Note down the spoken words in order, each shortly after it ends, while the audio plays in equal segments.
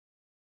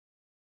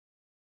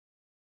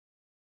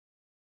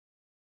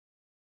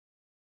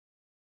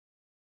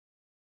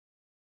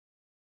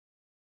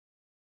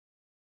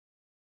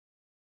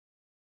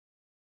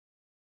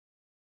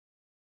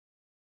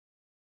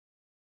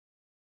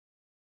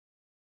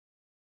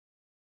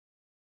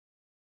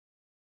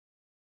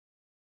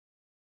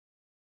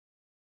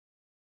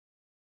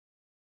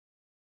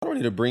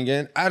don't need to bring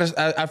in.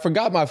 I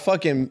forgot my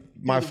fucking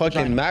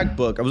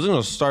MacBook. I was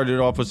gonna start it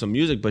off with some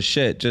music, but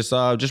shit, just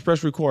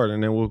press record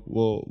and then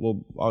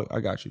I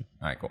got you.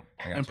 All right, cool.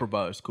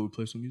 Improvise. Could we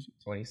play some music?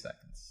 20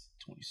 seconds.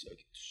 20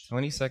 seconds.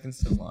 20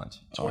 seconds to launch.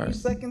 20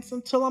 seconds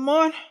until I'm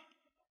on.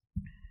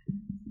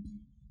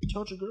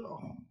 Told your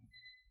girl.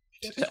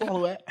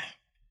 Swallow that.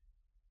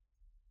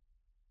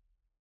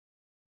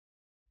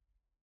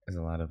 There's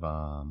a lot of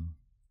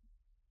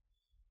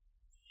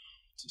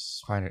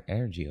quite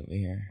energy over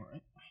here. All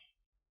right.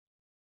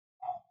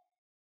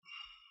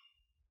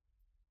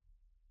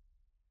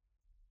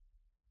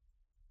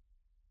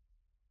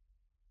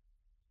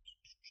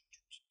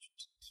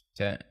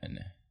 Ten,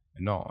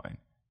 9,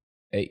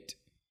 8,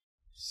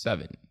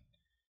 7,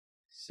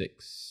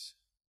 6,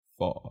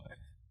 5,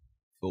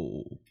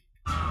 4,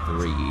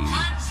 3,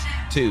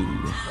 2,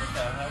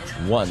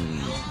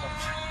 1.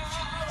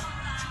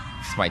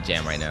 It's my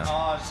jam right now.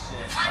 Oh, shit.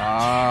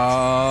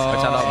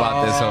 What y'all know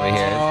about this over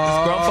here?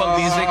 It's grown folk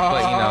music,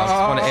 but you know, I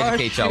just want to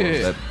educate y'all a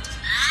little bit.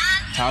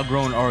 How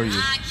grown are you?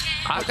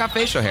 I got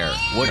facial hair.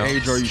 What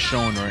age are you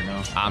showing right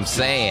now? I'm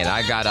saying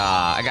I got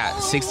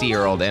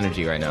 60-year-old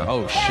energy right now.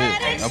 Oh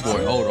shit, that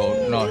boy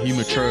old. No, he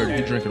matured.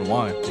 He drinking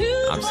wine.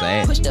 I'm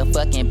saying. Push the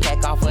fucking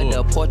pack off of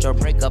the porch or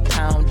break a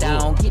pound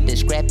down. Get the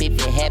scrap if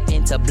it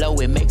happen to blow.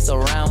 It makes a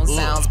round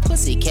sounds.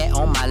 Pussy cat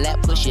on my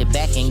lap, push it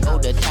back and go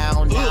to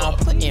town down.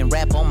 Putting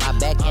rap on my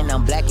back and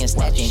I'm black and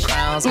snatching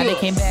crowns. I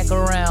came back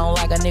around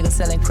like a nigga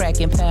selling crack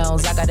in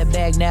pounds. I got a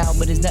bag now,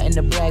 but it's nothing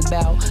to brag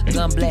about.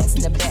 Gun blast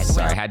in the background.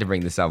 Sorry, I had to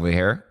bring this over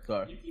here.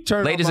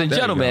 Sorry. Ladies and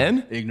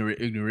gentlemen,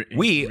 ignorant.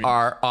 we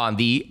are on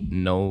the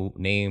No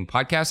Name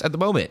podcast at the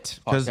moment.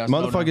 Because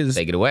motherfuckers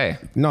take it away.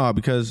 No,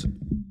 because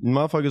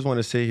motherfuckers want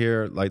to sit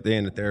here like they're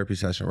in a therapy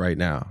session right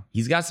now.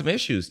 He's got some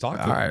issues. Talk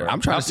to him. All right, bro.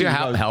 I'm trying to see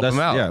help him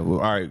out. Yeah,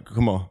 well, all right,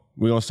 come on.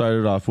 We're gonna start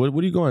it off. What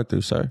are you going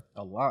through, sir?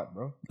 A lot,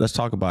 bro. Let's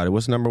talk about it.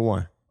 What's number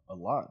one? A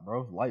lot,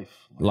 bro. Life.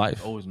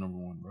 Is always number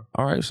one, bro.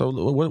 All right, so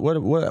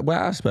what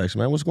aspects,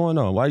 man? What's going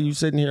on? Why are you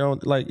sitting here on,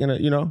 like,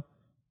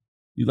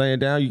 you laying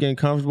down, you getting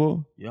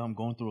comfortable? Yeah, I'm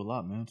going through a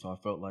lot, man. So I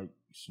felt like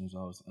as soon as I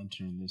was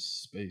entering this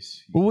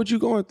space. Well, what you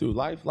going through?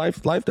 Life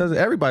doesn't.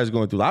 Everybody's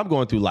going through. I'm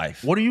going through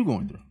life. What are you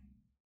going through?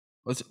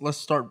 Let's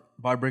start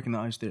by breaking the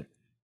ice there.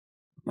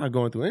 I'm not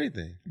going through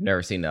anything.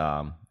 Never seen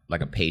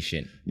like a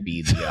patient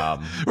be the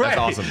Right. That's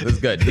awesome. This is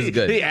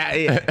good.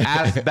 Yeah.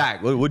 Ask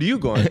back. What are you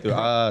going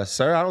through?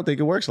 Sir, I don't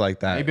think it works like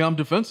that. Maybe I'm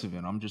defensive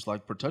and I'm just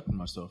like protecting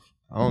myself.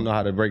 I don't know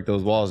how to break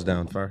those walls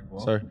down,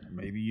 sir.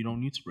 Maybe you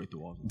don't need to break the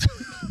walls.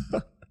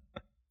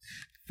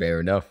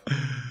 Fair enough.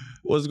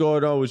 What's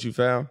going on with you,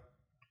 fam?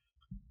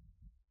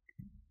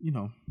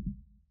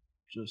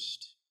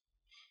 Just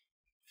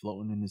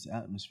floating in this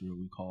atmosphere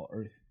we call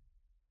Earth.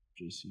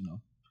 Just,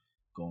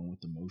 going with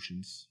the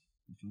motions.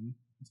 You feel me?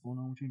 What's going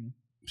on with you, man?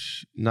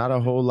 Not a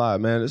whole lot,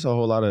 man. There's a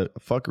whole lot of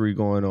fuckery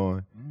going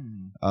on.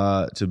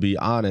 To be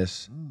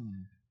honest,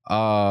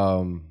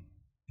 I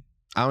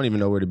don't even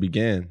know where to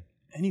begin.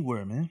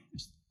 Anywhere, man.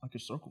 It's like a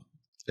circle.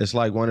 It's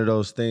like one of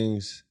those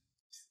things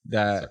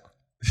that.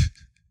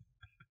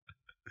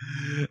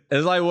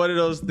 It's like one of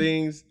those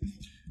things.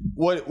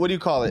 What do you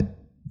call it?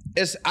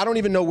 I don't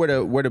even know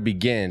where to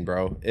begin,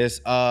 bro.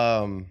 It's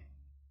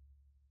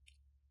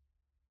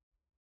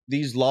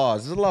these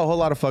laws. There's a whole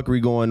lot of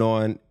fuckery going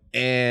on,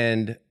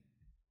 and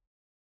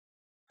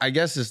I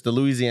guess it's the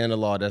Louisiana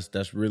law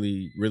that's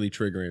really, really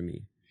triggering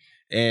me.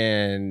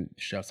 And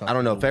I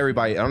don't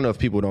know if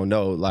people don't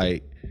know,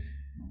 like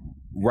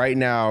right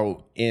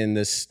now in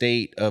the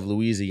state of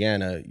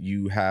Louisiana,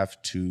 you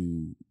have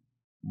to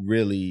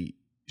really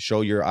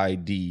show your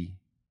ID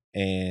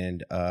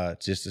and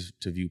just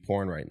to view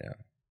porn right now.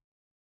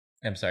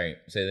 I'm sorry.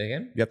 Say that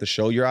again. You have to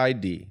show your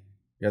ID.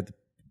 You have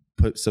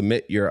to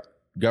submit your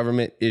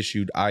government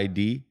issued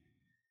ID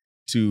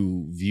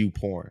to view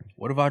porn.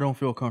 What if I don't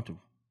feel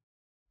comfortable?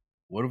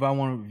 What if I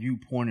want to view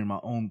porn in my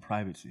own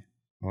privacy?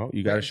 Well,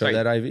 you got to show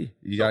that ID.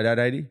 You got that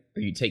ID?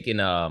 Are you taking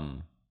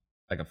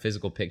like a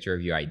physical picture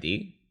of your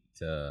ID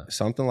to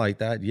something like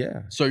that?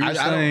 Yeah. So you're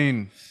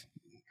saying,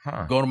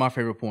 go to my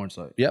favorite porn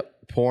site. Yep.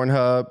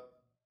 Pornhub,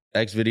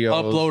 Xvideos.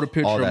 Upload a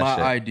picture of my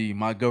shit. ID,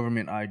 my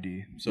government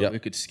ID, so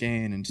it could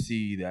scan and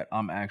see that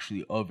I'm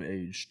actually of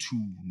age to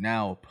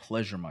now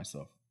pleasure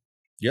myself.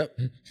 Yep.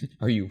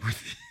 Are you?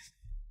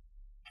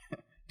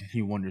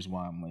 He wonders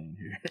why I'm laying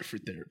here for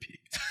therapy.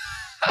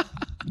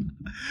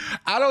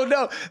 I don't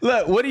know.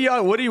 Look, what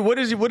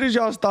is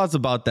y'all's thoughts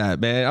about that,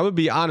 man? I'm gonna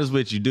be honest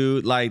with you,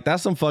 dude. Like,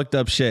 that's some fucked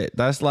up shit.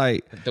 That's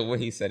like the way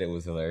he said it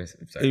was hilarious.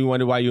 I'm sorry. You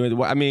wonder why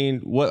you. I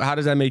mean, how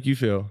does that make you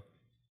feel?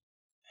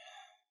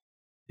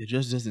 It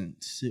just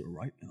doesn't sit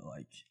right.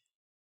 Like,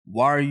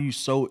 why are you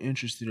so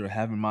interested in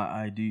having my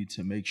ID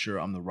to make sure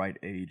I'm the right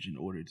age in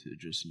order to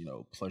just,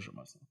 pleasure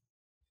myself?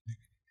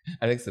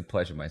 I think it's to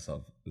pleasure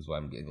myself is why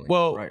I'm giggling.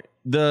 Well, right.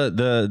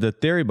 The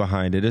theory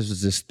behind it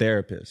is this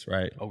therapist,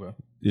 right? Okay.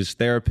 This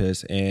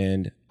therapist,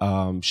 and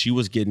she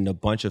was getting a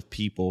bunch of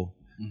people,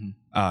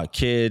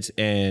 kids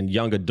and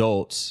young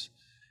adults,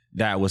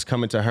 that was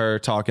coming to her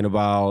talking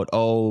about,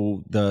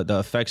 the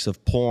effects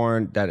of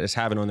porn that it's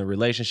having on their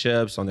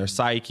relationships, on their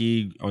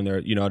psyche, on their,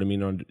 you know what I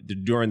mean,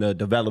 during the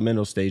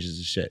developmental stages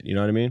of shit. You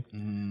know what I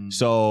mean?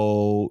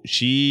 So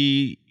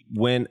she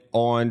went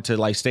on to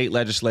like state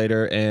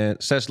legislature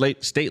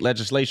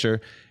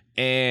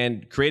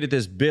and created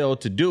this bill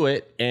to do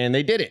it, and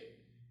they did it.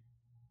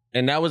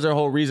 And that was their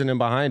whole reasoning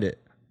behind it.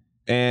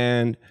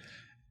 And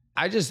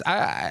that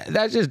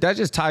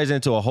just ties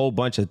into a whole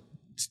bunch of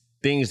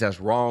things that's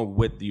wrong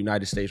with the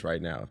United States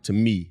right now, to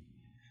me.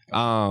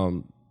 I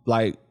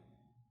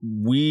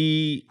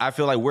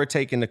feel like we're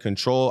taking the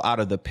control out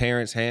of the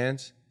parents'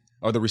 hands,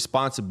 or the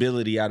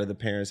responsibility out of the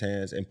parents'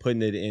 hands, and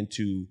putting it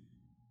into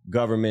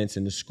governments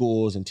and the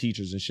schools and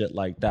teachers and shit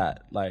like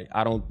that. Like,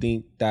 I don't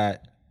think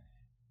that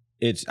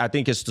I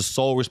think it's the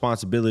sole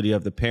responsibility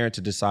of the parent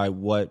to decide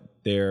what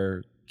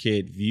their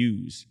kid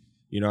views,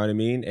 you know what I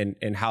mean?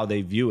 And how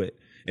they view it.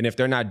 And if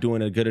they're not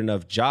doing a good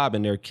enough job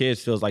and their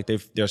kids feels like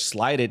they're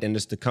slighted and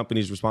it's the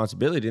company's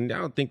responsibility, then I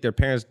don't think their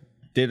parents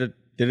did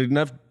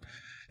enough.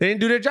 They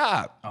didn't do their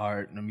job. All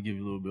right, let me give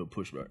you a little bit of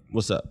pushback.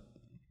 What's up?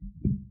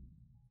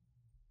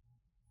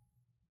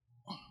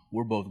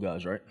 We're both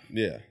guys, right?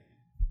 Yeah.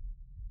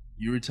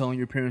 You were telling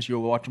your parents you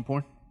were watching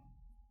porn?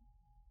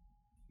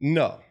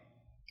 No.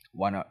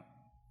 Why not?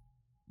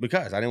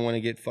 Because I didn't want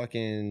to get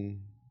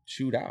fucking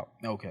chewed out.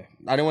 Okay.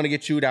 I didn't want to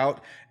get chewed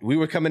up in the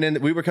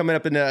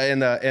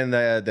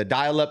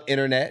dial-up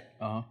internet.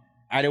 Uh-huh.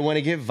 I didn't want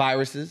to get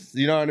viruses.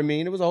 You know what I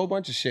mean? It was a whole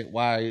bunch of shit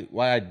why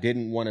I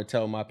didn't want to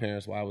tell my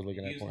parents why I was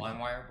looking at porn. You used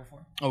LimeWire before?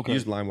 Okay. I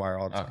used LimeWire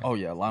all the time. Oh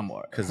yeah,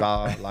 LimeWire.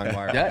 Kazaa,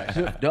 LimeWire.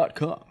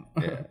 Thattip.com.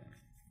 Yeah.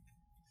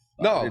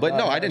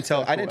 I didn't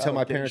tell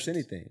my parents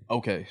anything.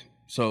 Okay.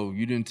 So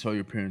you didn't tell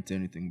your parents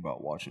anything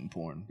about watching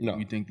porn. No.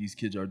 You think these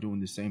kids are doing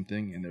the same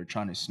thing and they're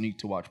trying to sneak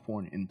to watch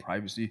porn in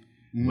privacy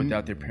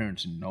without their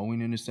parents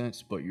knowing, in a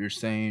sense, but you're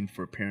saying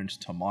for parents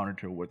to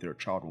monitor what their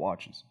child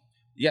watches.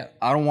 Yeah.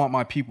 I don't want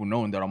my people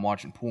knowing that I'm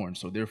watching porn,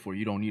 so therefore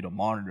you don't need to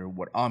monitor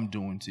what I'm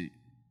doing to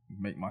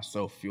make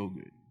myself feel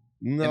good.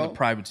 No. In the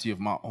privacy of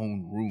my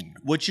own room.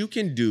 What you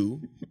can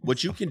do,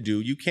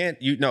 you can't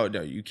do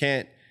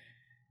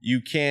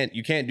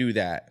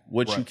that.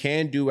 What Right. you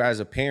can do as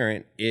a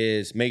parent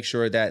is make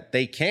sure that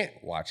they can't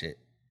watch it.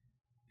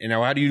 You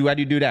know, how do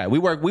you do that? We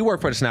work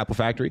for the Snapple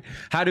factory.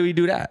 How do we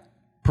do that?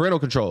 Parental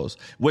controls,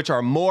 which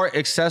are more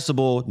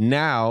accessible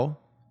now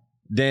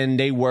than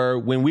they were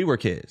when we were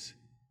kids.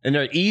 And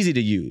they're easy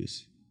to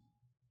use.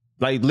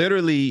 Like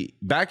literally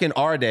back in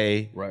our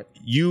day, Right.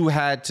 you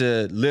had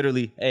to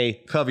literally,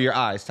 hey, cover your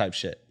eyes type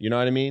shit. You know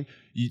what I mean?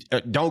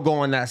 Don't go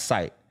on that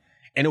site.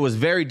 And it was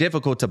very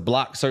difficult to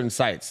block certain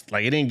sites.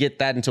 Like it didn't get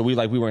that until we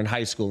were in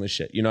high school and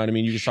shit. You know what I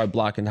mean? You just start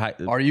blocking.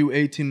 Are you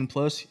 18 and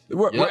plus?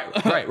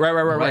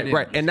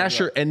 Right. And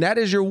that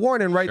is your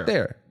warning right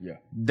there. Yeah.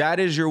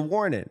 That is your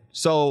warning.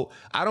 So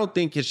I don't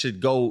think it should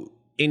go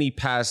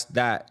past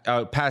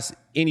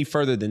any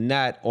further than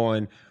that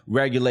on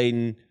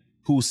regulating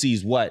who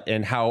sees what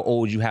and how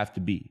old you have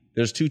to be.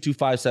 There's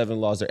 2257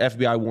 laws. There are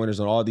FBI warnings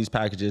on all these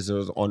packages.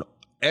 There's on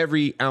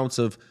every ounce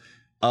of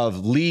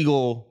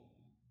legal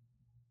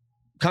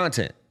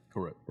content.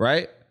 Correct.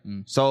 Right?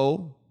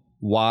 So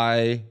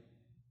why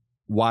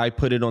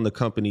put it on the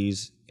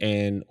companies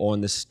and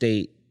on the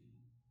state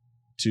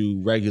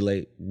to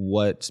regulate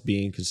what's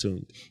being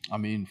consumed? I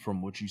mean,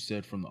 from what you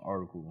said from the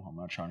article, I'm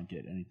not trying to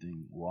get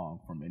anything wrong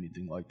from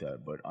anything like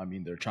that, but I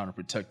mean, they're trying to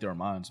protect their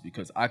minds,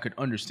 because I could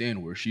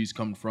understand where she's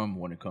coming from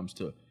when it comes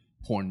to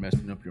porn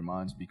messing up your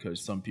minds,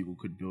 because some people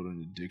could build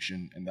an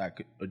addiction, and that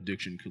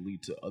addiction could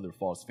lead to other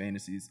false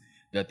fantasies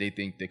that they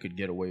think they could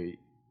get away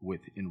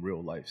with in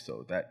real life.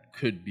 So that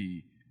could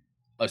be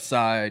a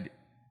side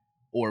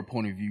or a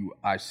point of view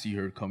I see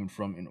her coming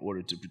from in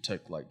order to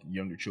protect like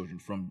younger children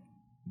from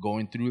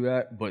going through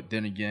that. But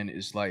then again,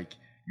 it's like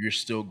you're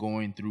still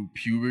going through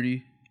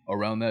puberty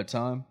around that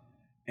time,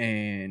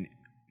 and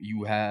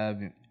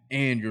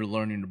you're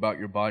learning about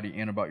your body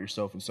and about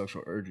yourself and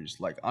sexual urges.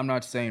 Like, I'm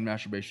not saying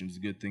masturbation is a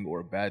good thing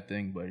or a bad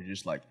thing, but it's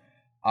just like,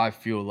 I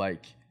feel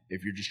like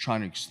if you're just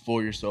trying to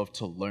explore yourself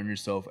to learn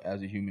yourself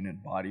as a human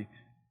and body,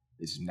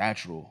 it's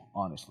natural,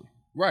 honestly.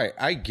 Right,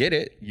 I get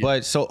it. Yeah.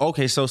 But so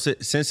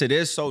since it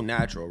is so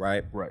natural,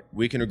 right? Right.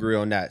 We can agree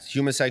on that.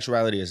 Human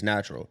sexuality is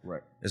natural.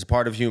 Right. It's a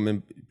part of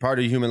human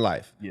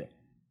life. Yeah.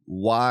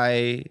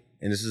 Why,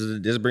 and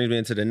this brings me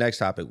into the next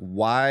topic,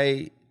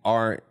 why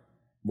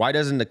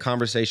doesn't the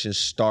conversation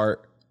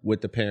start with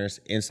the parents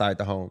inside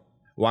the home?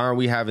 Why aren't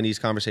we having these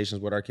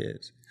conversations with our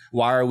kids?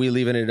 Why are we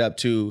leaving it up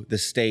to the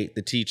state,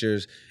 the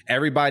teachers,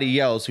 everybody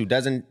else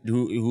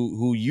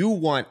who you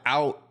want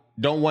out,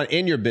 don't want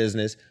in your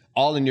business,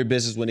 all in your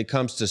business when it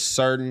comes to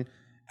certain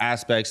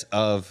aspects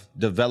of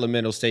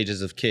developmental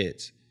stages of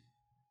kids?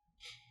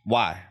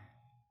 Why?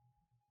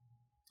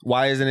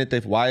 Why isn't it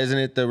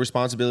the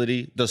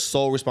responsibility, the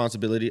sole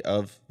responsibility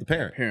of the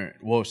parent?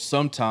 Well,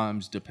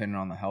 sometimes depending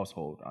on the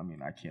household. I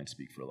mean, I can't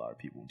speak for a lot of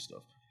people and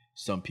stuff.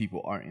 Some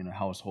people aren't in a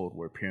household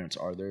where parents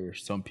are there.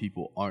 Some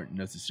people aren't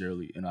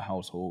necessarily in a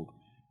household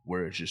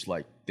where it's just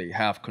like they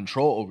have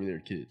control over their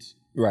kids.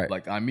 Right.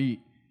 Like I mean,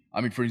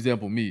 for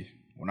example, me,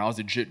 when I was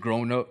a jit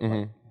growing up, Mm-hmm.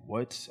 like,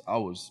 what? I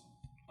was,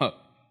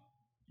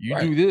 you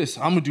do this,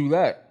 I'm gonna do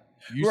that.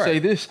 You say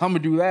this, I'm gonna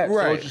do that. So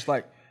Right. it's just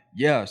like,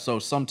 yeah. So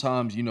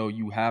sometimes, you know,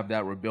 you have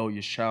that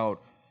rebellious child,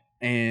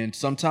 and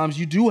sometimes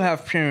you do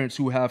have parents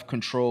who have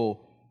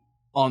control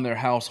on their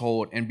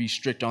household and be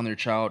strict on their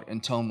child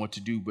and tell them what to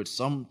do. But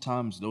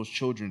sometimes those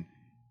children,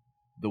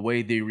 the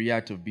way they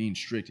react of being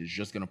strict is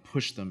just gonna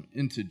push them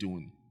into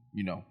doing,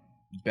 you know,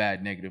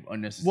 bad, negative,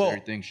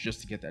 unnecessary things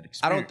just to get that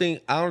experience.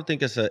 I don't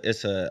think it's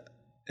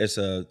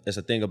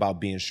a thing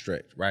about being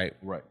strict, right?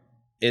 Right.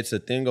 It's a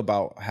thing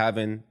about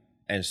having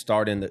and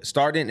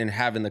starting and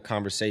having the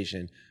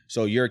conversation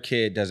so your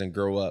kid doesn't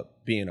grow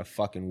up being a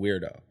fucking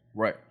weirdo.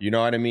 Right. You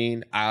know what I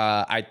mean?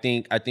 I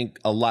think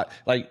a lot.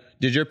 Like,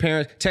 did your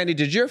parents, Tandy,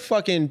 did your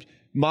fucking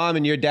mom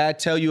and your dad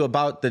tell you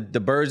about the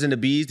birds and the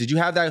bees? Did you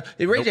have that?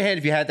 Raise your hand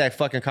if you had that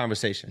fucking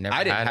conversation. Never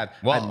I didn't had- have.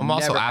 Well, I've I'm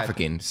also never had-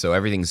 African, so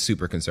everything's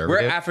super We're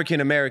conservative.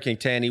 African American,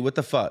 Tandy. What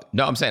the fuck?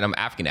 No, I'm saying I'm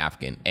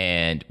African,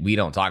 and we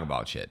don't talk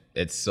about shit.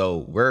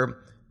 We're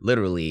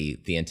literally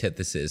the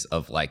antithesis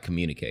of like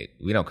communicate.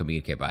 We don't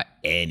communicate about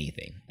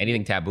anything.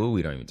 Anything taboo,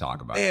 we don't even talk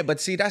about. Yeah, but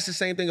see, that's the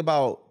same thing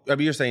about. I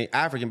mean, you're saying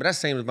African, but that's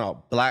the same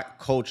about Black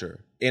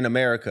culture in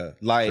America.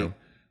 Like,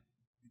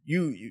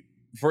 you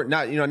for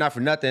not for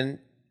nothing.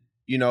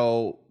 You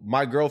know,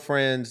 my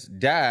girlfriend's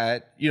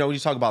dad. You know, when you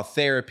talk about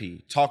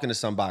therapy, talking to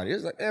somebody,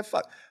 it's like,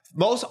 fuck.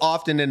 Most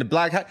often in the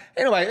Black, ain't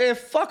nobody.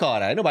 Fuck all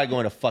that. Ain't nobody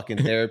going to fucking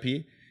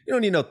therapy. You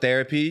don't need no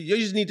therapy. You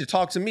just need to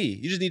talk to me.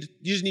 You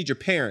just need your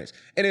parents.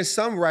 And in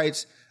some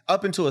rights,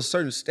 up until a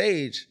certain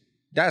stage,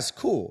 that's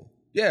cool.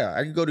 Yeah,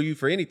 I can go to you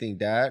for anything,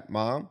 dad,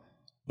 mom.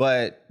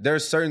 But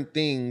there's certain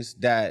things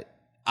that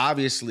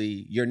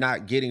obviously you're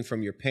not getting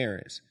from your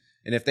parents.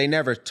 And if they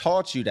never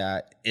taught you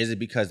that, is it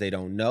because they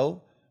don't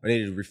know or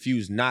they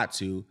refuse not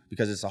to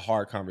because it's a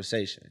hard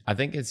conversation? I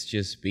think it's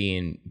just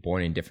being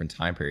born in different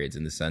time periods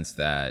in the sense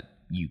that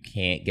you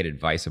can't get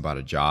advice about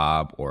a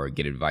job or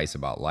get advice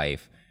about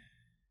life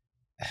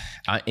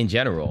in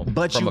general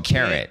from a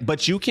parent.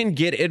 But you can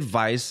get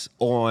advice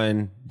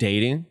on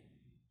dating,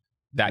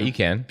 That you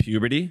can.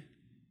 puberty,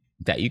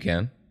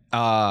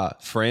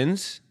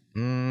 friends.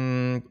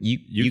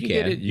 You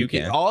can. You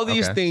can. All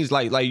these Okay. things,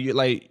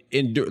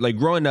 like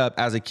growing up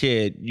as a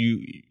kid,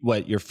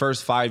 your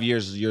first 5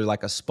 years, you're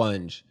like a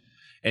sponge,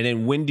 and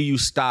then when do you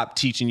stop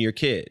teaching your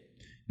kid?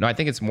 No, I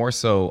think it's more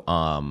so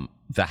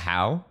the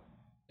how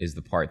is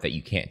the part that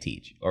you can't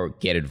teach or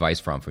get advice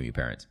from your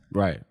parents.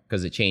 Right.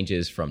 Because it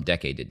changes from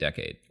decade to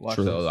decade. Watch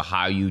So this.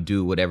 how you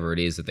do whatever it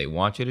is that they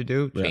want you to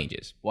do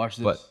changes. Watch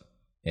this. But,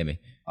 hit me.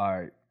 All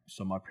right.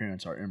 So my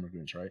parents are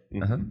immigrants, right?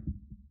 Uh-huh.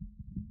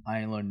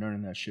 I ain't learned none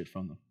of that shit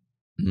from them.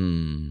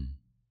 Mm.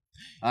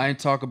 I ain't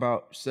talk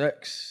about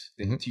sex.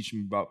 They Mhm. didn't teach me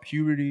about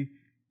puberty.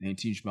 They didn't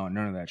teach me about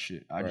none of that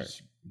shit. I Right.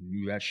 just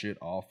knew that shit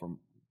all from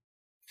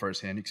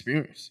firsthand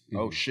experience.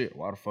 Oh shit,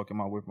 why the fuck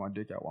am I whipping my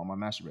dick out? Why am I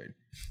masturbating?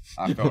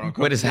 I felt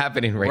uncomfortable. What is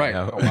happening right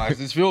now? Why does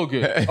this feel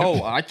good?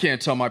 Oh, I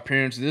can't tell my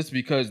parents this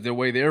because the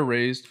way they're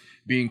raised,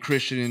 being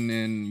Christian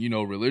and, you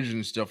know, religion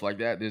and stuff like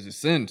that, there's a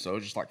sin. So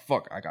it's just like,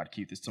 fuck, I got to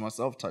keep this to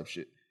myself type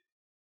shit.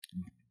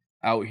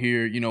 Out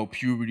here, you know,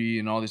 puberty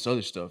and all this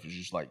other stuff is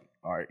just like,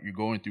 all right, you're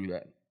going through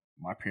that.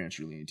 My parents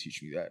really didn't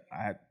teach me that.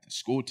 I had the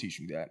school teach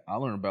me that. I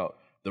learned about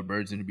the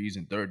birds and the bees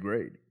in 3rd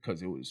grade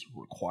because it was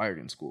required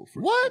in school.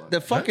 What?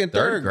 The fucking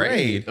third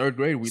grade? 3rd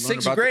grade, we learned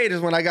Sixth about grade is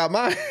when I got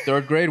mine.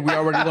 3rd grade, we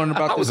already learned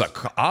about I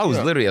was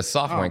this. literally a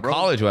sophomore in bro.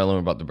 college when I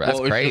learned about the breast. That's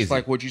Well, it's crazy. just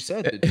like what you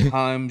said, the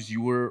times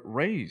you were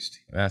raised.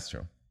 That's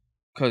true.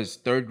 Because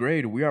 3rd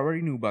grade, we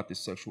already knew about the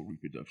sexual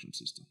reproduction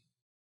system.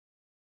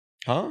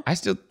 Huh? I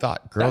still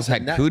thought girls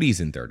had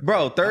cooties in 3rd grade.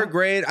 Bro, 3rd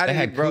grade, I They didn't.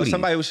 had Bro,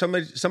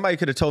 cooties. somebody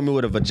could have told me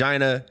what a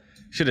vagina.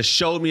 Should have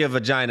showed me a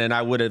vagina, and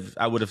I would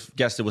have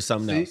guessed it was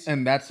something else.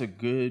 And that's a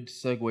good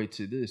segue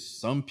to this.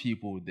 Some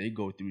people, they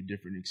go through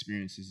different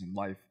experiences in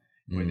life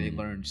where they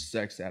learn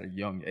sex at a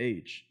young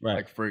age. Right.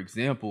 Like, for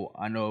example,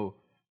 I know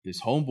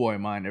this homeboy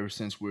of mine, ever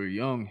since we were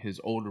young, his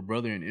older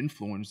brother and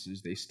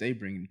influences, they stay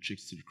bringing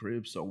chicks to the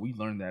crib. So we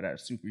learned that at a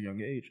super young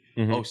age.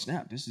 Mhm. Oh,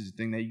 snap, this is the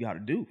thing that you got to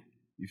do.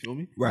 You feel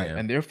me? Right. Yeah.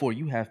 And therefore,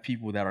 you have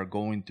people that are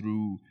going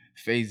through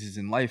phases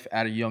in life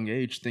at a young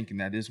age thinking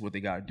that this is what they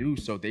got to do.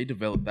 So they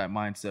develop that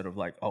mindset of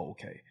like, oh,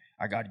 okay,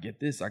 I got to get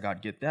this, I got to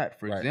get that.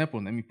 For Right. example,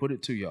 and let me put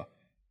it to y'all.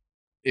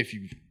 If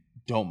you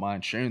don't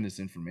mind sharing this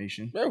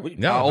information, No,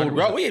 How old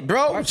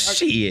was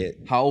shit.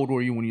 how old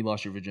were you when you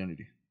lost your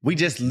virginity? We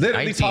just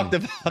literally 19. talked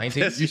about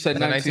 19? this. You said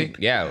Was I 19.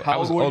 Yeah, How I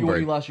was old were old you when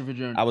bird. you lost your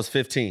virginity? I was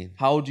 15,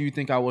 How old do you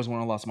think I was when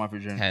I lost my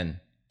virginity? 10.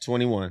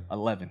 21,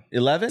 11.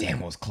 11.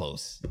 Damn, it was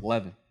close.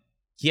 11.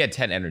 He had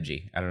 10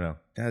 energy. I don't know.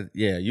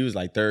 Yeah, you was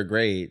like 3rd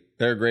grade.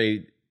 3rd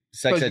grade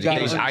sex 'Cause you gotta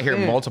He was education. out here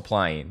understand.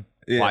 multiplying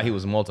Yeah. while he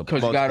was multiplying.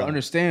 Because you got to Multiple.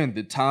 understand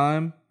the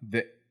time,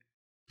 the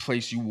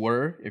place you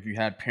were, if you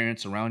had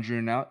parents around you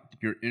or not,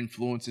 your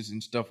influences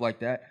and stuff like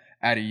that.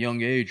 At a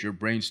young age, your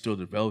brain's still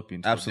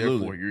developing. So Absolutely.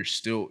 Therefore, you're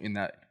still in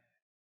that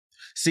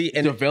See,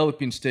 and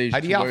developing stage. How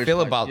do to y'all where it's feel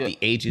like, about yeah. the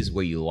ages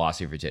where you lost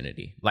your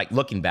virginity? Like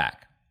looking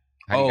back,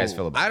 how do you guys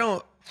feel about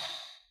it?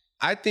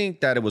 I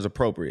think that it was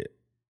appropriate.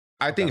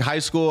 I think high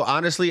school,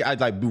 honestly, I'd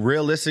like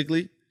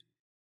realistically,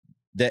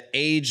 the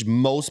age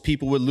most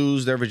people would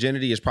lose their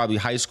virginity is probably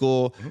high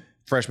school,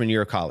 freshman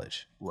year of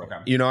college. Right.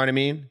 You know what I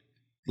mean?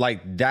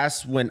 Like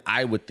that's when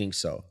I would think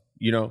so,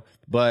 you know,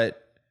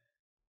 but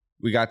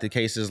we got the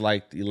cases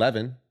like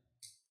 11,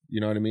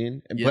 you know what I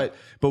mean? Yeah.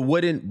 But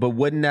wouldn't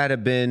that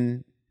have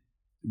been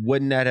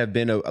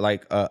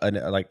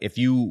if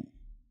you,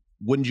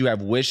 wouldn't you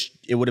have wished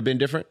it would have been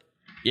different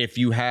if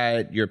you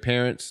had your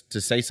parents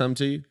to say something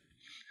to you?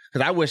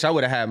 Because I wish I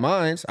would have had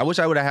mine. I wish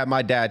I would have had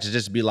my dad to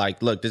just be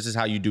like, look, this is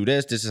how you do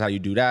this is how you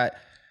do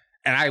that.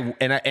 And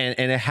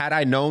had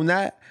I known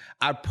that,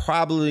 I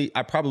probably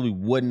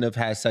wouldn't have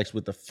had sex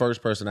with the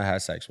first person I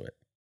had sex with.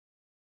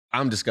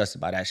 I'm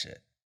disgusted by that shit.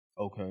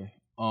 Okay.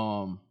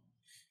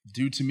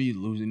 Due to me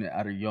losing it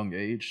at a young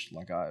age,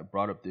 like I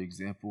brought up the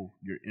example,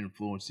 your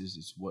influences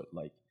is what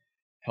like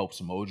helps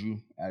mold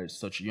you at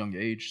such a young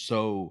age.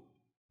 So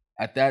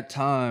at that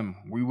time,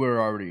 we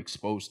were already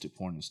exposed to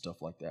porn and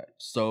stuff like that.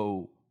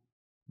 So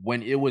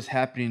when it was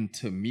happening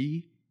to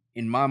me,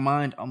 in my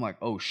mind, I'm like,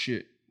 oh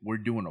shit, we're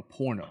doing a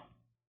porno.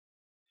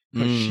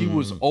 Because she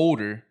was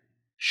older,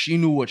 she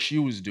knew what she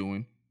was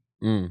doing,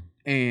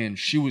 and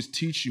she was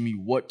teaching me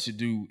what to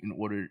do in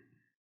order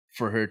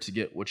for her to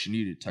get what she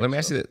needed. Let me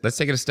ask you this. Let's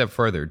take it a step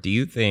further. Do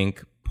you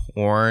think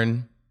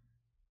porn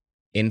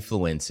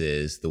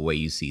influences the way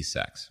you see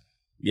sex?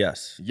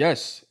 Yes.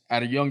 Yes,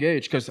 at a young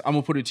age. Because I'm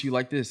going to put it to you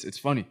like this. It's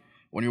funny.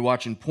 When you're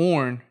watching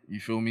porn,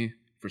 you feel me?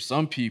 For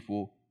some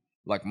people,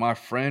 like my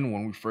friend,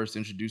 when we first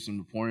introduced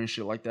him to porn and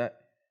shit like that,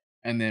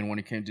 and then when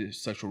it came to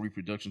sexual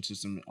reproduction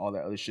system and all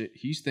that other shit,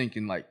 he's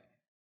thinking like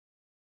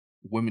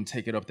women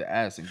take it up the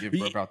ass and give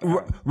birth out the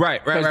ass.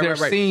 Right. Because they're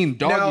seeing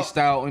doggy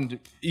style and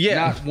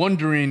not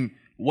wondering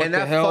what and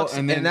the hell, fucks,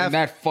 and then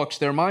that fucks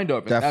their mind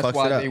up. And that's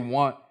why they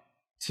want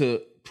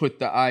to put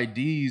the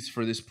IDs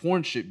for this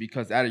porn shit,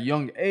 because at a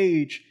young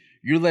age,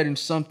 you're letting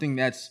something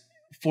that's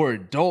for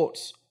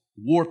adults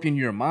warping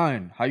your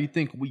mind. How you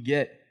think we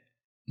get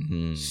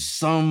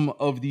some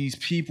of these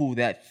people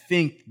that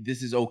think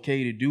this is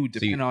okay to do,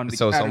 depending on the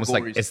so it's categories.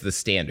 almost like it's the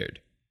standard.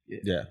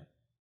 Yeah.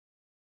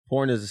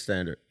 Porn is the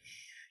standard.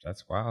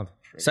 That's wild.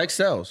 Sex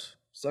sells.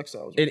 Sex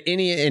sells. In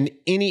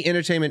any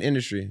entertainment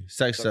industry,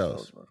 sex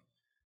sells. Bro.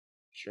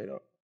 Straight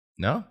up.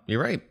 No,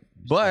 you're right.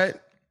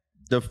 But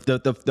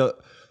the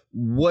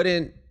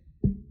wouldn't.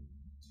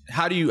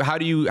 How do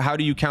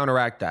you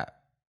counteract that?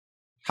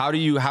 How do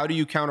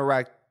you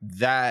counteract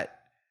that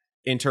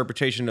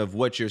interpretation of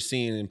what you're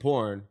seeing in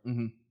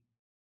porn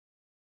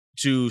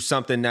to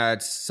something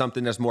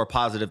that's more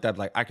positive, that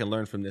like I can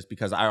learn from this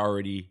because I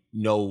already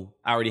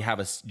have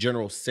a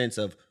general sense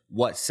of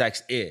what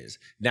sex is.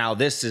 Now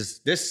this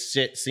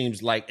shit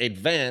seems like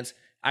advanced.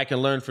 I can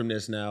learn from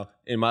this now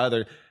in my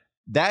other.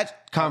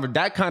 That kind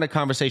of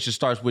conversation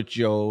starts with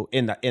you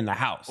in the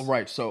house.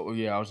 Right. So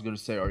yeah, I was gonna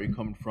say, are you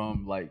coming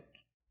from like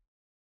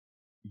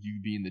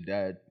you being the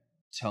dad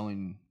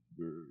telling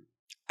your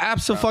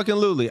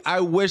Absolutely. I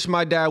wish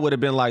my dad would have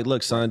been like,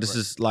 look, son, this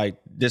is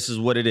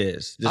what it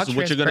is. This is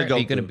what you're going to go through. How transparent are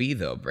you going to be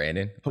though,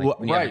 Brandon? Like,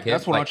 right.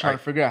 That's what I'm trying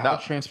to figure out. How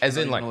transparent? As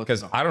in like,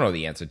 because I don't know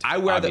the answer to it,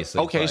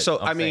 obviously. Okay, so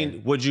I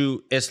mean,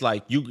 it's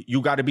like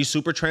you got to be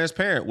super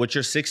transparent with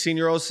your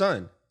 16-year-old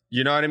son.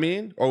 You know what I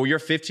mean? Or your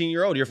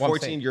 15-year-old, your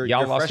 14,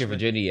 y'all lost your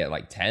virginity at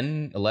like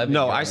 10, 11?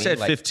 No, I said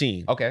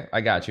 15. Okay,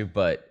 I got you.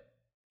 But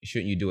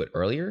shouldn't you do it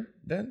earlier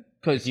then?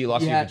 Because you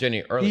lost your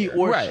virginity earlier. He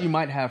or she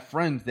might have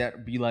friends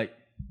that be like,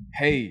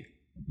 hey,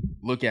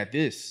 look at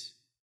this.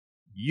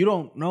 You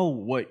don't know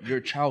what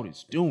your child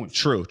is doing.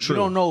 True. You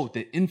don't know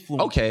the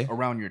influence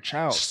around your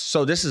child.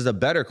 So this is a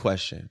better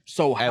question.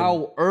 So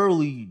how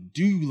early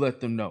do you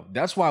let them know?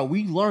 That's why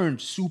we learned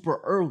super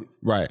early.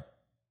 Right.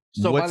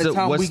 So by the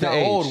time we got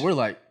old, we're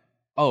like,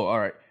 oh, all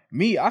right.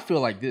 Me, I feel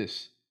like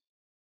this.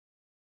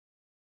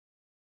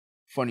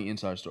 Funny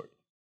inside story.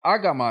 I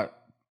got my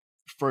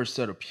first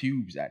set of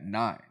pubes at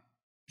 9.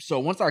 So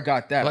once I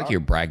got that, I feel like you're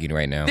bragging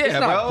right now. Yeah, it's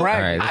not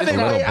bragging. Right, it's a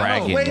little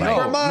bragging.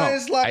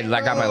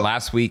 I got mine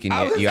last week,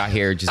 and you out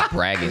here just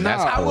bragging.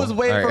 That's cool. I was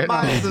waiting for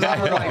mine since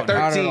I was like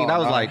 13. I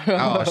was like,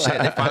 oh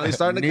shit, they finally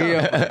starting to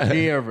come.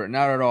 Never,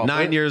 not at all.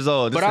 9 years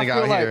old. This but nigga I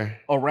feel out like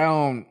here.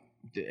 Around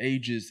the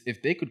ages,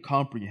 if they could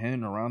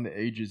comprehend around the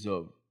ages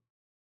of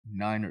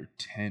 9 or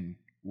 10,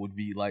 would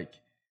be like,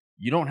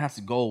 you don't have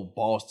to go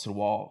balls to the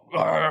wall.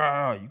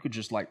 You could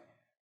just like,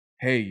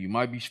 hey, you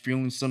might be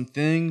feeling some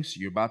things.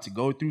 You're about to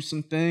go through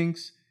some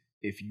things.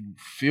 If you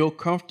feel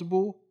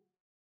comfortable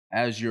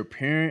as your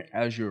parent,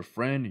 as your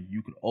friend,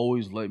 you could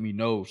always let me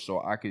know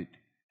so I could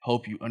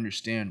help you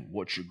understand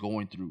what you're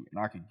going through and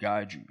I could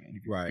guide you. And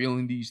if you're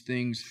feeling these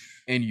things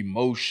and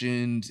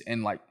emotions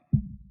and like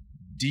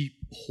deep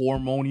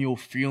hormonal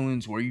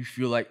feelings where you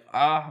feel like,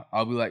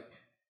 I'll be like,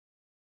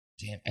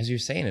 damn, as you're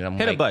saying it, I'm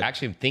hit like, a button.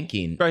 Actually I'm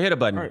thinking. Bro, hit a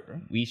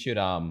button. We should,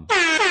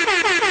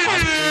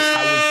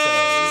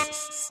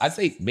 I'd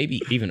say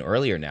maybe even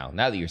earlier now.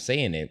 Now that you're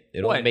saying it,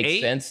 it only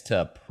makes sense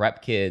to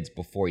prep kids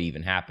before it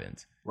even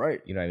happens.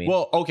 Right. You know what I mean?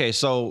 Well, okay,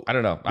 so I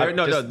don't know. I'm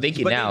just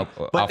thinking now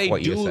off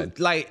what you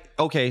said. Like,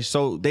 okay,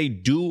 so they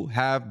do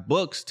have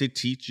books to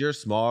teach your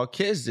small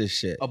kids this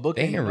shit. A book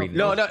They ain't ain't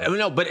enough. reading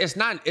No, but it's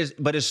not.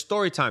 But it's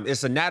story time.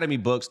 It's anatomy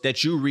books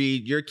that you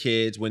read your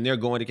kids when they're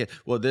going to get.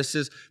 Well, this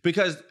is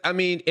because I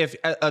mean, if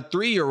a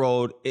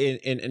 3-year-old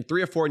and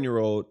 3 or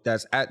 4-year-old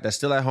that's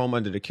still at home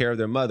under the care of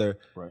their mother,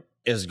 Right.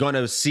 is going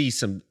to see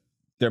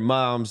their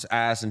mom's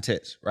ass and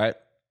tits, right?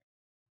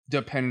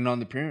 Depending on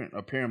the parent,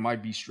 a parent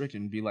might be strict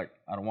and be like,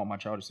 "I don't want my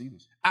child to see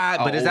this."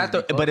 But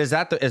is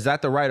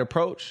that the right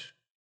approach?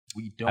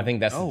 We don't. I think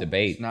that's the know.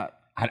 debate. It's not.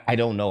 I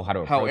don't know how to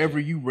approach However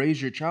it. you raise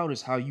your child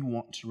is how you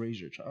want to raise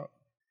your child.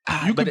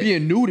 but You could be a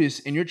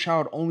nudist and your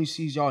child only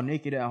sees y'all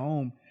naked at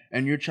home,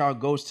 and your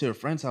child goes to a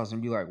friend's house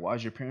and be like, "Why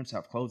does your parents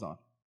have clothes on?"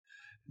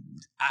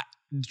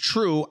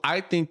 True. I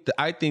think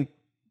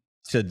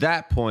to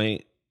that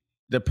point,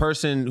 the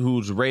person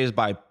who's raised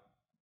by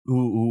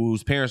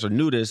whose parents are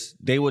nudists,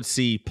 they would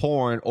see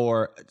porn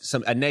or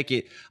a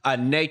naked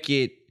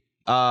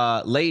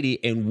lady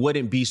and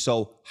wouldn't be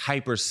so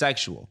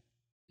hypersexual.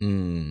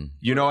 You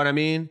know what I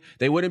mean?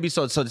 They wouldn't be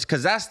so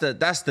because that's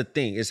the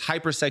thing. It's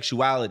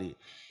hypersexuality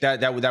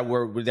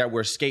that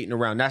we're skating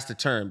around. That's the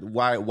term.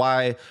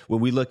 Why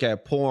when we look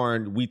at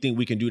porn, we think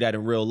we can do that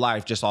in real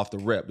life just off the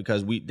rip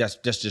because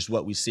that's just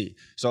what we see.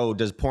 So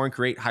does porn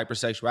create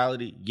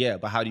hypersexuality? Yeah,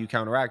 but how do you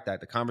counteract that?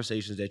 The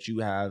conversations that you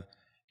have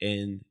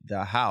in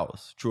the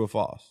house, true or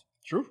false?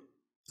 True.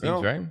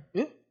 Seems right.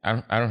 Yeah.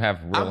 I don't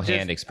have real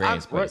hand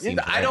experience, but it seems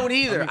I right. don't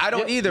either. I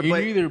don't either. Me But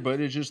neither. But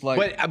it's just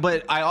like.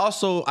 But I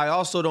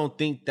also don't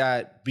think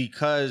that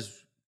because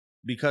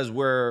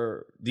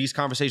these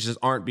conversations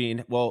aren't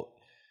being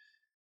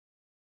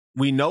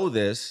we know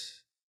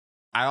this.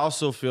 I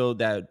also feel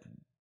that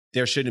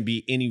there shouldn't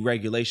be any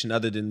regulation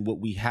other than what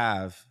we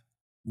have.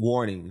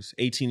 Warnings,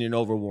 18 and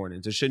over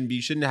warnings.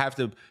 You shouldn't have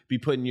to be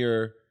putting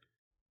your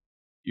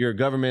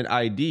government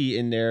ID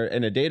in there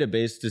in a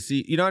database to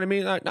see. You know what I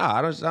mean? Like,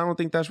 I don't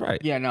think that's right.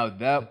 Yeah. Now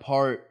that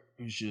part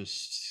is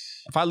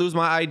just. If I lose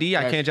my ID,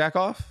 I can't jack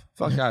off.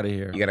 Fuck out of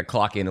here. You got to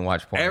clock in and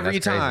watch porn. Every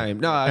That's crazy. time.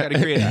 No, I got to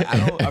create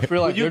that. I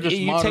feel like you they're just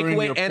take monitoring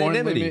away your porn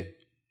anonymity. limit,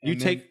 You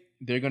and take. then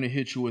they're gonna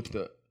hit you with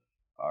the.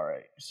 All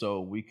right,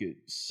 so we could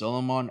sell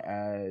him on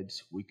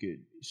ads. We could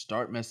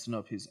start messing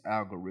up his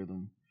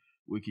algorithm.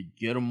 We could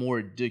get him more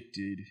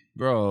addicted.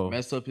 Bro.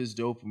 Mess up his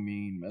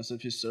dopamine. Mess up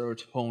his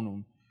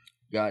serotonin.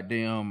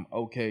 Goddamn.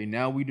 Okay,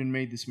 now we done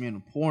made this man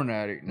a porn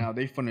addict. Now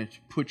they finna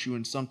put you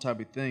in some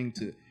type of thing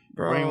to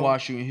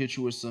brainwash you and hit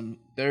you with some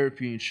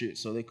therapy and shit,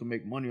 so they can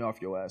make money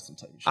off your ass and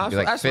type of shit. Be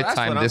like, fifth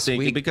time this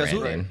week, because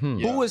Brandon.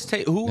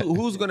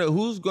 who's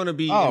gonna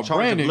be in charge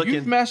Brandon, of looking?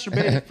 you've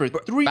masturbated for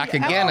 3 Back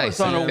again, I hours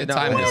see. on a Fifth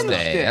time this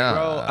Wednesday. day.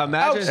 Bro,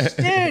 imagine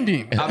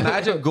Outstanding.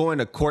 imagine going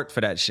to court for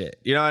that shit.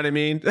 You know what I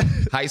mean?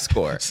 High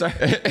score. Sir,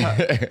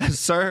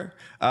 Sir.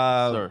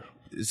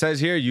 it says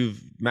here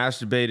you've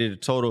masturbated a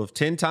total of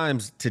 10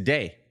 times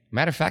today.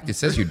 Matter of fact, it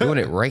says you're doing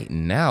it right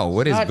now.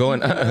 What is Not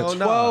going even on?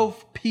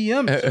 12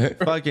 p.m.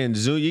 Fucking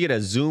Zoom. You get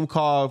a Zoom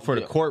call for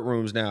the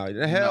courtrooms now.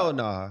 Hell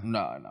no.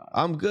 Nah.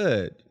 I'm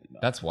good.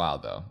 That's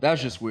wild, though.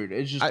 That's just weird.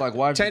 It's just like,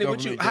 why? Tanny,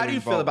 how do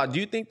you feel about? Do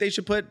you think they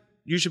should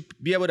you should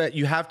be able to?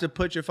 You have to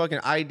put your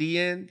fucking ID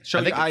in. Show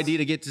your ID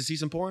to get to see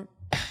some porn.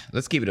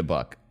 Let's keep it a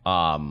buck.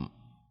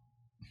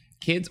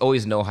 Kids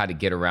always know how to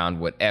get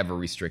around whatever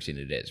restriction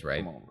it is,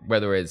 right?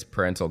 Whether it's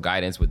parental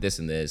guidance with this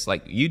and this.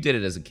 Like, you did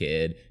it as a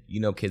kid. You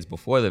know kids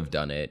before they've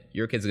done it.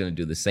 Your kids are going to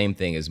do the same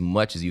thing as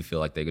much as you feel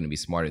like they're going to be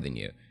smarter than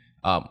you,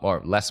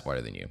 or less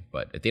smarter than you.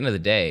 But at the end of the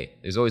day,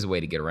 there's always a way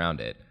to get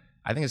around it.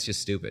 I think it's just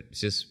stupid. It's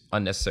just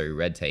unnecessary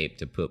red tape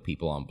to put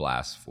people on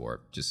blast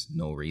for just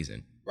no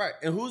reason. Right.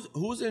 And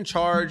who's in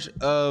charge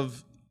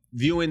of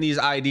viewing these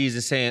IDs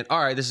and saying, all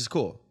right, this is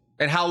cool?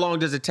 And how long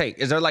does it take?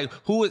 Is there like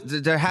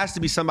there has to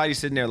be somebody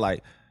sitting there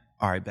like,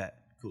 all right, bet,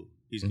 cool,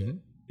 he's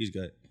good, he's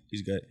good,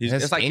 he's good.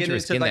 It's like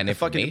dangerous getting into getting like that the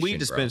fucking weed information, bro.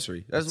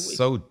 dispensary. That's It's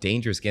so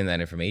dangerous getting that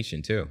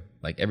information too.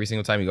 Like every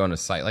single time you go on a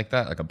site like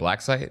that, like a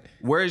black site.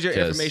 Where is your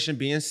information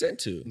being sent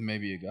to?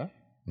 Maybe a guy.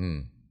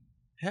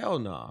 Hell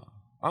no.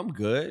 I'm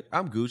good.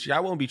 I'm Gucci. I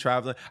won't be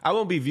traveling. I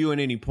won't be viewing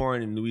any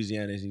porn in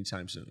Louisiana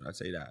anytime soon. I'd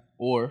say that.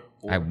 Or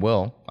I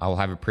will. I will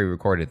have it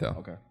pre-recorded though.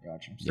 okay,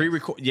 gotcha.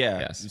 Pre-record. Yeah.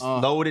 Yes. Just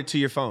load it to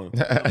your phone.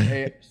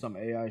 Some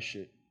AI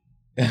shit.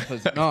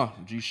 Cause no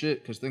G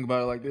shit. Cause think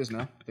about it like this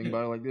now. Think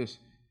about it like this.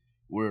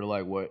 We're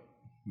like what,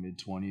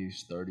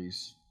 mid-20s,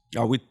 30s.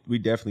 Oh, we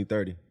definitely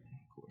 30. Of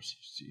course.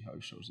 See how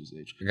he shows his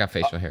age. I got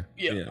facial hair.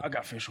 Yeah, I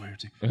got facial hair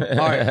too. All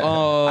right.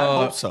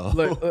 I hope so.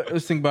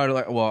 Let's think about it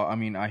like. Well, I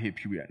mean, I hit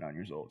puberty at 9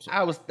 years old. So.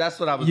 That's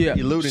what I was Yeah.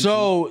 alluding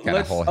So Got a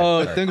let's whole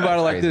head start. think about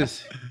it like Crazy.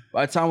 this.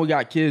 By the time we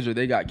got kids or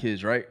they got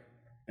kids, right?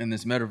 And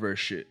this metaverse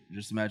shit,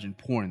 just imagine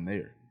porn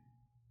there.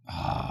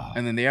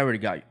 And then they already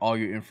got all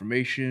your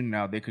information.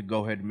 Now they could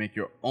go ahead and make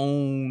your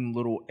own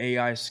little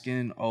AI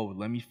skin. Oh,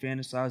 let me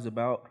fantasize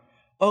about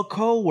a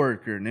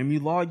coworker. And then you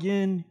log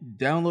in,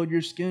 download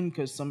your skin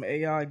because some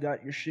AI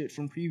got your shit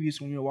from previous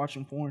when you were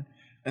watching porn.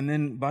 and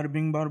then bada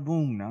bing, bada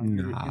boom. Now you're in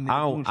there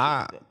doing shit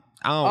like that.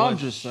 I'm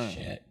just saying.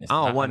 Shit,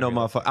 I don't want no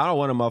motherfucker. I don't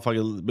want a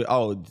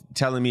motherfucker.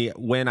 Telling me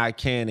when I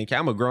can and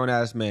can't. I'm a grown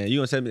ass man. You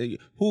gonna say me?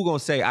 Who gonna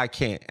say I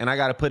can't? And I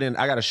gotta put in.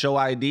 I gotta show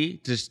ID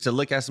to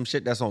look at some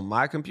shit that's on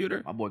my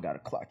computer. My boy got to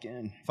clock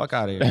in. Fuck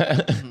out of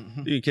here.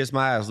 You can kiss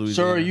my ass,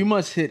 Louisiana. Sir, you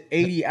must hit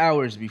 80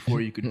 hours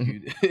before you can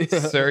do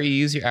this. Sir, you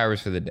use your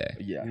hours for the day.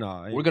 Yeah.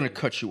 Nah, We're gonna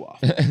cut you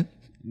off.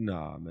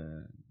 Nah,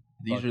 man.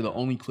 These are the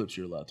only clips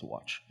you're allowed to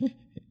watch.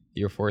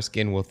 Your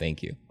foreskin will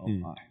thank you. Oh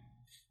my.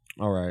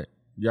 All right,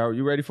 y'all.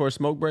 You ready for a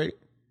smoke break?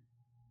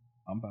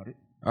 I'm about it.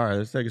 All right,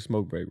 let's take a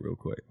smoke break real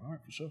quick. All right,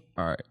 for sure.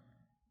 All right,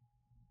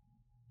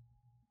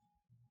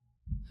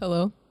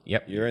 Hello.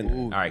 Yep. you're in there.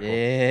 All right, cool.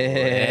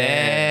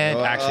 Yeah. And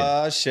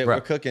action. Shit, Bro.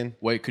 we're cooking.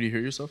 Wait, could you hear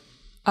yourself?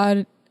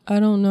 I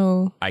don't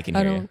know. I can I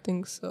hear don't you.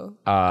 think so.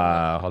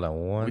 Hold on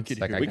one We can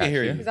sec. hear- I we can got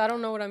hear you. Because I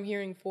don't know what I'm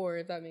hearing for,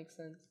 if that makes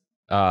sense.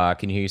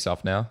 Can you hear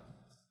yourself now?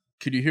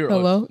 Could you hear us?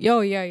 Hello?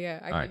 Yo, yeah.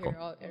 I can right, hear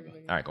cool.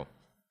 everything. All right, cool.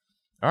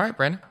 All right,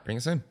 Brandon, bring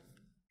us in.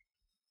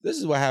 This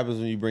is what happens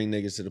when you bring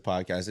niggas to the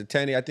podcast. And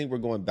Tanny, I think we're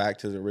going back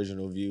to the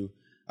original view,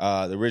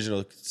 the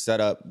original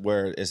setup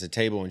where it's a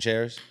table and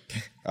chairs.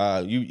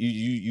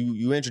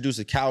 You introduce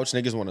a couch,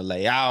 niggas want to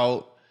lay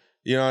out.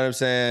 You know what I'm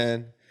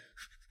saying?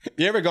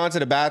 You ever gone to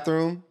the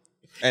bathroom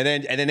and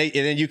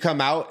then you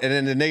come out and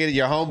then the nigga,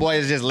 your homeboy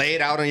is just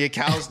laid out on your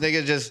couch,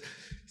 nigga, just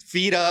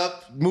feet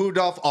up, moved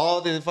off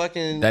all the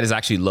fucking. That is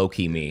actually low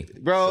key me.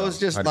 Bro, it's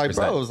just like, 100%.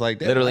 bro, it's like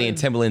that. Literally in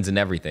Timberlands and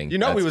everything. You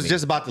know, we That's was me.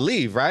 just about to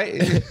leave,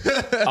 right?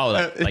 Oh,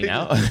 like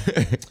now?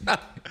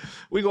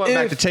 We going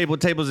back to If-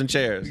 tables and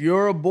chairs.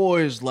 You're a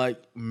boy is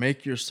like,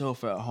 make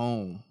yourself at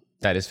home.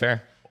 That is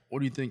fair. What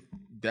do you think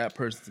that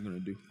person's gonna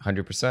do?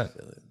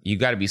 100%. You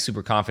got to be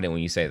super confident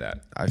when you say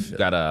that. You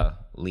got to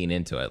lean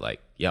into it. Like,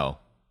 yo,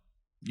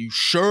 You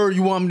sure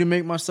you want me to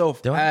make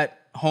myself Don't- at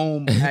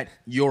home at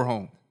your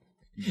home?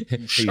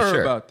 You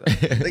sure about that?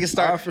 Niggas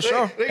start for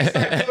sure. Niggas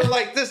start doing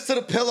like this to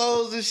the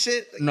pillows and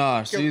shit.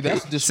 Nah, see,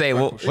 that's just say,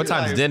 well, what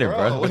time's dinner,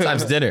 bro? What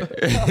time's dinner?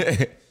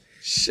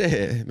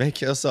 Shit, make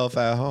yourself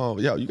at home.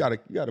 Yo, you got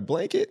a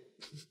blanket?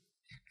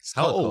 It's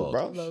Hella cold,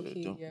 cold. bro. Low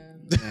key,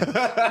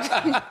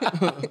 yeah.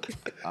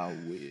 I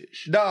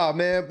wish. Nah,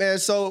 man.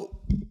 So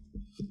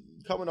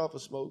coming off a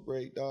smoke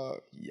break, dog.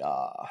 Yeah.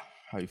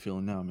 How you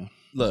feeling now, man?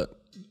 Look,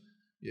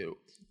 Yo.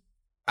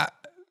 I-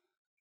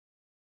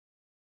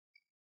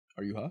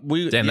 Are you high?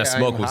 Damn, that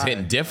smoke was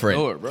hitting different.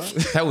 Know it, bro.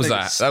 That was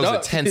a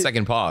Stuck.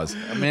 10-second pause.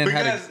 A man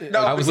had Because- a no,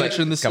 I was like, glitch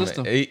in the come on.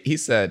 system. He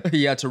said,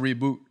 He had to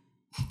reboot.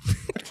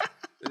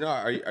 No,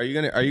 are you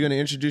gonna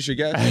introduce your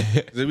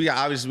guest? 'Cause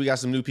we got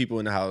some new people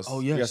in the house. Oh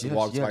we got yes, some yes,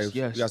 walks by. yes,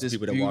 yes. We got some This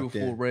people that walked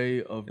beautiful in.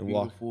 ray of and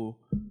walked. beautiful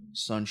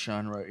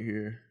sunshine right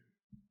here.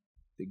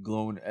 The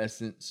glowing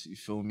essence, you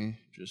feel me?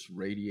 Just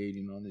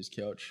radiating on this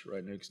couch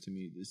right next to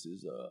me. This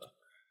is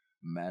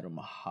Madam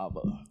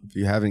Haba. If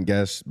you haven't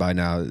guessed by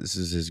now, this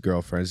is his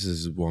girlfriend. This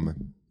is his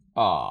woman.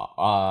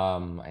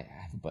 I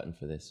have a button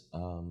for this.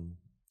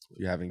 If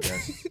you haven't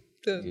guessed,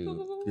 There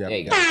you you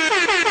haven't go. All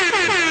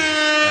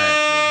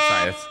right,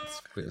 sorry,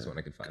 that's the quickest one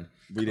I could find.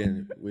 we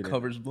didn't.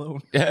 Covers blown.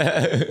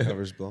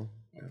 Covers blown.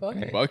 Fuck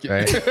it. Fuck it.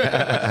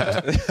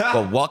 Right.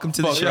 Well, welcome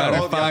to the show. around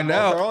and find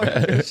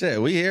out.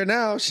 Shit, we here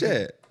now.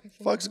 Shit,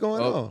 fuck's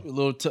going Oh, on? a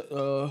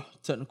little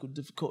technical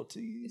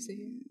difficulties.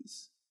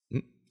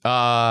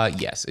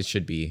 Yes, it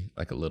should be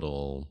like a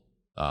little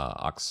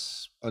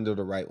ox. Under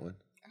the right one.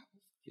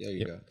 There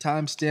you go.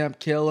 Timestamp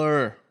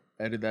killer.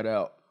 Edit that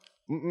out.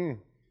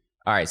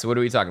 All right, so what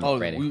are we talking about, Oh,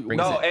 Brandon? Bring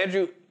us in.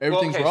 Andrew.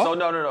 Everything's raw? So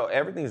no.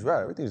 Everything's raw.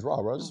 Everything's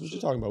raw, bro. This is what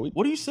you're talking about.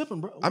 What are you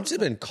sipping, bro? I'm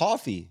sipping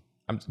coffee.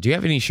 Do you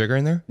have any sugar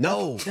in there?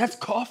 No, That's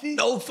coffee?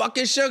 no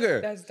fucking sugar.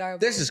 That's diabolical.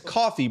 This is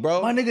coffee,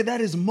 bro. My nigga,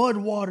 that is mud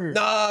water.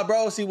 Nah,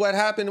 bro. See what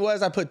happened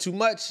was I put too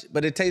much,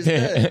 but it tastes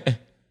good.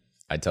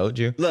 I told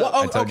you. Look,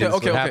 I told you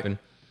this would happen.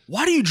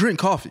 Why do you drink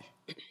coffee?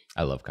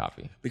 I love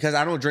coffee. because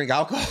I don't drink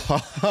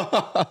alcohol.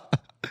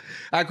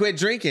 I quit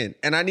drinking,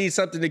 and I need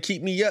something to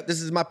keep me up.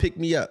 This is my pick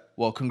me up.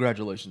 Well,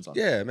 congratulations on that.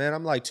 Yeah, man.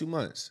 I'm like 2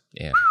 months.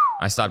 Yeah,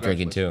 I stopped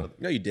drinking too.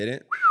 No, you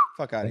didn't.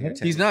 Fuck out of here.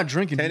 He's not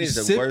drinking. Tenny's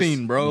He's the worst.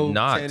 sipping, bro.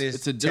 Not. Tennis-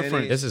 It's a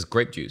different. This is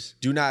grape juice,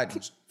 Do not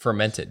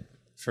fermented.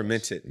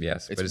 ferment it.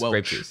 Yes, but it's Welch.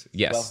 grape juice.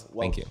 Yes,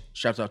 Well, thank you.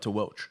 Shouts out to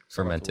Welch.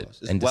 Fermented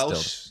It's and distilled.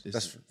 Welsh.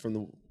 That's from the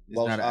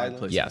Welsh not an ad Islands.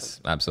 place.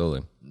 Yes,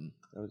 absolutely.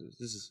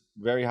 This is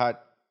very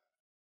hot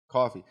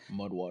coffee.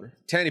 Mud water.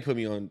 Tanny put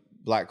me on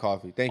black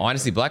coffee. Thank you.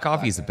 Honestly, black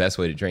coffee is the best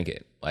way to drink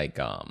it. Like,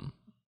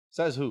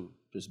 Says who?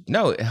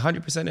 no, it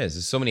 100% is.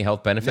 There's so many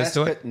health benefits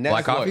to it.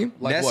 Black coffee.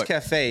 Like what?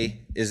 Nescafe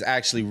is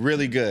actually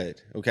really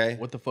good. Okay.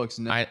 What the fuck's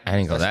next? I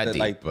didn't go that The, deep,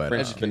 like but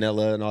French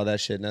vanilla and all that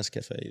shit.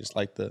 Nescafe is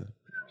like the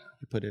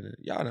you put it in.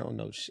 Y'all don't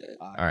know shit.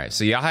 all right.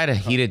 So y'all had a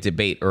heated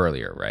debate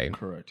earlier, right?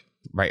 Correct.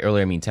 Right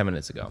earlier. I mean, 10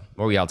 minutes ago.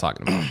 What were y'all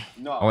talking about?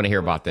 I want to hear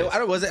about this. I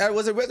don't, was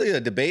it really a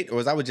debate or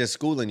was I just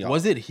schooling y'all?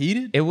 Was it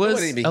heated? It was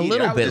wasn't even a heated.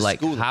 little I was bit just like,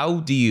 schooling. how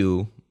do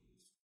you?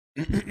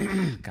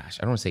 Gosh,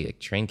 I don't want to say like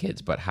train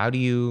kids, but how do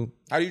you?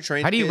 How do you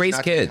train? How do you kids raise not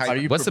to- kids? how do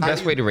you What's the prepare-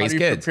 best way to raise how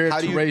do you kids? prepare How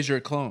to do you- raise your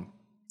clone?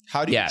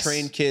 How do you Yes,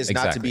 train kids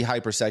not to be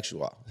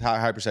hypersexual?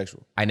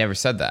 Hypersexual. I never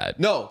said that.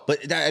 No,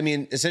 but I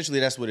mean, essentially,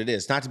 that's what it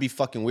is. Not to be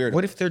fucking weird.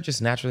 What if they're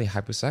just naturally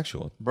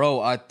hypersexual?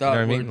 Bro, I thought what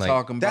I we mean? were Like,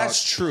 talking about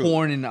that's true.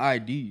 porn and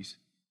IDs.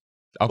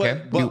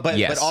 Okay, But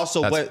yes,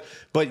 also that's-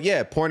 but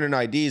yeah, porn and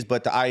IDs,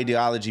 but the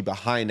ideology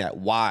behind that.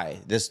 Why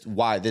this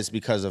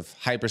because of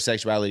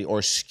hypersexuality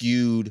or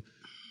skewed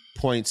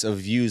points of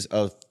views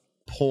of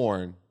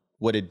porn,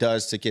 what it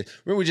does to kids.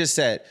 Remember we just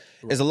said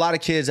there's a lot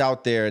of kids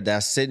out there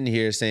that's sitting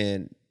here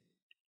saying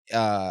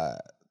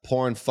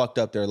porn fucked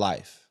up their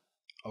life.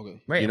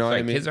 Okay. right. You know what I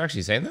like, mean? Kids are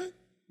actually saying that.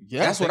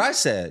 Yeah, That's what I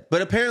said.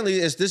 But apparently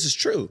this is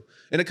true.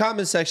 In the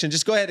comment section,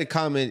 just go ahead and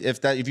comment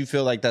if you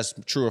feel like that's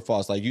true or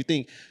false. Like you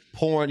think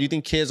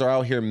kids are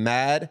out here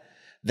mad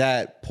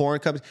that porn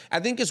comes.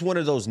 I think it's one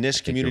of those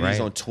niche communities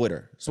right. on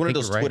Twitter. It's one of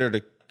those you're right.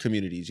 Twitter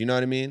communities. You know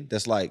what I mean?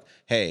 That's like,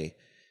 hey,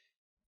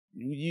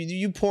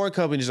 you porn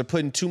companies are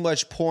putting too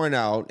much porn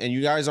out and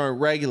you guys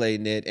aren't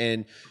regulating it,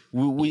 and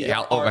we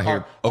Yeah,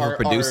 are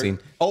overproducing.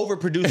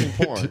 overproducing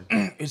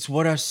porn. It's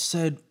what I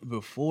said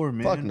before,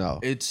 man. Fuck no.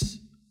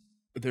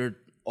 They're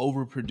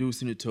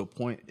overproducing it to a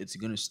point it's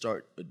gonna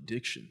start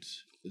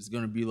addictions. It's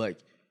gonna be like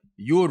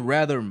you would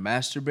rather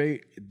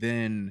masturbate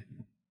than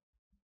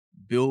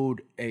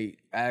build a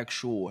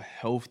actual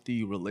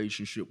healthy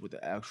relationship with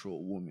the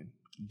actual woman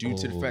due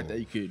to the fact that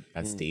you could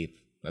That's deep.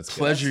 That's good.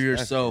 pleasure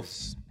yourself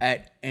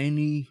at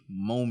any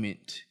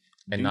moment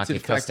And due not to the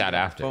get fact cussed that out you're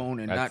on after. the phone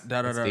and That's- not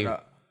da da that's da deep. da.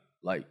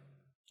 Like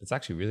It's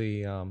actually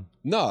really.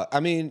 No, I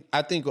mean,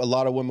 I think a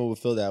lot of women would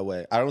feel that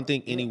way. I don't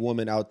think any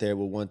woman out there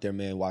would want their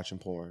man watching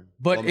porn.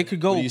 but Woman, it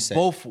could what go do you say?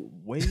 both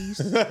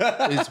ways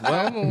as I'm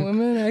well. a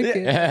woman. I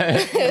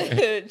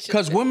can.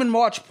 Because women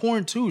watch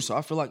porn too, so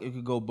I feel like it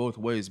could go both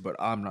ways. But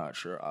I'm not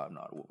sure. I'm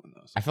not a woman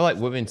though. So I feel like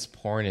women's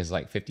porn is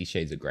like 50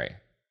 Shades of Grey.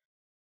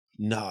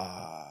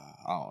 Nah.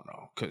 I don't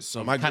know. Because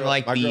some My Kind girl- of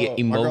like my the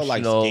girl- my girl likes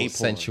emotional gay porn.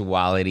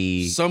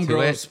 sensuality. some to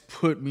girls it.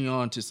 put me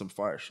on to some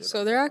fire shit.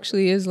 So there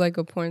actually is like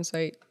a porn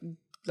site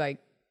like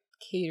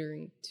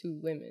catering to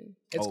women.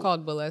 It's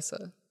called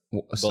Bellesa.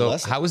 So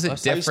Bellesa? how is it How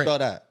you different? spell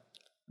that?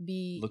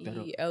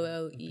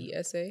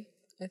 Bellesa,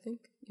 I think.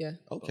 Yeah.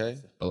 Okay.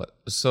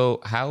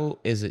 So how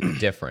is it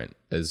different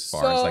as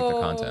far as like the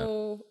content?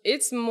 So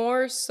it's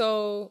more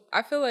so,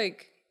 I feel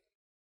like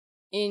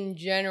in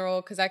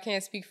general, because I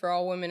can't speak for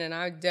all women, and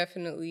I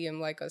definitely am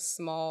like a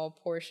small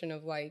portion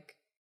of like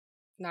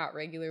not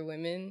regular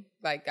women.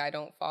 Like I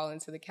don't fall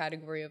into the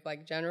category of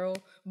like general,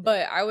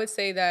 but I would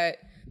say that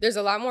there's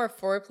a lot more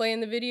foreplay in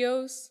the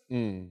videos.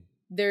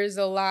 There's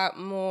a lot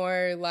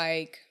more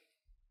like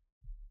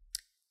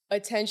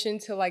attention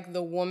to like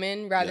the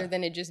woman rather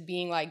than it just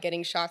being like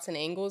getting shots and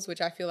angles, which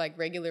I feel like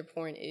regular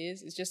porn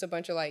is. It's just a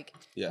bunch of like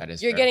That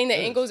is you're fair. getting the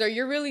angles, or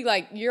you're really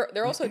like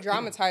they're also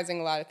dramatizing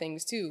a lot of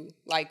things too.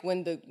 Like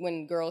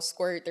when girls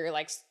squirt, they're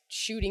like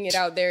shooting it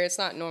out there. It's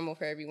not normal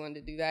for everyone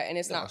to do that, and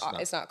it's not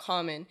common. It's not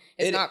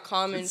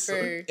common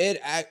for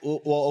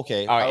Well,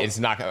 okay. All right, it's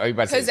not.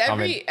 Because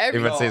every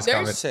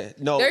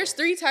No, there's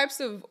 3 types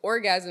of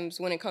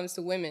orgasms when it comes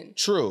to women.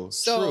 true.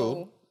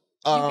 So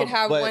true. you could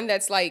have but- one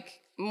that's like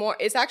more.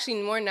 It's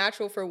actually more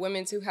natural for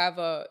women to have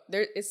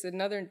it's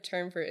another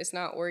term for it. It's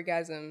not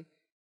orgasm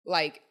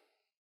like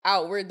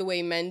outward the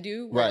way men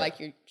do, where Right. like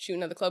you're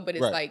shooting at the club, but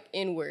it's Right. like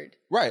inward.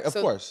 Right, of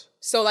course.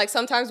 So like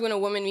sometimes when a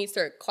woman meets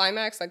their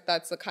climax, like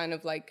that's a kind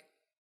of like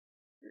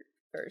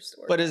first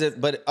orgasm. But is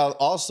it? But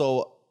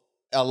also,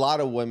 a lot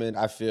of women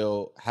I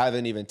feel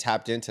haven't even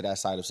tapped into that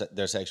side of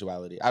their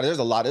sexuality.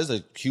 There's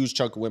a huge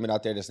chunk of women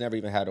out there that's never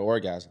even had an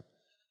orgasm.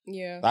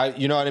 Yeah.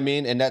 You know what I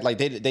mean? And that like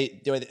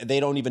they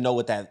don't even know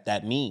what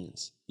that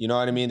means. You know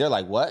what I mean? They're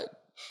like, what?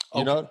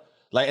 You know?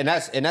 Like, and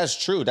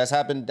that's true. That's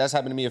happened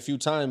to me a few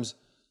times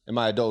in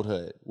my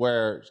adulthood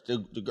where the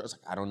girl's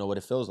like, I don't know what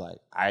it feels like.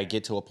 I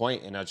get to a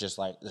point and I was just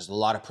like, there's a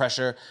lot of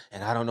pressure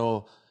and I don't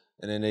know.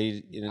 And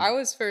then I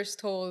was first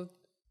told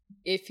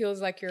it feels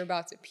like you're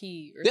about to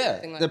pee or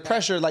something like the that.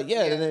 pressure, like,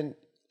 and then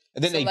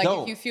So they like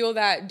don't. if you feel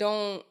that,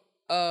 don't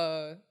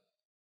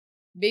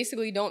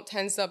basically don't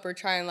tense up or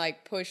try and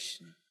like push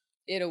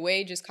it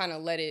away. Just kind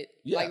of let it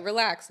like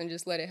relax and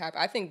just let it happen.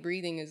 I think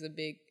breathing is a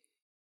big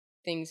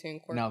thing to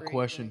incorporate. Now, when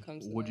question: it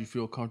comes to would that. you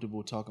feel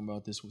comfortable talking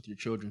about this with your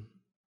children?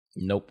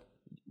 Nope.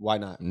 Why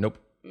not? Nope.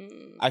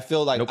 I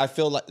feel like Nope. I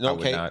feel like I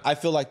would okay. not. I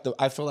feel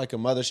like a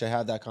mother should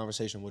have that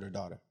conversation with her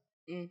daughter.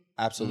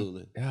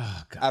 Absolutely.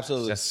 Oh, God,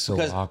 Absolutely. That's so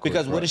because, awkward.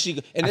 Because bro. what is she?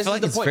 And I this feel is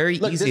like the it's point. very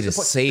Look, this easy is to the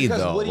point. say Because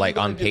though, what are you like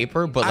gonna on do?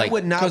 paper, but I like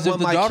would not Because if want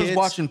the my daughter's kids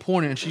watching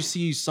porn and she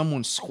sees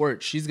someone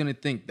squirt, she's gonna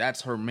think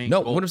that's her main.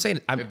 No, goal. what I'm saying,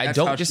 If I that's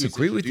how don't she was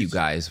disagree with you introduced.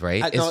 guys,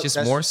 right? No, It's just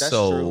that's- more that's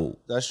so true.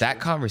 That's that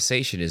true.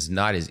 conversation is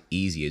not as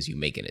easy as you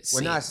making it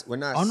seem. We're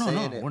not Oh, no, saying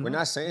no, it. we're We're not.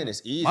 not saying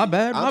it's easy. My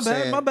bad, I'm my bad,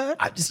 saying- my bad.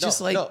 It's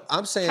just like no,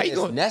 I'm saying how you it's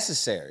gonna-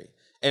 necessary.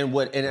 And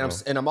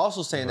I'm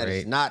also saying that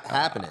it's Right. not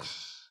happening.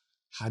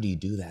 How do you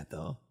do that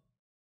though?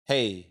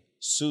 Hey,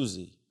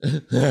 Susie, Why I'm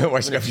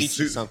should I gonna be teach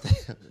you something.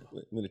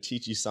 I'm gonna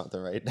teach you something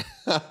right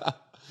now.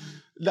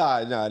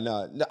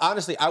 No.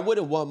 Honestly, I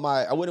wouldn't want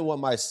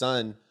my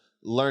son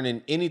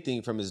learning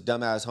anything from his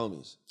dumbass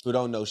homies. who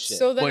don't know shit.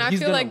 So then But I he's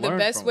feel gonna like the learn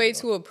best from way it,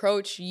 though. to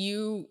approach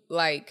you,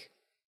 like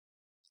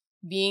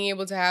being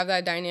able to have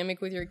that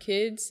dynamic with your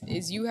kids,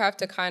 is you have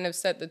to kind of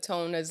set the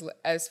tone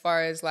as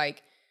far as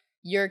like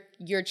your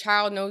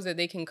child knows that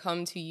they can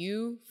come to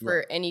you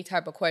for any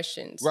type of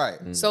questions. Right.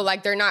 So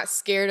like they're not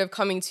scared of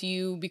coming to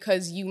you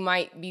because you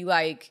might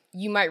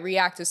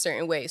react a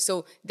certain way.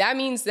 So that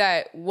means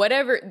that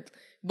whatever,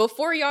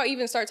 before y'all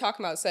even start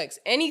talking about sex,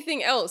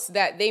 anything else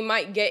that they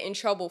might get in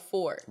trouble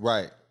for,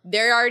 Right.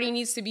 there already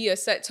needs to be a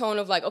set tone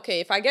of like,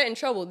 okay, if I get in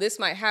trouble, this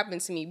might happen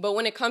to me. But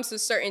when it comes to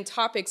certain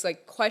topics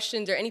like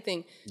questions or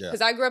anything, because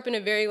I grew up in a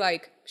very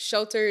like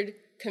sheltered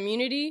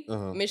community,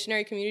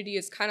 missionary community,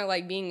 it's kind of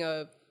like being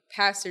a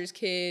pastor's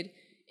kid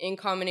in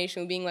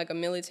combination with being like a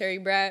military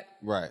brat.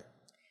 Right.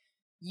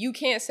 You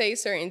can't say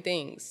certain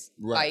things.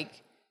 Right.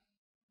 Like,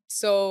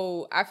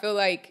 so I feel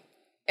like,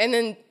 and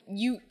then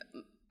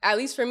at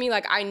least for me,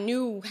 like I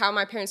knew how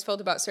my parents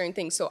felt about certain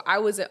things. So I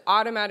was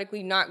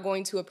automatically not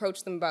going to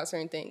approach them about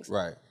certain things.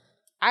 Right.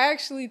 I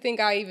actually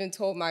think I even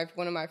told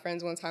one of my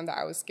friends one time that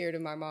I was scared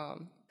of my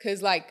mom.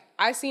 Cause like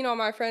I seen all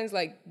my friends,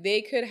 like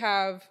they could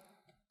have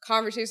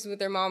conversations with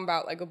their mom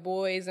about like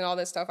boys and all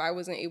that stuff. I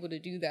wasn't able to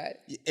do that.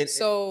 And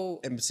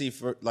see,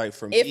 for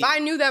me, if I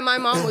knew that my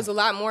mom was a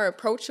lot more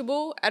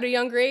approachable at a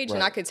younger age,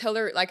 and I could tell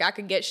her, like I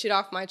could get shit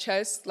off my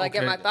chest, like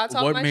get my thoughts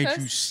off my chest. What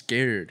made you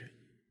scared?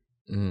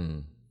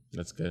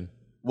 That's good.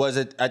 was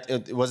it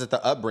the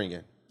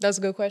upbringing? That's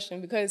a good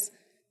question, because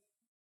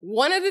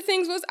one of the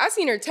things was I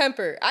seen her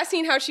temper. I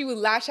seen how she would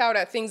lash out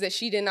at things that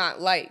she did not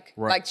like.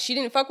 Right. Like she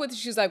didn't fuck with it.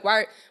 She was like,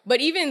 why?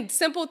 But even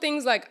simple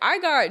things like I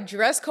got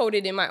dress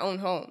coded in my own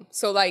home.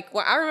 So like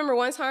I remember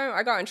one time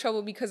I got in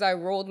trouble because I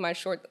rolled my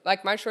short,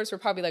 like my shorts were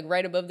probably like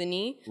right above the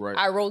knee. Right.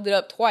 I rolled it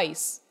up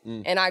twice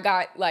and I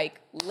got like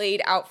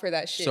laid out for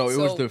that shit. So it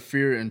was the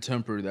fear and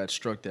temper that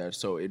struck that.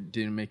 So it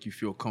didn't make you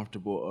feel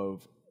comfortable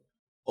of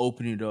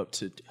opening it up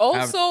to.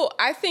 Also,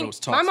 I think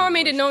those my toxic mom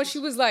made it known.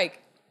 relationships.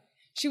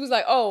 She was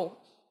like, oh,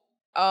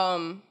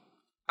 I'm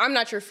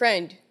not your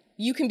friend.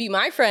 You can be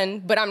my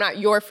friend, but I'm not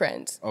your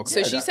friend. Okay.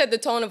 So she said the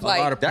tone of A lot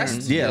like, of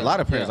parents, a lot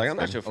of parents like, I'm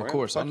not your friend. Of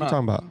course, What I'm you not.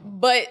 talking about?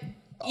 but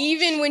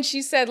even when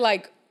she said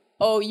like,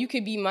 oh, you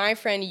could be my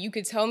friend, you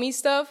could tell me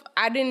stuff,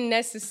 I didn't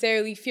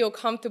necessarily feel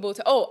comfortable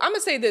to, oh, I'm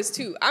gonna say this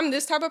too. I'm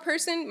this type of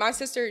person. My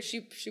sister,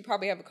 she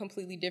probably have a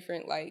completely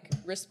different like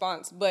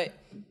response. But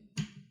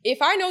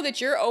if I know that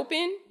you're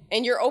open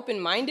and you're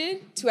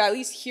open-minded to at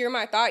least hear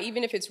my thought,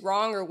 even if it's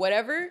wrong or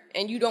whatever,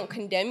 and you don't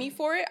condemn me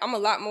for it, I'm a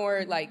lot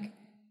more like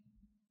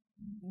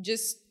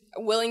just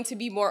willing to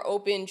be more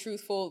open,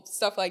 truthful,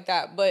 stuff like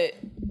that. But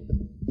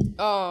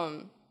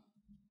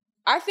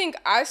I think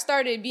I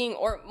started being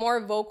more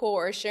vocal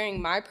or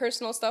sharing my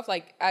personal stuff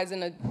like as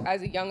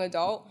a young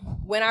adult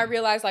when I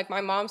realized like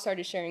my mom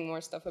started sharing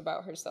more stuff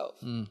about herself.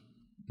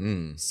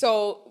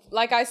 So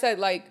like I said,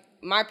 like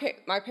my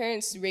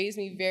parents raised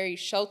me very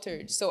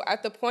sheltered. So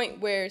at the point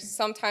where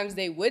sometimes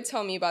they would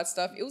tell me about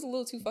stuff, it was a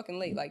little too fucking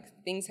late. Like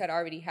things had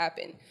already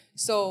happened.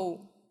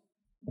 So,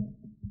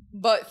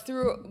 but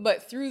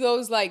through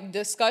those like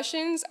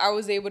discussions, I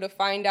was able to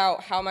find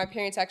out how my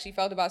parents actually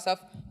felt about stuff,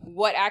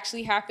 what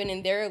actually happened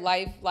in their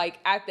life, like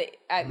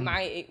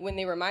when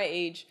they were my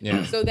age.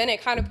 Yeah. So then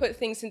it kind of put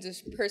things into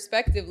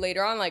perspective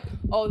later on. Like,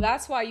 oh,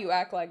 that's why you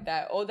act like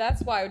that. Oh,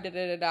 that's why da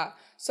da da da.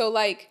 So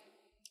like,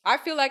 I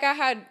feel like I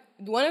had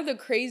one of the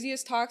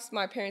craziest talks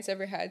my parents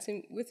ever had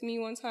with me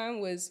one time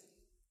was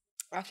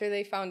after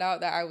they found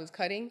out that I was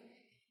cutting,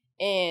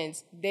 and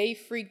they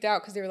freaked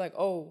out because they were like,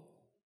 "Oh,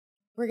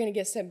 we're gonna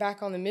get sent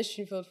back on the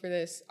mission field for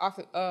this."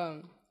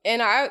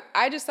 And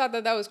I just thought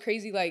that was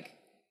crazy. Like,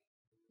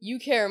 you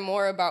care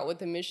more about what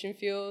the mission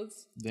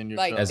fields Than your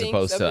like child. As things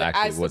opposed to of-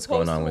 actually as what's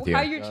opposed going on to with you.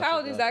 How your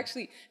child is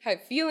actually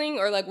feeling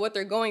or like what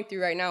they're going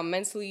through right now,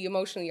 mentally,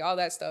 emotionally, all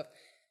that stuff.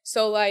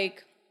 So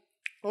like.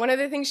 One of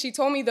the things she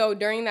told me, though,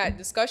 during that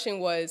discussion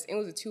was, it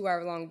was a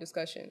 2-hour-long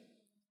discussion.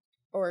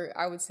 Or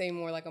I would say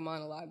more like a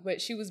monologue.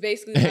 But she was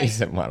basically like... He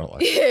said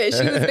monologue. Yeah,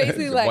 she was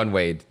basically like... One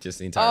way, just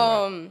the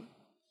entire way.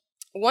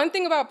 One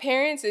thing about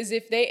parents is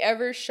if they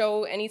ever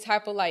show any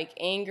type of like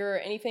anger or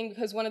anything,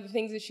 because one of the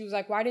things that she was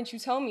like, why didn't you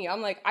tell me?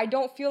 I'm like, I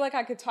don't feel like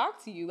I could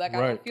talk to you. Like,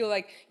 I don't feel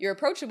like you're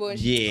approachable. And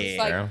she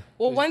was like,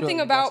 well, one thing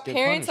about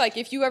parents, like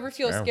if you ever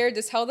feel scared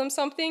to tell them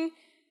something,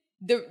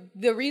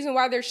 the reason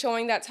why they're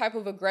showing that type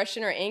of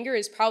aggression or anger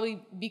is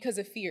probably because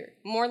of fear.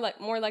 More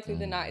likely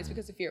than not, it's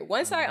because of fear.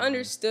 Once I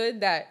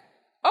understood that,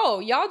 oh,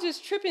 y'all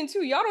just tripping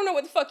too. Y'all don't know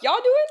what the fuck y'all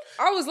doing.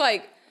 I was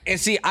like, And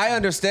see, I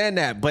understand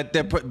that,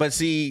 but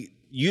see,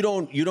 you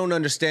don't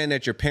understand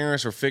that your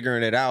parents are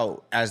figuring it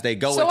out as they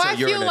go. so until I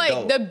you're feel an like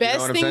adult. the You know best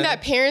what I'm thing saying?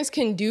 that parents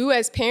can do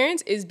as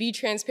parents is be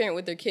transparent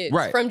with their kids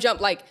Right. from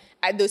jump. Like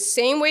the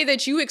same way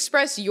that you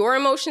express your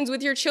emotions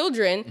with your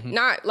children,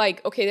 not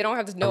like, okay, they don't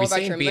have to know Are we about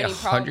saying your be money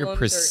problems.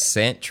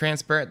 100%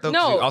 transparent though?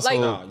 'Cause No, you also, like-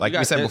 like you we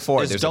got- said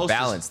before, there's there's a doses.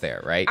 balance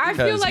there, right? I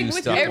feel Because like you with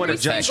still every jump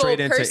single straight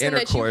into person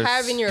that you intercourse.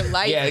 have in your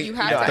life, you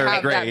have to third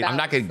have grade. that balance. I'm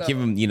not gonna so. give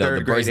them, the Third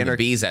grade birds and the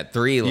bees at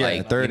 3,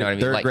 like, third- you know what I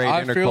mean? third Like, grade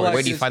I feel like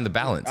where do you it's- find the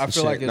balance? I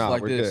feel like it's Nah,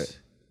 like we're this. good.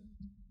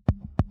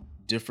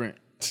 Different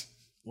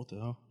what the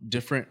hell?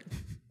 Different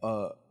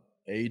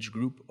age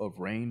group of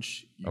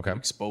range, you can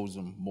expose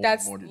them more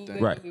That's and more to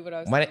things. literally what I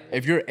was saying.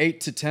 If you're 8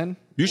 to 10,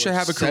 You should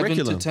have a 7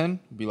 curriculum. to 10,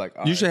 be like,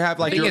 You should have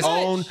like thing your is,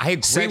 own I agree with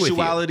you.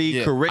 sexuality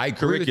Yeah. I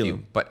agree with you,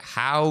 curriculum. but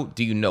how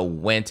do you know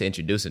when to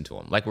introduce it to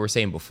them? Like we were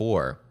saying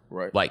before,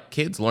 Right. like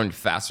kids learn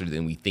faster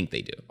than we think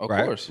they do, of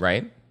Right. course.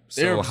 right?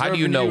 They're So how do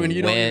you observing know you and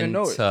you don't even when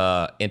know it.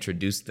 to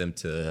introduce them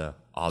to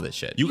all this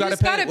shit? You You gotta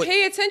just gotta pay.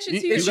 pay attention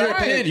to your You gotta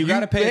child. pay- You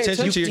gotta pay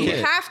attention to your You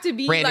kid. have to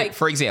be Brandon, like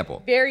for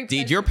example, very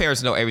did your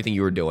parents know everything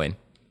you were doing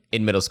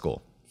in middle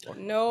school?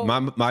 no. My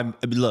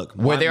look.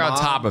 Were my they on mom-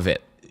 top of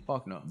it?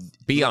 Fuck no.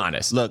 Be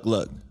honest. Look.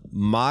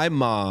 My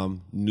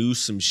mom knew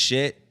some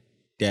shit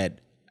that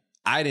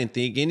I didn't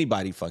think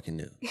anybody fucking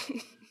knew.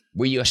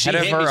 Were you ahead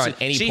of hit her me- on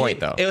any she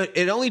point hit- though?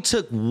 It only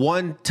took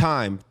one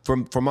time for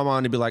my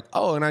mom to be like,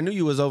 "Oh, and I knew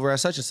you was over at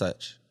such and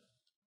such."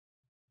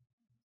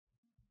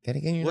 Then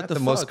again, you're What not the the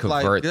most fuck?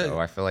 Like, covert good. though.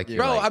 I feel like you're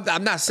Bro, like,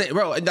 I'm not saying,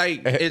 bro. Like,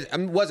 I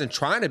wasn't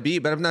trying to be,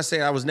 but I'm not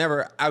saying I wasn't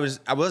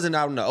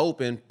out in the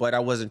open, but I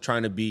wasn't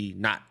trying to be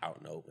not out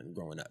in the open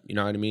growing up. You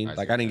know what I mean?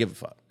 Like, I didn't give a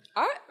fuck.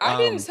 I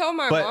didn't tell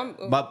my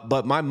mom.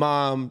 But my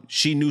mom,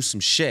 she knew some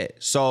shit.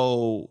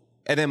 So,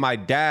 and then my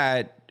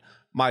dad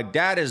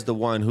is the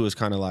one who was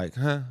kind of like,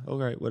 huh,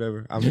 okay,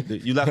 whatever.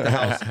 You left the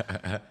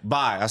house.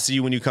 Bye. I'll see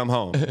you when you come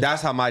home.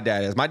 That's how my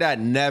dad is. My dad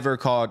never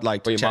called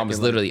like. But your mom was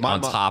literally on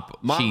top.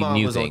 My She mom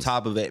knew was things. on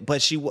top of it,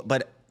 but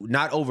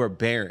not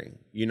overbearing.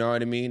 You know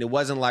what I mean? It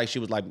wasn't like she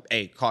was like,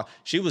 hey, call.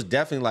 She was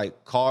definitely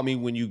like, call me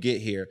when you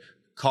get here.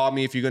 Call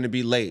me if you're gonna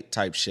be late.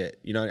 Type shit.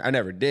 You know, I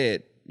never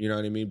did. You know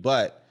what I mean?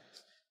 But.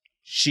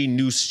 She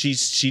knew.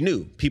 She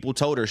knew. People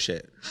told her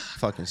shit.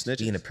 Fucking snitches.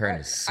 being a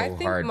parent is so I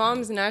think hard.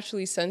 moms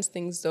naturally sense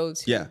things though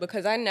too. Yeah.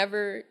 Because I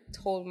never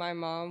told my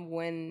mom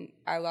when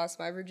I lost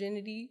my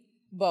virginity.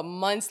 But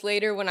months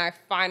later, when I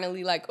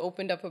finally like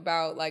opened up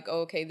about like,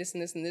 oh, okay, this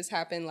and this and this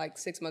happened like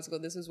 6 months ago.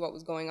 This is what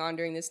was going on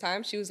during this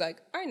time. She was like,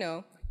 I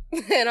know.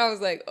 And I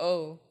was like,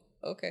 oh,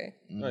 okay.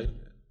 Right.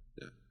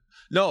 Yeah.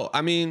 No,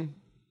 I mean,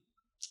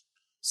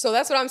 So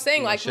that's what I'm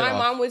saying. Like shit my off.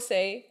 mom would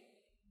say,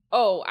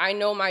 oh, I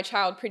know my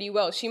child pretty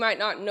well. She might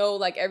not know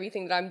like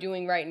everything that I'm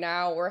doing right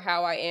now or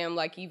how I am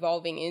like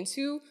evolving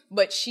into,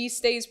 but she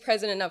stays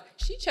present enough.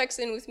 She checks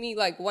in with me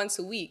like once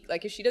a week.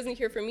 Like if she doesn't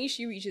hear from me,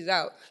 she reaches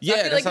out. So Yeah, I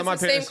feel that's like how it's my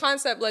the parents- same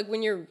concept like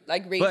when you're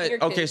like raising your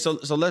but kids.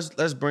 okay, so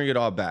let's bring it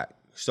all back.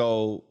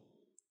 So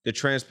the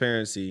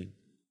transparency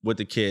with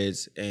the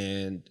kids,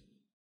 and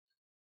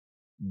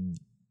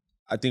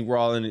I think we're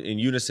all in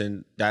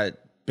unison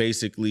that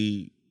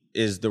basically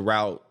is the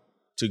route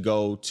to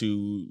go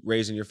to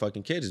raising your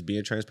fucking kids, is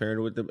being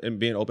transparent with them and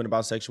being open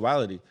about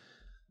sexuality.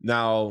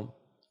 Now,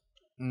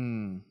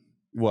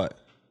 what?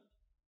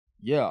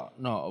 Yeah,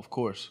 no, of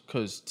course.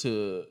 Because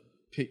to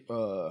pick,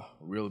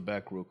 reel it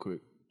back real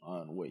quick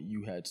on what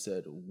you had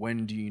said,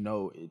 when do you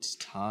know it's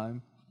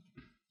time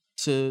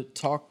to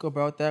talk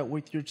about that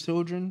with your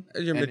children?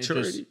 Your And it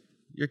maturity, just-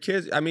 your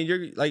kids. I mean,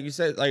 you're like you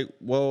said, like,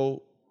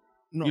 well,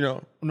 no, you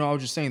know. No, I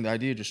was just saying the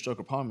idea just struck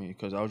upon me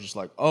because I was just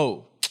like,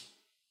 oh,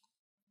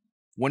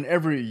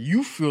 whenever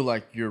you feel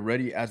like you're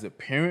ready as a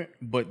parent,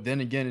 but then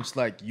again, it's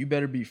like you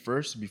better be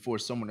first before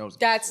someone else.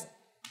 that's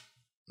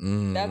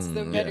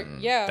the better,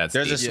 yeah. That's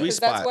There's a deep. sweet 'Cause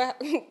that's spot.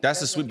 what- That's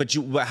the sweet.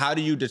 But how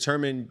do you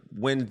determine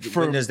when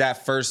does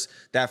that first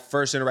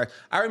interaction?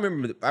 I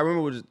remember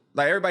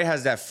like everybody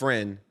has that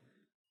friend.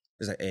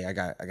 It's like, hey, I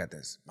got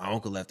this. My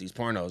uncle left these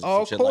pornos. And Oh,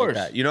 some of shit course.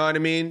 like that. You know what I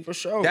mean? For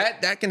sure.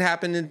 That can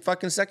happen in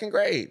fucking second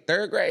grade,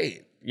 third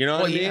grade. You know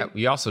Well, what I mean? yeah,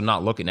 you're also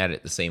not looking at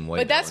it the same way.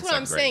 But though, that's in what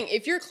I'm second grade. saying.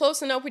 If you're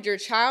close enough with your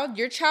child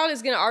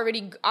is gonna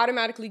already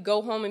automatically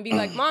go home and be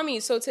like, "Mommy,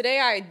 so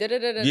today I da da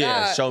da da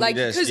Yeah, da." show me Like,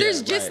 this. because Yeah,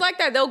 there's just right. like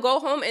that. They'll go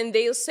home and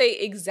they'll say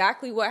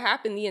exactly what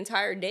happened the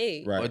entire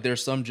day. Right. But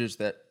there's some just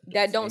that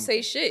That don't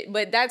say shit.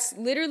 But that's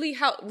literally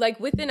how, like,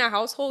 within a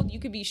household, you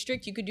could be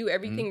strict, you could do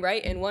everything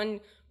right, and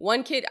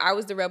one kid, I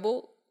was the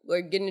rebel, or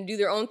getting to do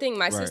their own thing.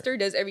 My sister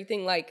does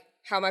everything like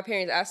how my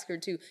parents ask her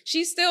to.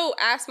 She still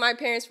asks my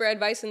parents for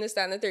advice and this,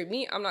 that, and the third.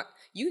 Me, I'm not.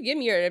 You can give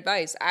me your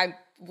advice. I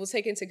will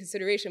take into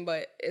consideration,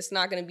 but it's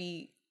not gonna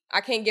be.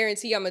 I can't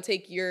guarantee I'm gonna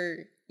take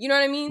your. You know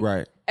what I mean?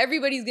 Right.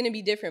 Everybody's gonna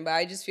be different, but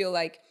I just feel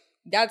like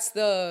that's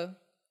the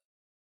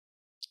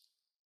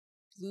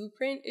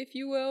blueprint, if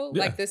you will.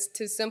 Yeah. Like this,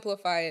 to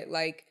simplify it,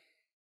 like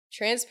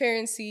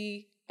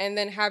transparency, and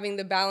then having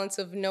the balance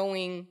of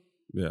knowing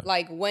Yeah.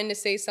 like when to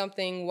say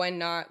something, when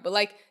not. But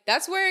like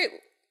that's where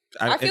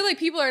I feel like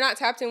people are not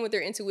tapped in with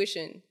their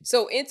intuition.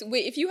 So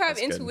if you have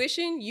That's good.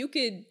 intuition, you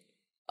could.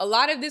 A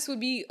lot of this would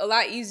be a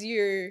lot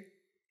easier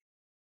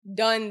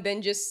done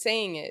than just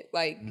saying it.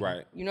 Like,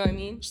 Right. you know what I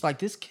mean? it's like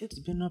this kid's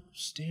been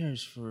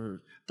upstairs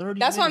for 30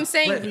 That's what I'm minutes.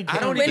 saying. every I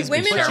don't when even-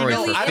 women but are you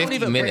know, really I don't in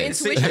even- their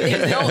minutes. intuition,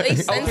 they know they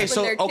sense when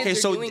their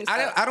kids are doing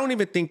stuff. I don't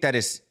even think that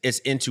it's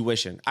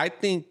intuition. I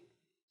think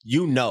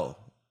you know,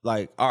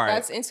 like, all right,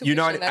 That's intuition. you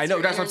know, That's I know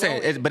your that's what I'm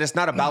inner saying. knowing. But it's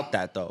not about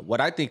that though.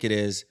 What I think it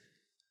is,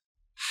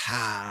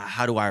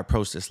 how do I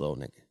approach this little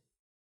nigga?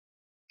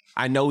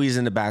 I know he's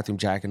in the bathroom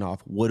jacking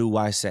off. What do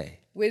I say?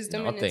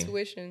 Wisdom and Nothing.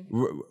 intuition.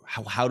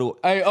 How do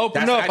Hey,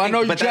 open up. I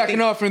know you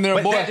jacking off in there,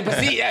 but boy. But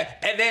see, and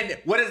then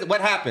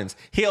what happens?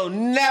 He'll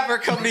never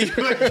come to you.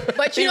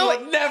 But you he know,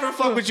 will never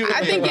fuck with you.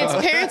 I think it's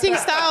parenting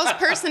styles,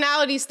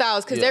 personality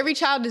styles, because every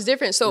child is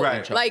different. So,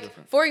 Right. like,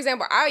 for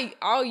example,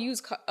 I'll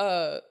use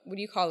what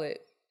do you call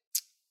it?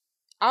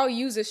 I'll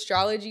use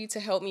astrology to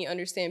help me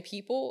understand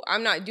people.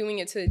 I'm not doing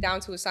it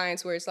down to a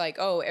science where it's like,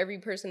 oh, every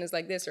person is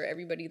like this, or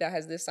everybody that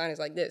has this sign is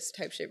like this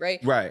type shit,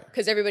 right? Right.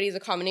 Because everybody is a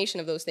combination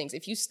of those things.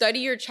 If you study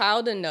your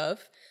child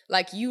enough,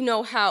 like, you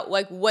know how,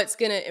 like, what's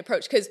gonna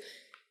approach. Because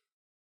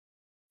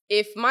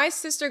if my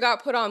sister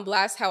got put on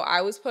blast how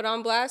I was put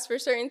on blast for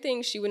certain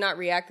things, she would not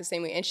react the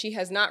same way, and she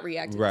has not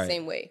reacted the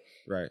same way.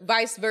 Right.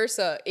 Vice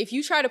versa. If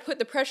you try to put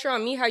the pressure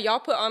on me how y'all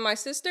put on my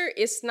sister,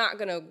 it's not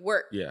gonna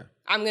work. Yeah.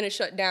 I'm gonna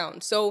shut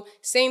down. So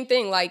same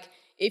thing, like,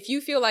 if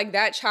you feel like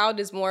that child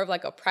is more of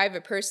like a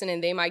private person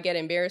and they might get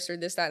embarrassed or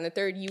this, that, and the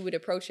third, you would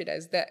approach it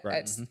as that,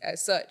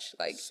 as such.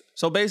 Like,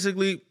 So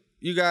basically,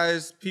 you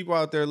guys, people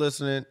out there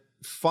listening,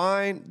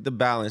 find the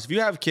balance. If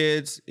you have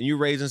kids and you're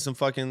raising some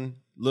fucking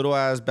little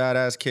ass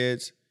badass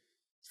kids,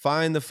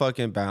 find the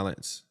fucking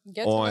balance.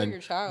 Get to know your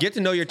child. Get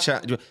to know your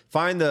child.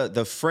 Find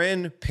the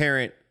friend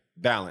parent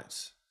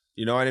balance.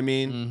 You know what I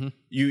mean?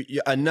 You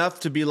enough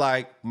to be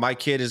like, my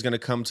kid is gonna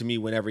come to me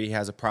whenever he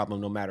has a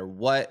problem, no matter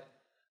what.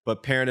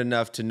 But parent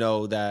enough to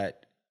know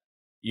that,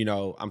 you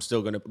know, I'm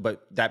still gonna.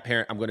 But that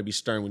parent, I'm gonna be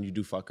stern when you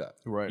do fuck up.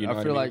 Right. You know I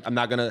what feel mean? like- I'm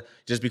not gonna,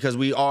 just because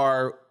we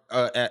are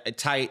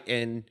tight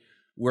and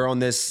we're on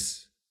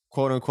this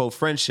quote unquote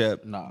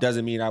friendship,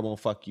 doesn't mean I won't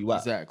fuck you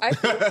up. Exactly. I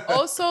think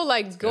also,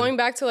 like, going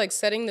back to, like,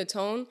 setting the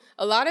tone,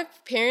 a lot of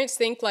parents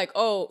think, like,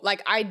 oh,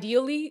 like,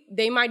 ideally,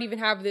 they might even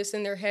have this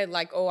in their head,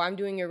 like, oh, I'm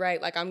doing it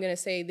right, like, I'm gonna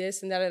say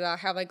this and that,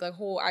 have, like, a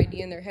whole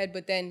idea in their head,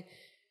 but then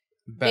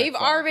they've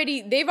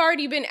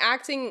already been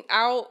acting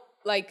out,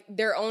 like,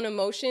 their own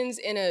emotions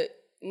in a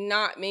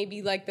not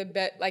maybe like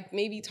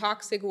maybe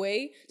toxic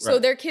way. So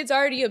their kids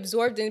already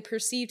absorbed and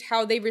perceived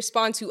how they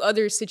respond to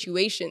other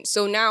situations.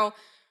 So now,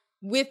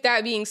 with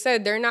that being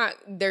said,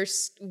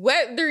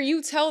 whether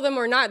you tell them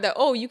or not that,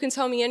 oh, you can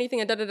tell me anything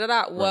and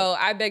da-da-da-da. Well,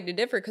 I beg to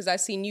differ because I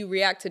seen you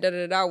react to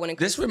da-da-da-da when it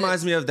comes This to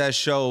reminds me of that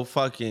show,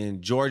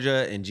 fucking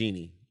Georgia and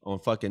Jeannie on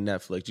fucking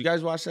Netflix. You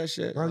guys watch that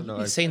shit? Bro, you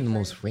be saying the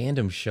most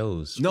random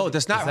shows. No,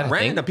 that's not that a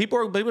random. thing? People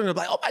are like,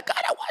 oh my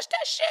God, I watched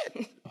that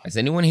shit. Has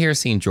anyone here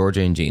seen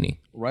Georgia and Jeannie?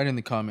 Write in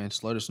the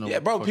comments. Let us know. Yeah,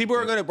 what bro, the fuck people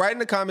you are think. gonna write in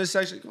the comment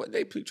section. What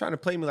they trying to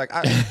play me like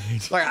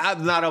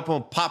I'm not up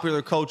on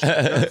popular culture. You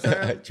know what I'm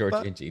saying? Georgia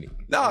But- and Jeannie.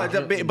 No,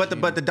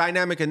 but the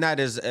dynamic in that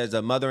is as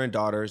a mother and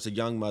daughter, is a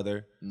young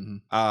mother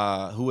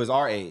who is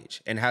our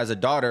age and has a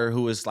daughter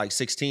who is like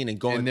 16 and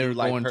going And they're through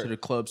like going her. to the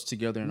clubs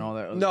together and all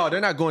that. Other No,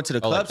 they're not going to the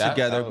like clubs that?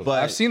 together. Oh.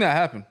 But I've seen that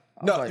happen.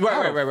 I no, was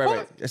like,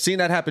 right. I've seen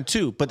that happen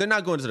too. But they're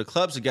not going to the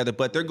clubs together.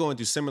 But they're going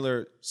through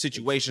similar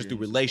situations through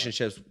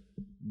relationships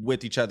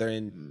with each other,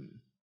 and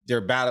they're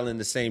battling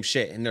the same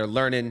shit, and they're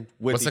learning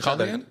with What's it each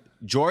called other. again?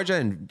 Georgia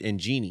and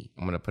Jeannie.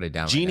 I'm gonna put it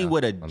down. Jeannie right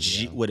with a now.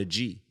 G. With a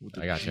G.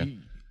 I got you.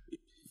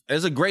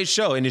 It's a great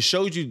show, and it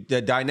shows you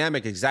the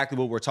dynamic, exactly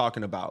what we're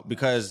talking about,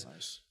 because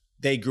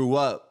they grew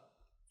up.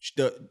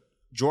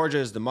 Georgia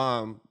is the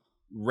mom,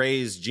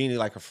 raised Jeannie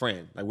like a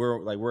friend, like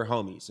we're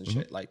homies and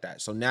shit like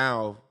that. So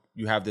now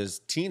you have this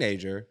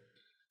teenager,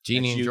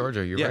 Jeannie and you-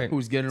 Georgia, you're yeah. right.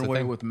 who's getting It's a away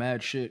thing. with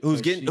mad shit. who's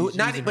Like, getting she's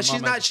using her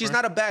she's mom as a she's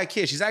friend. not a bad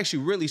kid. She's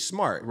actually really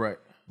smart, Right.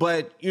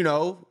 But you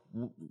know,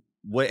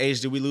 what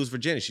age did we lose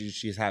virginity?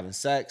 She's having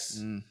sex.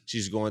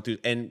 She's going through,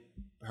 and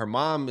her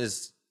mom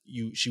is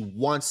she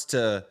wants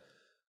to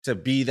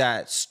be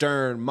that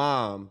stern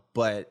mom,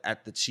 but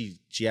she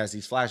has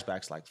these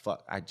flashbacks like,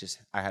 fuck, I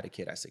had a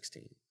kid at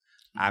 16.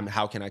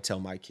 How can I tell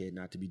my kid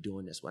not to be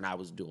doing this when I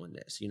was doing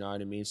this? You know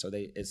what I mean? So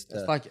It's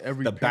like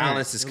every the parent.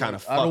 balance is They're kind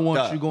like, of I don't fucked want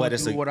up, you going but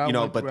it's through a, what I you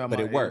know, went through but at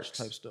it my age works.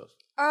 type stuff.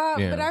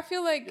 But I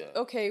feel like,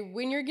 okay,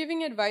 when you're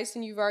giving advice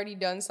and you've already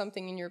done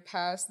something in your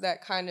past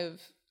that kind of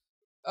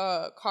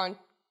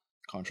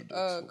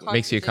Contradicts.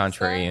 Makes you a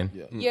contradicts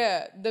that, contrarian.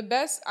 Yeah,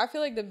 I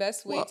feel like the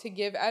best way to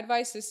give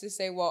advice is to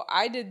say, well,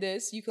 I did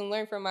this, you can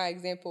learn from my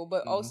example,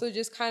 but also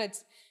just kind of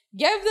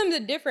give them the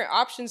different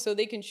options so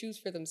they can choose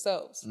for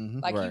themselves.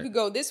 Like, you could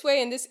go this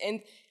way and this,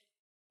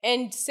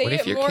 and say What it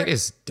if your more. kid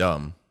is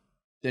dumb?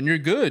 Then you're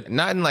good.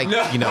 Not in like,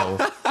 you know,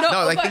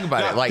 no, like think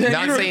about it. Like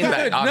not you're saying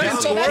that good. obviously.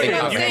 That's think what I'm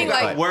about saying, it,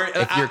 like- but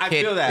if your I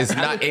kid feel that. is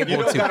not You able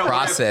don't to gotta worry.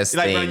 process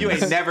Like, things. bro, you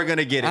ain't never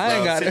gonna get it. I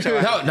ain't bro. got it. Sit your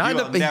ass No, down. not You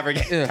the will never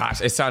get it.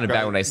 Gosh, it sounded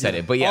bad when I said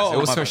it, but yes, Oh, it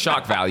was my for bad.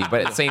 shock value.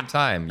 But at the same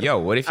time, yo,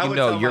 what if I you would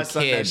know tell your my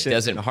son that kid shit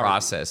doesn't in a heartbeat.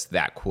 process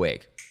that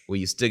quick? Will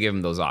you still give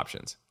him those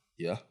options?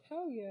 Yeah.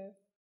 Hell yeah.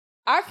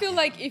 I feel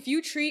like if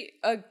you treat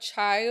a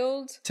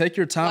child Take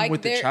your time like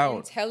with the they're child.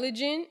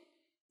 intelligent.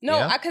 No,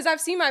 Yeah? because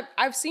I've seen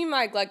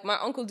my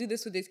uncle do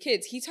this with his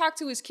kids. He talked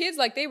to his kids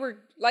like they were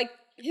like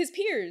his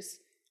peers.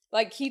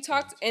 Like he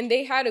talked, and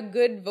they had a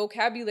good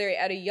vocabulary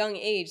at a young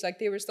age, like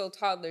they were still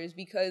toddlers,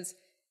 because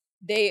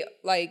they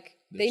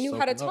knew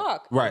how to soaking up.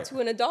 talk Right. to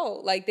an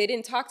adult. Like they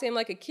didn't talk to him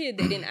like a kid.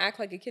 They didn't act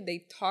like a kid.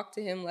 They talked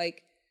to him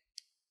like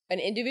an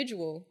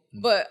individual.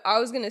 But I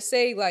was gonna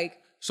say, like,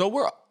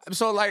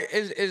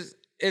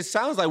 It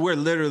sounds like we're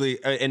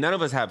literally, and none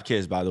of us have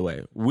kids, by the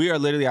way. We are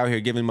literally out here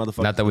giving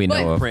motherfuckers Not that we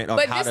know of. print of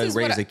But how this to is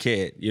raise what a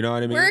kid. You know what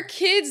I mean? We're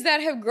kids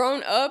that have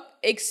grown up,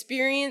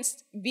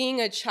 experienced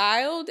being a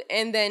child,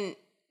 and then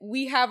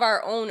we have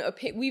our own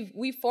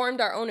we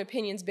formed our own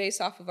opinions based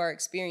off of our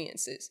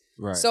experiences.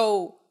 Right.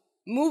 So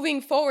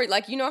moving forward,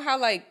 like, you know how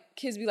like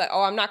kids be like,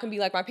 oh, I'm not gonna be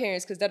like my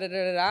parents because da da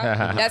da da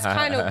da. That's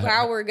kind of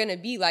how we're gonna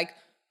be like.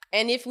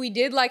 And if we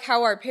did like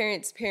how our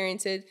parents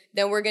parented,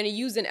 then we're going to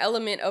use an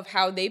element of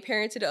how they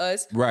parented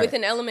us with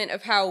an element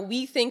of how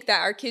we think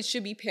that our kids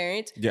should be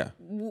parented. Yeah.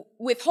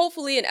 With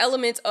hopefully an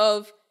element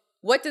of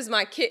how does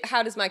my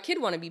kid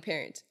want to be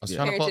parented? I was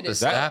trying to pull up the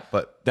stat,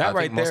 but that I think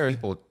right most there-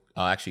 people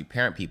actually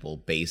parent people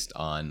based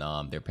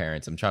on their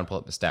parents. I'm trying to pull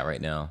up the stat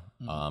right now.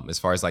 As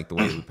far as like the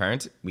way we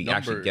parent, we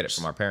actually get it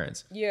from our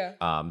parents. Yeah.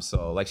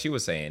 So like she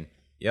was saying,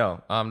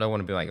 don't want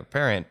to be like a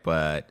parent,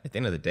 but at the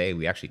end of the day,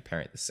 we actually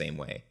parent the same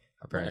way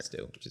our parents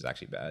do, which is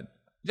actually bad.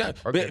 Yeah,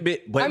 but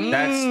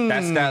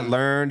that's that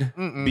learned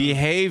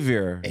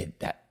behavior.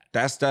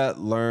 That's that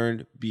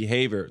learned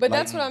behavior. But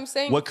that's what I'm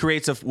saying. What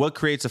creates a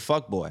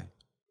fuckboy?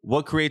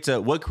 What creates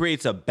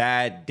a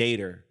bad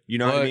dater? You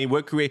know what I mean?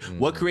 What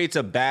creates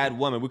a bad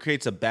woman? What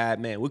creates a bad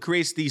man? What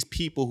creates these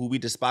people who we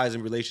despise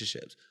in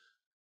relationships?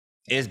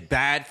 Is it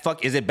bad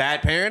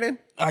parenting?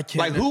 I can't.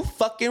 Like, who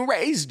fucking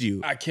raised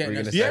you? I can't.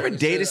 You ever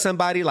dated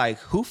somebody like,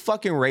 who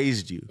fucking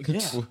raised you?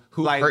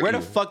 Who Like, hurt where the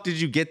you? fuck did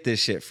you get this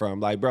shit from?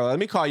 Like, bro, let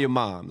me call your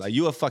mom. Like,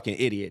 you a fucking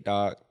idiot,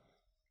 dog.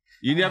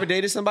 You never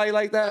dated somebody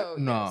like that?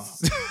 No. I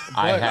But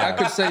I have.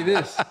 could say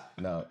this.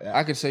 No.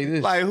 I could say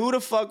this. Like, who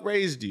the fuck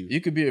raised you?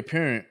 You could be a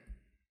parent,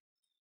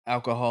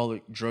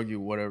 alcoholic, druggy,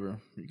 whatever.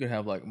 You could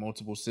have like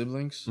multiple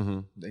siblings.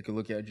 They could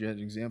look at you as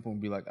an example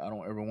and be like, I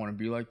don't ever want to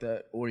be like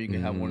that. Or you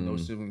can have one of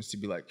those siblings to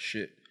be like,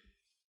 shit,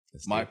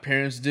 my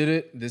parents did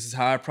it. This is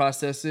how I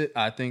process it.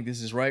 I think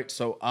this is right.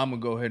 So I'm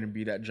going to go ahead and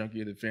be that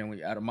junkie of the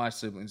family out of my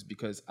siblings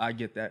because I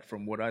get that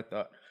from what I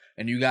thought.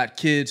 And you got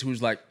kids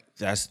who's like,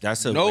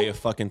 That's a nope, way of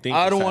fucking thinking.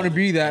 I don't want to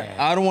be that.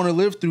 I don't want to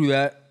live through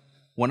that.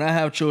 When I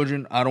have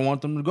children, I don't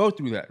want them to go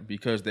through that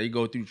because they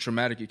go through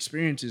traumatic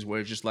experiences where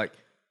it's just like,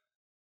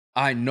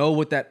 I know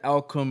what that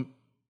outcome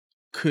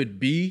could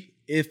be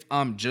if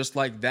I'm just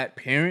like that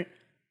parent.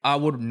 I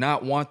would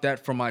not want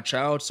that for my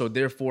child. So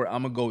therefore,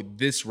 I'm going to go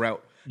this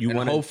route.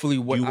 Hopefully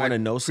what I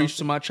preach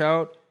to my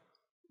child,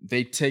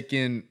 they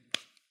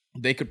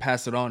could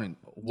pass it on and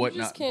whatnot.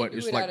 You just can't But do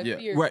it's it like, out of yeah.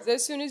 fear. Right. 'Cause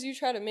as soon as you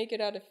try to make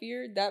it out of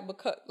fear, that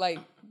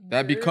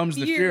becomes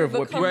the fear of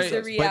what people becomes say.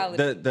 the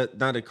reality. But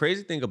now the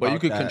crazy thing about But you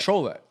could that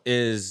control that.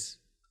 is,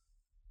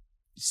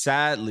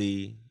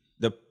 sadly,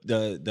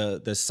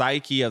 the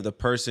psyche of the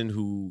person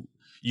who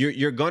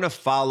you're gonna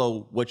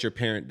follow what your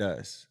parent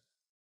does.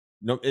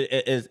 No,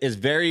 it's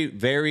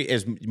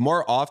is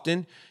more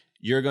often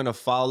you're gonna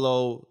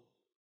follow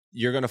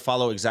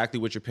exactly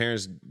what your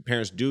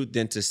parents do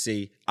than to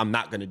say, I'm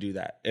not gonna do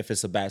that if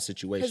it's a bad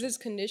situation. Because it's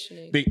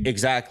conditioning.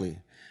 Exactly.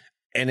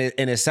 And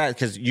it's sad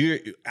because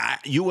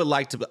you would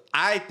like to.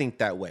 I think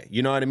that way.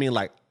 You know what I mean?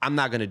 Like, I'm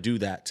not gonna do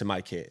that to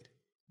my kid.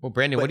 Well,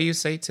 Brandon, what do you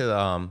say to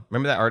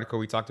remember that article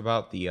we talked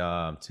about, the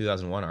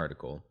 2001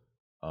 article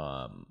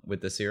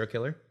with the serial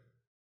killer?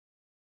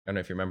 I don't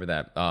know if you remember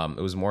that.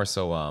 It was more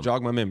so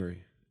Jog my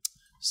memory.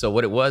 So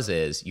what it was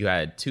is you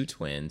had two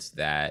twins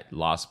that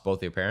lost both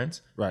their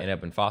parents, Right. ended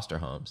up in foster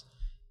homes,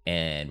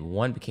 and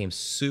one became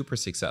super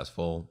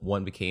successful.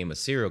 One became a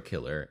serial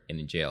killer and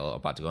in jail,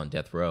 about to go on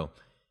death row.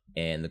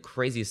 And the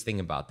craziest thing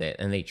about that,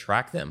 and they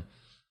tracked them,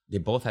 they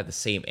both had the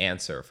same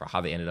answer for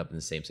how they ended up in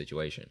the same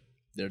situation.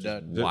 They're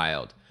dead.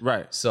 Wild.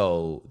 Right.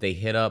 So they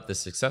hit up the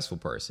successful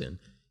person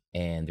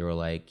and they were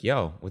like,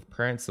 yo, with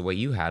parents the way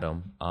you had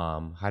them,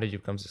 how did you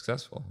become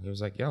successful? He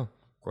was like, yo,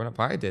 growing up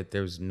how I did,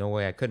 there was no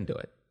way I couldn't do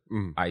it.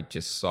 I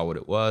just saw what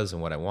it was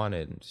and what I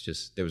wanted. And it's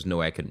just, there was no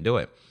way I couldn't do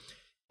it.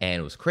 And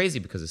it was crazy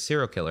because the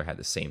serial killer had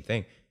the same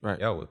thing. Right.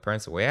 Yo, with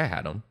parents the way I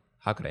had them,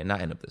 how could I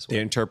not end up this way?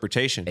 The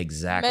interpretation.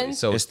 Exactly.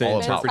 So It's it's the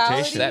all about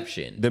interpretation.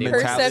 perception. The They were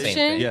mentality. same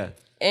thing. Yeah.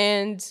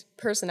 And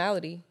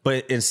personality.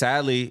 But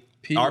sadly,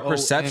 our POME.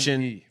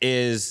 perception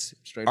is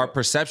Straight our up.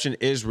 perception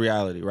is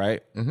reality,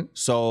 right?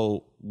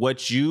 So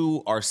what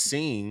you are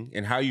seeing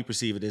and how you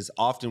perceive it is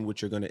often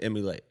what you're going to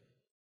emulate.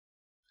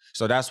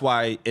 So that's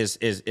why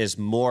is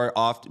more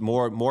often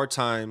more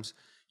times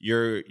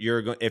you're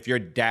going, if your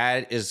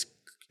dad is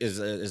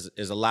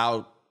a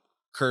loud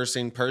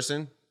cursing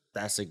person,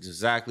 that's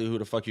exactly who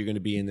the fuck you're going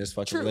to be in this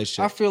fucking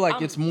relationship. I feel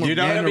like it's more You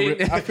know what I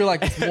mean? I feel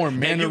like it's more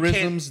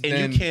mannerisms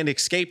and you can't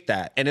escape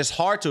that. And it's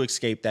hard to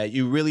escape that.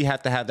 You really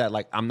have to have that,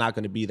 like, I'm not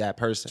going to be that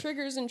person.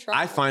 Triggers and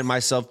I traumas. find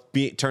myself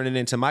turning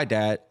into my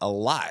dad a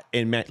lot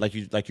in like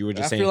you were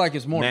just I saying. feel like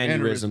it's more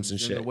mannerisms and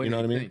shit. You You know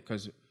what I mean?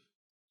 Because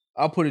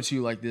I'll put it to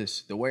you like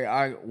this: the way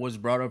I was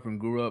brought up and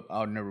grew up,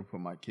 I'll never put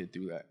my kid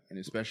through that, and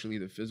especially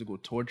the physical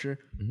torture.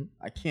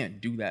 I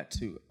can't do that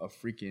to a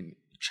freaking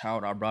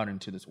child I brought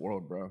into this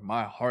world, bro.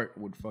 My heart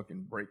would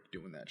fucking break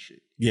doing that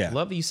shit. Yeah.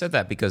 Love that you said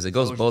that because it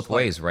goes it's both just like-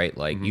 ways, right?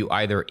 Like you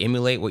either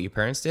emulate what your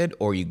parents did,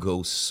 or you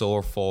go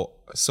so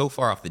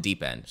far off the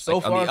deep end, So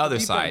like far on off the other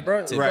deep end, side,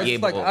 bro. to Right. be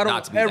It's able like I not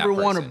don't to be that ever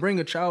want to person. bring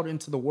a child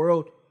into the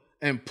world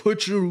and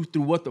put you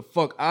through what the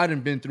fuck I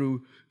done been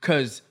through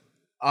because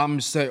I'm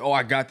say, oh,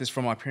 I got this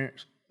from my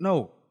parents.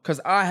 No,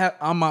 because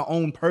I'm my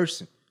own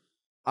person.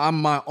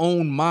 I'm my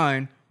own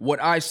mind. What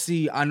I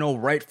see, I know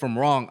right from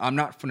wrong. I'm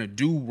not finna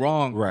do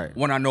wrong Right.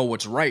 when I know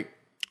what's right.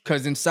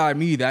 Because inside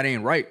me, that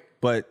ain't right.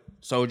 But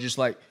So just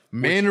like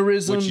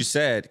mannerisms, what you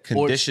said, or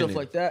conditioning. stuff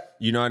like that.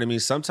 You know what I mean?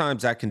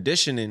 Sometimes that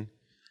conditioning,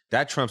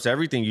 that trumps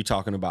everything you're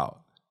talking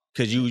about.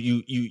 Cause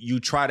you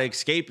try to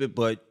escape it,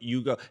 but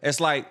you go. It's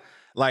like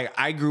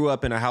I grew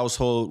up in a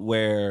household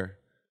where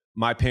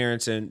my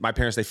parents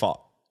they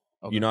fought.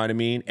 Okay. You know what I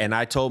mean? And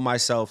I told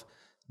myself,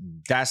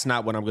 that's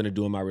not what I'm gonna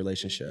do in my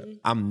relationship.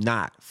 I'm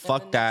not.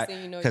 Fuck the that. next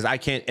thing you know, Because I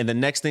can't. And the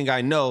next thing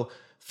I know,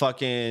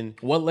 fucking.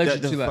 What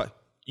led you to that?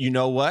 You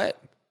know what?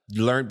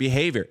 Learned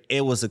behavior.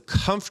 It was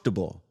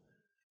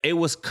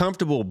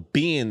comfortable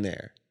being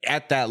there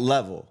at that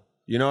level.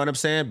 You know what I'm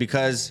saying?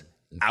 Because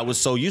I was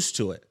so used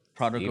to it.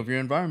 Product of your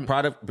environment.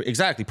 Product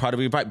of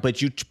your body.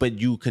 But you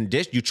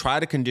try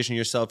to condition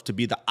yourself to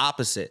be the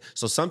opposite.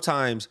 So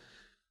sometimes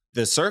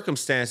the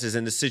circumstances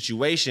and the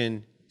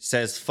situation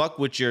says fuck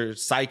what your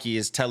psyche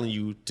is telling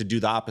you to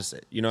do the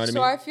opposite. You know what I So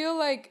mean? I feel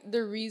like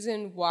the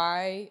reason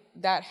why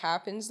that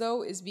happens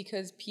though is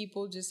because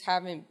people just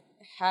haven't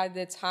had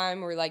the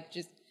time, or like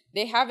just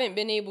they haven't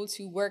been able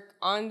to work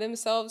on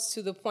themselves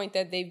to the point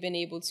that they've been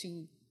able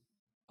to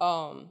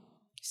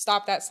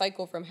stop that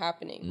cycle from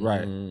happening.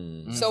 Right.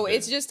 So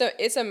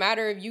it's a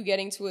matter of you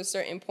getting to a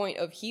certain point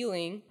of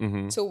healing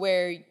Mm-hmm. to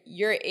where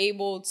you're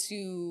able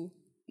to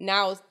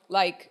now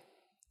like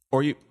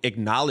Or you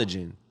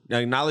acknowledging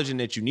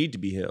that you need to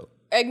be healed.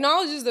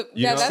 acknowledges know,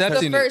 that's the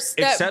accepting it. first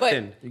step.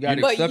 Accepting. You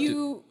gotta but accept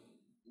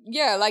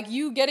it. like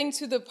you getting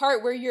to the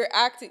part where you're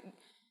acting,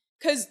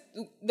 because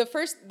the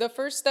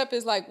first step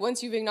is like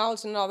once you've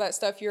acknowledged and all that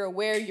stuff, you're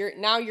aware.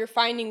 You're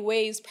finding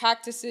ways,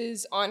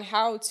 practices on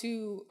how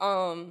to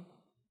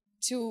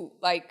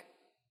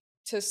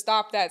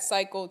stop that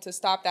cycle, to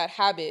stop that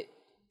habit.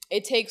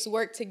 It takes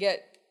work to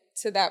get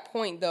to that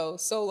point though.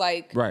 So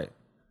like Right.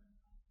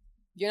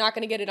 you're not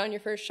gonna get it on your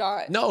first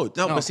shot. No, but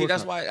of see, course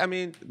that's not. why, I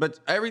mean, but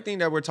everything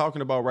that we're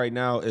talking about right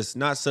now is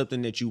not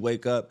something that you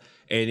wake up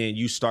and then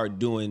you start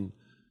doing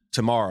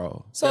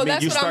tomorrow. So I mean,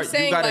 that's what I'm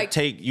saying,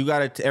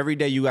 every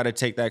day you gotta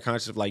take that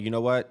conscious of like, you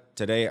know what?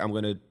 Today I'm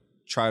gonna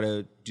try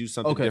to do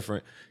something Okay.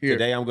 different. Here.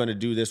 Today I'm gonna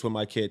do this with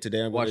my kid.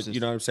 Today I'm Watch gonna, this. you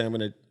know what I'm saying?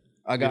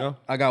 I'm gonna,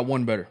 I got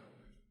one better.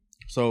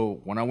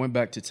 So when I went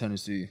back to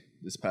Tennessee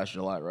this past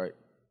July, right,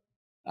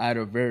 I had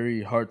a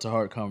very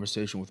heart-to-heart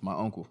conversation with my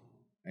uncle,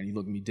 and he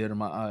looked me dead in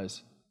my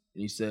eyes,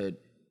 and he said,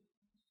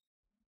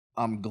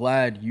 "I'm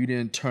glad you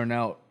didn't turn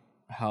out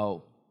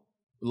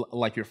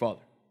like your father."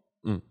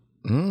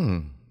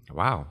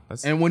 Wow,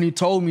 that's And when he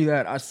told me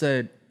that, I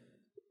said,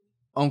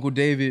 "Uncle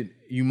David,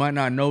 you might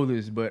not know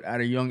this, but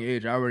at a young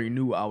age, I already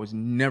knew I was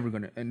never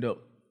gonna end up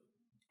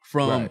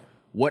from Right.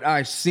 what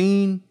I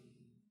seen."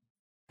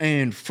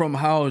 And from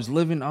how I was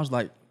living, I was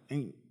like,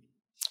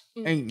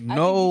 ain't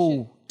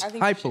no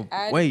type of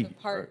add way. the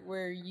part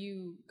where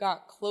you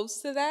got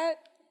close to that,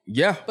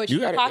 Yeah. but You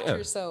you gotta- caught yeah.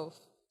 yourself.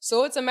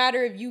 So it's a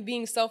matter of you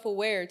being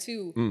self-aware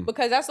too,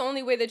 because that's the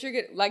only way that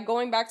you're like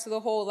going back to the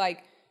whole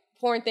like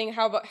porn thing,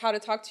 how to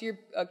talk to your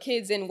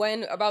kids and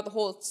when about the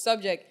whole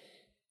subject,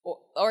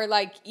 or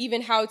like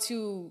even how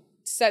to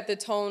set the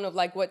tone of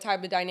like what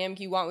type of dynamic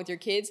you want with your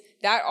kids.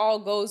 That all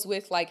goes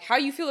with like how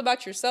you feel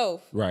about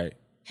yourself, right,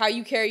 how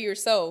you carry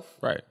yourself.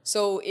 right.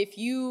 So if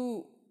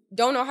you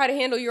don't know how to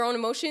handle your own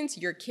emotions,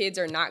 your kids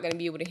are not going to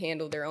be able to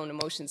handle their own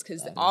emotions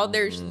because all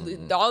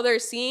they're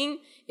seeing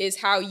is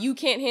how you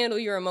can't handle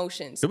your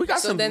emotions. We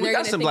got so some, then we they're got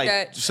gonna some think like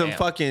that some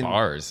fucking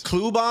bars.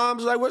 clue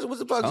bombs. Like what's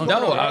the fuck?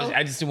 no.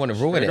 I just didn't want to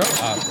ruin it.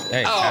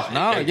 Hey,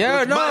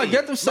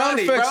 Get them sound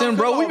money, effects bro. in,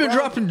 bro. Come We've on, been bro.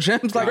 dropping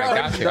gems like I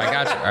got you. All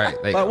right,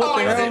 thank you. what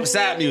the hell?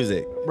 Sad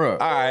music, Bro. All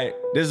right,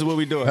 this is what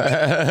we doing. no,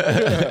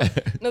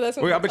 that's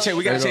what We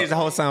gotta change the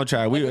whole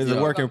soundtrack. It's a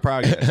work in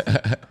progress.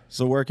 It's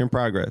a work in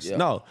progress.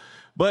 No,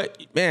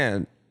 but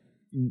man,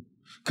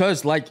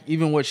 Because, like,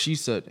 even what she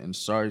said, and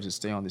sorry to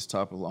stay on this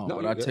topic long,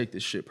 but I take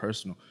this shit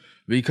personal.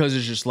 Because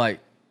it's just like,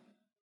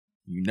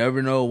 you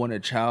never know when a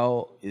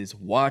child is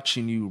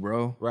watching you,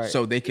 bro. Right.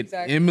 So they could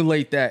Exactly.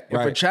 emulate that. If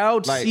a Right.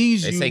 child Like,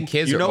 sees They you, say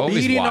kids you are know, always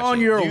beating watching. on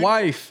your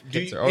wife,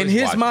 Kids are in always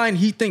his watching. mind,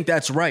 he think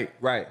that's right.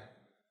 right.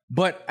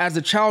 But as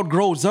a child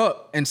grows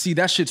up and see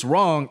that shit's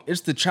wrong,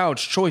 it's the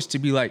child's choice to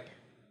be like,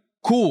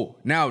 cool.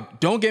 Now,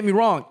 don't get me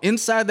wrong.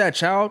 Inside that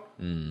child,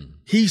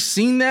 he's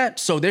seen that.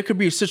 So there could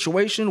be a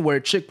situation where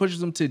a chick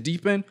pushes him to the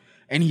deep end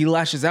and he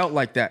lashes out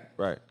like that.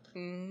 Right.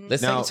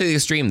 Let's Now- take it to the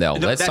extreme, though.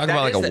 Let's that- talk that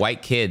about like is a the-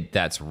 white kid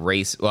that's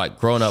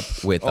grown up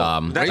with like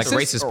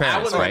racist I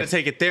parents, wasn't right? gonna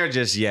take it there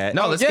just yet.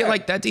 No, let's yeah. get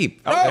like that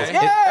deep. Okay.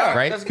 yeah.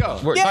 Right? Let's go.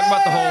 We're talking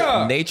about the Yeah.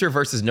 whole nature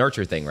versus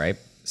nurture thing, right?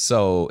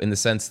 So in the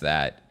sense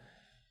that,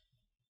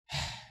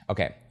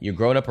 okay, you're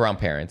growing up around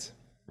parents,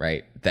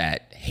 right,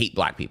 that hate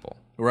black people.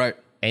 Right.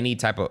 Any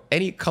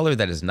color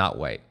that is not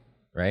white,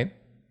 right?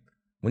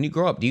 When you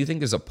grow up, do you think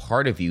there's a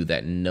part of you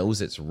that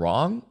knows it's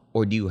wrong,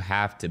 or do you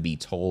have to be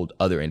told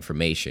other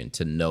information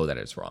to know that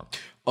it's wrong?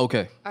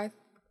 Okay.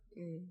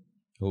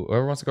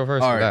 Whoever wants to go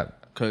first All for right. that.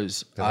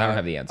 Because I don't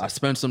have the answer. I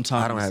spent some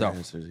time I don't in have the the South.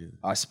 answers either.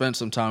 I spent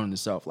some time in the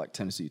South, like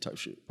Tennessee type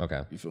shit.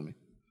 Okay. You feel me?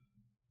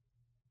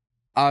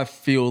 I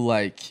feel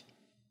like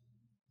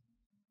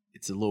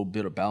it's a little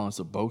bit of balance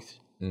of both.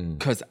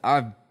 Because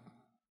I've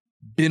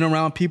been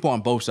around people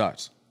on both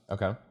sides.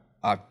 Okay.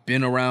 I've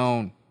been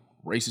around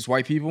racist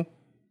white people,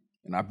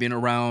 and I've been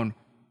around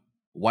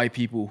white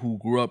people who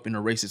grew up in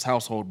a racist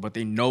household, but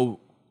they know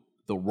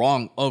the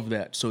wrong of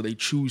that, so they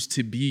choose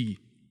to be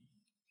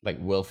Like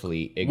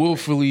willfully ignorant.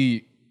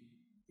 willfully,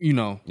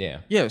 Yeah.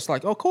 Yeah, it's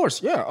like, of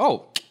course, yeah.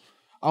 Oh,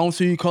 I don't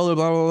see color,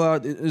 blah, blah, blah.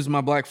 This is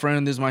my black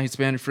friend. This is my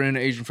Hispanic friend,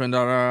 Asian friend,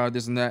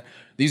 this and that.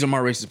 These are my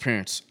racist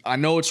parents. I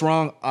know it's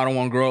wrong. I don't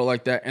want to grow up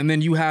like that. And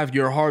then you have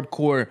your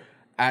hardcore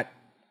at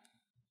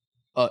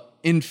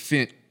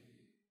infant,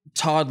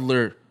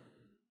 toddler,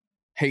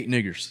 hate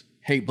niggers,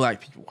 hate black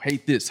people,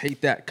 hate this,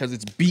 hate that, because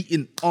it's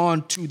beaten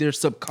onto their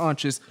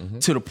subconscious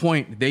to the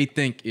point they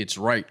think it's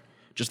right.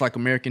 Just like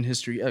American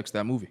History X,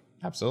 that movie.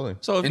 Absolutely.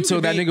 So if you Until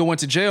could that be- nigga went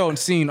to jail and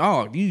seen,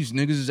 oh, these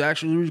niggas is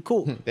actually really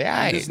cool. They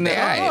aight. This and They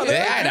that. aight. They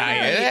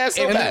aight. That's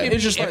so And bad.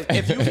 it's just like,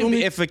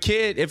 if a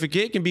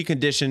kid can be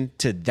conditioned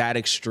to that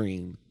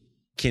extreme,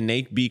 can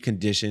they be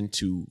conditioned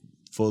to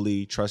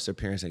fully trust their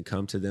parents and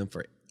come to them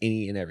for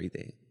any and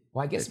everything?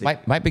 Well, I guess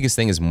my biggest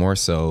thing is more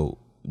so,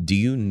 do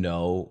you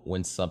know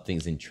when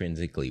something's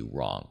intrinsically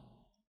wrong?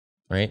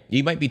 Right?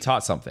 You might be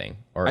taught something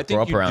or I think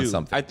grow up you around do.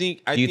 something. I do you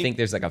think- think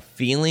there's like a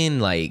feeling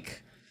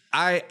like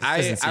I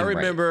doesn't seem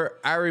right.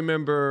 I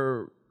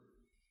remember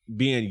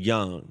being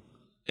young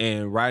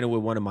and riding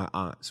with one of my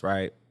aunts,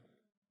 right?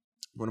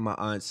 One of my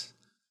aunts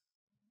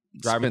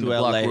driving Spin the through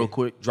block LA real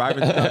quick.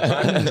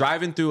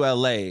 driving through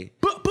LA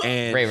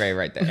and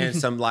right there. and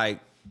some I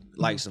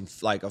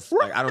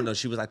don't know,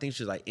 I think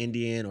she was like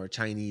Indian or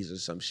Chinese or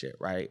some shit,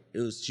 right?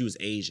 She was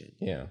Asian.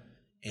 Yeah.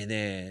 And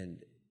then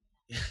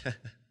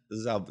this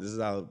is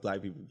how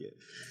black people get.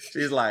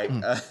 She's like,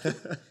 I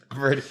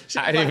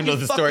didn't even know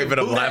the story, but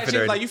I'm laughing She was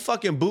already. like, you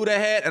fucking Buddha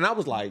head. And I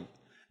was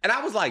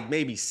like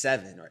maybe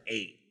 7 or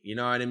 8. You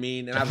know what I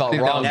mean? And I felt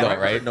never wrong though, heard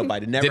right?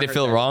 Nobody. Never Did it heard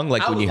feel that. wrong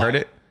like I when was you heard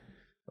like- it?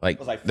 Like, I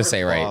was like, this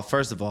ain't right.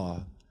 First of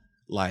all,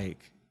 like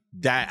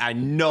that, I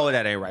know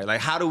that ain't right.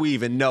 Like, how do we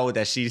even know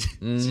that she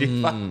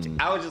fucked?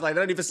 I was just like,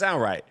 that don't even sound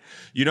right.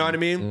 You know what I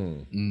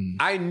mean?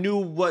 I knew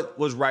what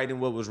was right and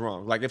what was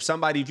wrong. Like if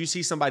you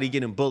see somebody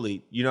getting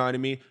bullied, you know what I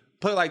mean?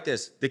 Put it like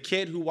this: the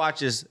kid who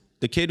watches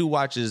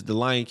The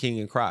Lion King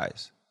and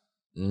cries.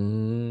 You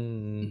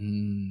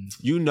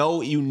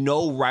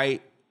know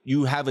right.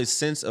 You have a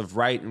sense of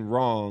right and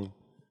wrong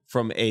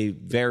from a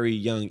very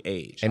young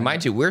age. And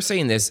mind you, we're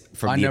saying this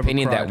from I the never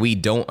opinion that cried. we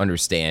don't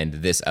understand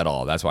this at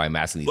all. That's why I'm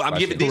asking these Well, I'm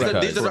questions. giving these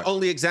because- are the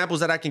only examples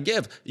that I can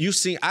give. You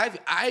see,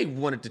 I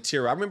wanted to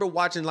tear up. I remember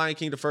watching Lion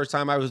King the first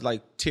time. I was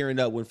like tearing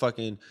up when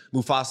fucking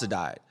Mufasa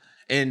died,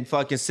 and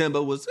fucking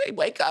Simba was, hey,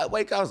 wake up.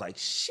 I was like,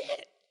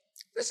 shit,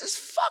 this is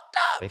fucked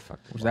up. They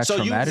fucked with Was that So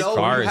you traumatic? know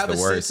Scar you is have the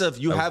a worst. sense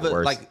of you That was have the a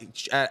worst.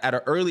 like at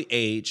an early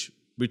age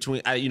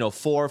between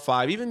 4 or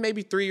 5, even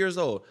maybe 3 years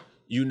old.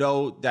 You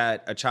know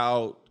that a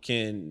child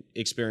can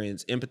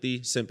experience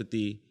empathy,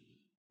 sympathy,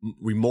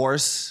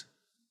 remorse.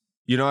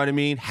 You know what I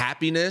mean?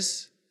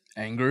 Happiness,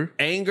 Anger,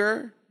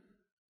 anger.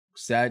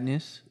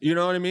 sadness, You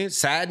know what I mean?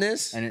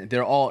 Sadness. and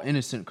they're all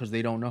innocent because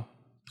they don't know.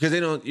 Because they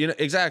don't,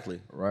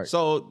 exactly. Right.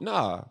 So,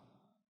 nah.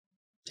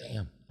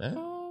 Damn. Man.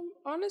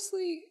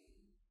 Honestly,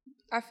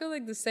 I feel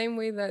like the same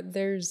way that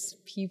there's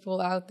people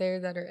out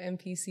there that are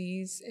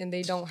NPCs and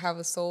they don't have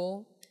a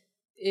soul.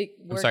 It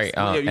I'm works. sorry, you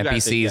gotta think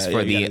NPCs that. for Yeah,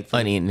 you the gotta think.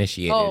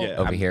 uninitiated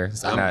Oh. over here.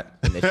 I'm not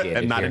initiated.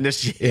 I'm not here.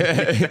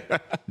 initiated.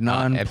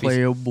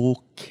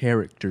 Non-playable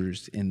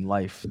characters in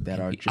life that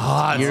are just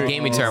It's a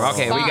gaming term.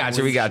 Okay,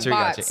 we got you.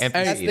 Bots. NPCs.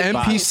 That's the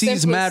NPCs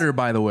simplest- matter,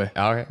 by the way.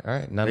 All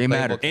right. None They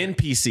matter.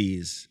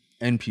 NPCs.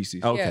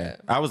 NPCs. Okay. Yeah.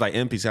 I was like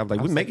NPC. I was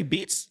like, we making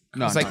beats?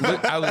 No, I was like We're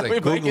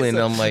making Googling.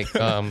 some- I'm like,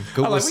 I'm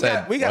Google like,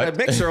 said we got a what?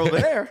 mixer over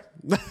there.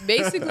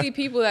 Basically,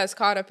 people that's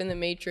caught up in the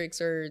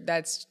Matrix or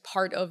that's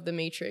part of the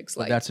Matrix.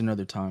 Like, that's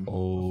another time.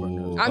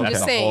 Oh, I'm that's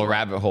just a saying. whole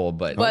rabbit hole,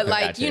 but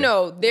like,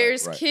 gotcha.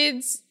 there's Right.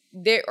 kids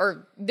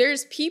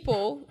there's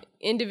people,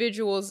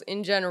 individuals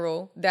in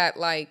general that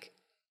like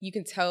you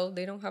can tell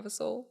they don't have a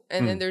soul,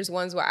 and then there's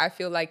ones where I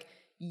feel like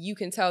you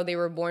can tell they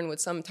were born with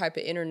some type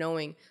of inner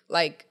knowing.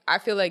 Like I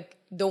feel like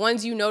the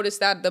ones you notice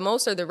that the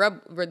most are the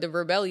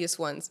rebellious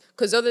ones,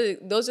 because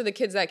those are the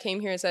kids that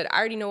came here and said, I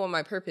already know what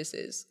my purpose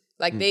is.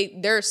 Like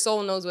their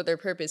soul knows what their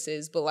purpose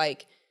is, but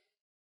like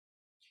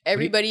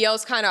everybody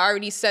else kind of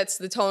already sets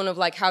the tone of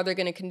like how they're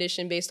going to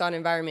condition based on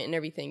environment and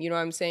everything. You know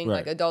what I'm saying? Right.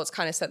 Like adults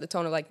kind of set the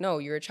tone of like, no,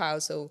 you're a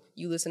child, so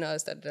you listen to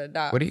us. Da, da,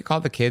 da. What do you call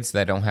the kids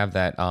that don't have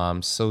that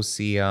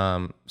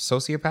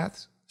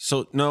sociopaths?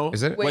 So no,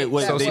 Is it? Wait,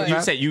 Wait, that you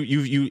what? said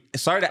you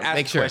started to ask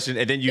Make the sure. question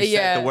and then you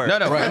Yeah. said the word. No.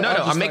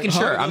 just I'm making like,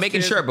 sure. huh? I'm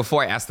making sure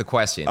before I ask the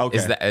question. Okay.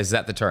 Is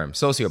that the term?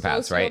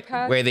 Sociopaths, right?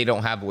 Sociopath? Where they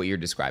don't have what you're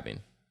describing.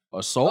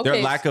 Assault? Their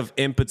Okay. lack of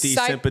empathy,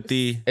 Psych-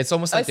 sympathy. It's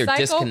almost A like they're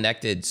psycho-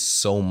 disconnected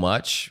so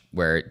much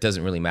where it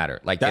doesn't really matter.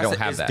 Like they don't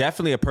have It's that.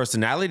 definitely a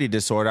personality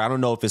disorder. I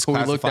don't know if it's Can we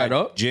look classified that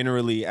up?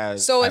 generally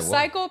as. So I a will.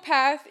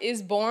 psychopath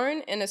is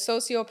born and a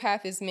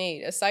sociopath is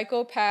made. A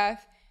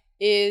psychopath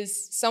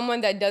is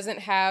someone that doesn't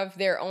have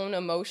their own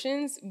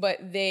emotions,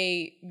 but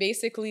they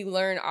basically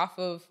learn off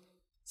of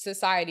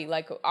society,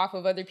 like off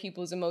of other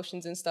people's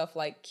emotions and stuff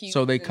like cues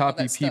So they and all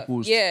copy that stuff.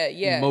 people's yeah.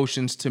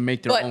 emotions to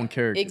make their But- own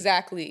character.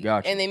 Exactly.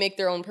 Gotcha. And they make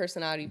their own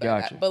personality by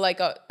Gotcha. that. But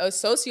like a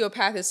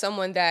sociopath is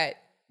someone that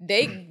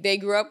they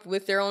grew up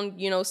with their own,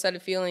 set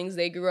of feelings.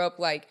 They grew up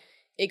like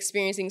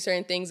experiencing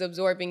certain things,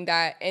 absorbing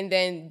that, and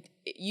then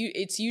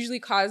it's usually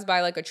caused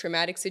by like a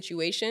traumatic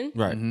situation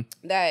right.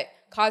 that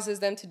causes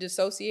them to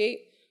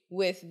dissociate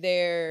with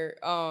their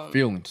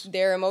Feelings.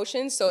 their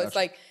emotions. So it's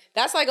like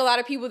that's like a lot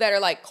of people that are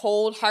like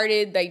cold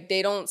hearted, like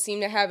they don't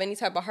seem to have any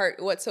type of heart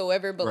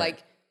whatsoever, but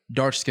like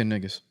Dark skinned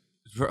niggas.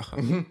 Bro.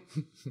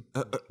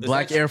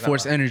 Black Air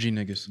Force energy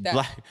niggas. that.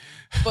 Black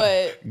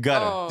But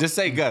gutter. Just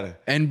say gutter.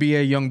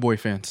 NBA Youngboy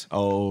fans.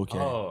 Oh, okay.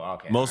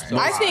 okay. Most.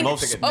 I think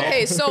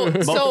okay. So if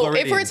we're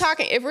Floridians.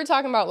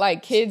 talking about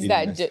like kids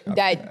that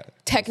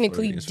that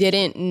technically Floridians.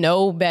 didn't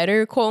know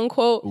better, quote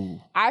unquote,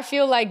 I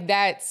feel like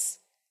that's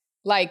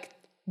like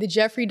the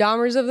Jeffrey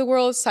Dahmers of the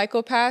world,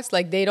 psychopaths.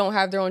 Like they don't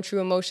have their own true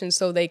emotions,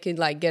 so they could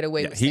like get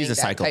away with he's saying a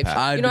that type psychopath. shit.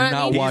 I You did know what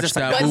not I mean? watch He's a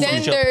that But psychopath.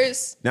 movie. then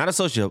there's Not a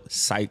sociopath,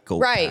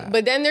 psychopath. right,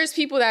 but then there's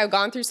people that have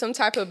gone through some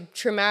type of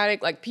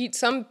traumatic, like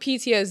some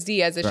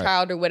PTSD as a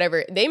child or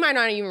whatever. They might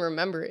not even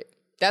remember it.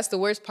 That's the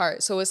worst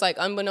part. So it's like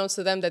unbeknownst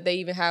to them that they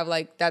even have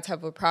like that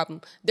type of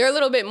problem. They're a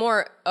little bit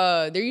more.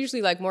 They're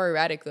usually like more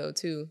erratic though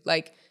too.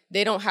 Like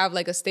they don't have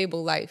like a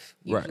stable life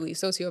usually.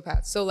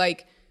 Sociopaths. So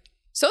like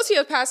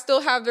sociopaths still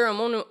have their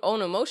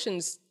own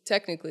emotions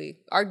technically,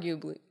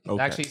 arguably. It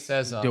actually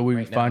says Did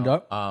we find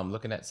out?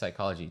 Looking at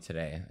Psychology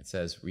Today, it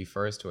says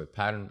refers to a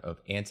pattern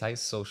of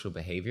antisocial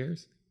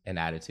behaviors and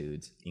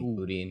attitudes,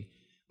 including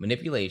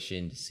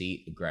manipulation,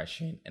 deceit,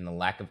 aggression, and a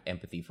lack of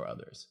empathy for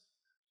others.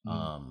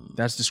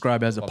 That's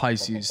described as a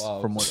Pisces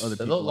from what other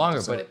It's a people little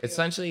longer, but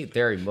essentially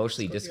they're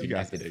emotionally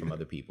disconnected from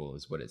other people,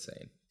 is what it's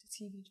saying.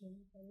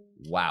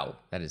 Wow,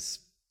 that is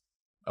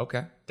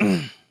okay.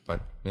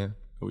 But yeah,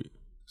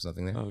 there's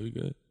nothing there. Oh, you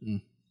good?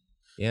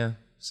 Yeah,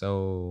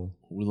 so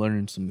We're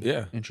learning some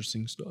Yeah.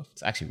 interesting stuff.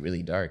 it's actually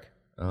really dark.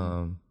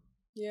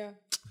 Yeah.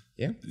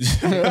 Yeah,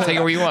 take it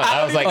where you want.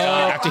 I was like,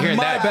 after hearing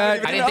my that,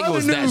 bad. I didn't think it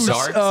was that News.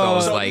 dark. So I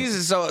was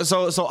So,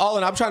 like, so all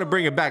in, I'm trying to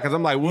bring it back because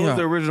I'm like, what was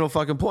the original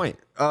fucking point?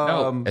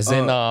 no, as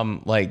in,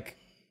 like,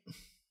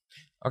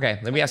 okay,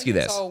 let me ask you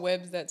It's this: all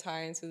webs that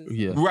tie into this.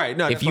 Yeah. Right.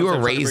 No. if that's you what were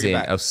I'm trying to bring it raising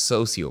back. a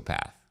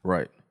sociopath,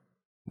 Right.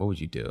 what would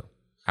you do?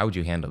 How would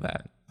you handle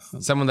that?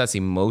 Someone that's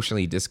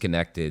emotionally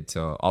disconnected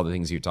to all the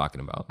things you're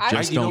talking about.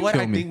 Just you know don't what?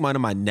 kill I me. think one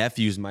of my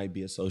nephews might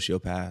be a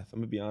sociopath. I'm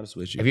gonna be honest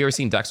with you. Have you ever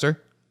seen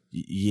Dexter?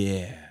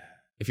 Yeah.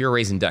 If you were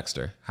raising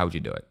Dexter, how would you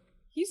do it?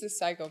 He's a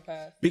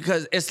psychopath.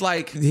 Because it's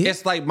like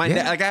my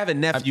like I have a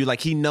nephew, like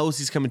he knows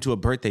he's coming to a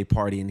birthday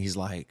party and he's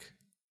like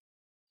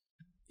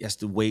he has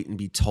to wait and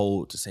be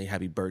told to say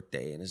happy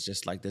birthday. And it's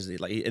just like this,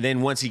 like, and then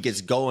once he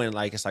gets going,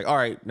 like it's like, all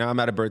right, now I'm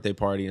at a birthday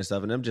party and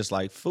stuff. And I'm just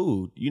like,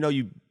 food,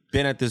 you've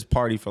been at this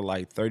party for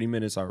like 30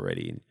 minutes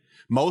already. And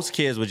most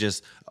kids would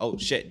just, oh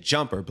shit,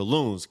 jumper,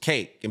 balloons,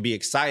 cake, and be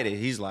excited.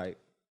 He's like,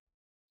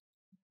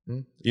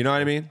 you know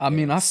what I mean? I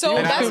mean, I So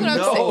feel that's him. what I'm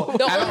know. saying.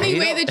 The only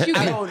way that you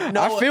can don't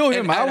know. I feel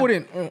him. And I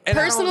wouldn't. And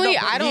Personally,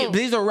 I don't know, but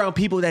these are around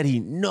people that he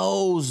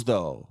knows,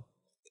 though.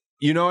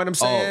 You know what I'm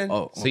saying?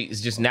 Oh. So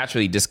he's just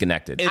naturally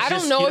disconnected. It's I don't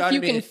just, know you know if what you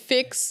I mean? can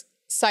fix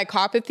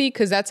psychopathy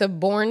because that's a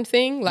born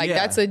thing. Like Yeah.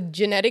 that's a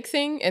genetic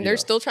thing, and they're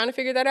still trying to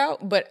figure that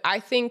out. But I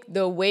think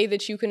the way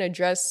that you can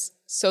address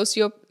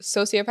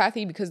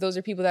sociopathy, because those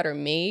are people that are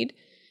made,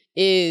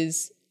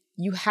 is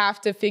you have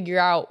to figure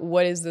out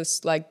what is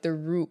this like the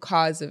root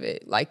cause of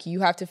it. Like you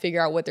have to figure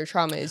out what their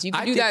trauma is. You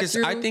can do that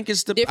through I think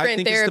it's the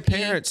different therapy.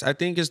 parents. I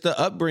think it's the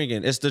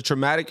upbringing. It's the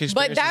traumatic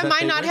experience. But that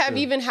might not have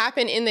even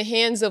happened in the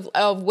hands of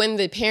when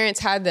the parents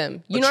had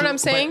them. You know what I'm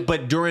saying?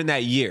 But during the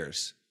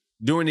years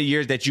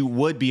that you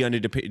would be under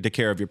the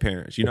care of your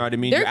parents, you know what I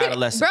mean? Your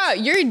adolescence. Bro,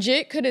 your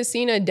jit could have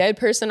seen a dead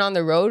person on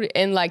the road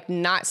and like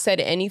not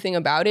said anything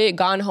about it,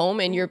 gone home,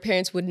 and your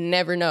parents would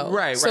never know.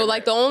 Right, So right,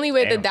 like right. the only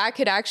way that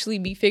could actually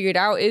be figured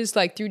out is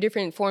like through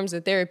different forms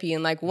of therapy,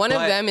 and like one of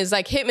But them is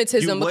like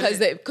hypnotism, you because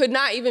wouldn't- it could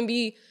not even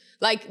be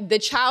like the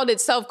child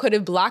itself could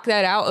have blocked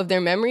that out of their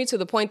memory to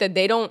the point that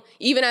they don't,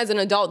 even as an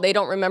adult, they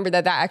don't remember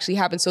that actually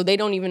happened. So they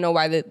don't even know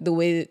why the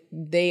way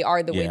they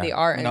are the way Yeah. they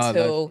are Nah,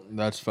 until.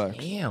 that's facts.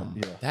 Damn,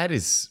 that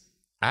is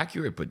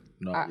accurate, but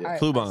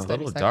Flu bomb. a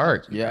little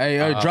dark. Yeah,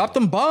 hey, drop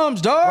them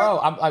bombs, dog. Bro,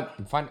 I'm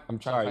trying to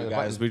find the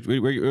Guys,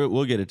 button.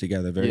 we'll get it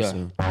together very Yeah.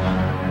 soon.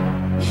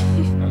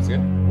 That was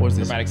good. What's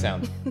this? Dramatic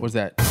sound. What's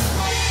that?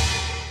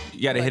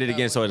 You got to hit it that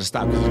again so one. it'll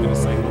stop because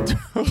it's going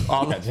to cycle.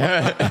 All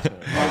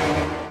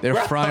that. They're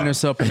frying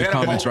us up in the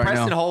comments right Press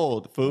and now.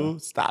 hold, fool.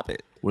 Stop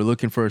it. We're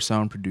looking for a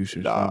sound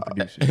producer. Sound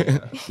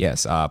producer.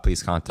 Yes,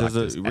 please contact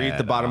us. Read the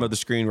at, bottom of the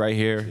screen right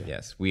here.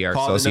 Yes, we are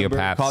Call the number-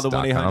 sociopaths. call the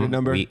 1-800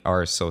 number. We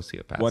are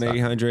sociopaths.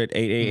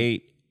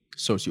 1-800-888-8888.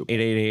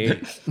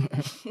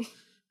 Sociopath.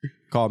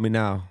 Call me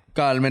now.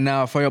 Call me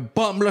now for your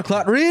bumble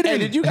clot reading. Hey,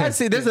 did you guys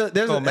see?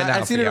 Call me now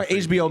I seen for it on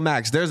your free HBO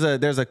Max. There's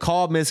a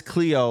Call Miss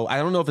Cleo. I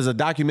don't know if it's a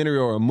documentary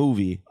or a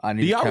movie. I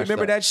need Do to y'all catch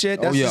remember that. that shit?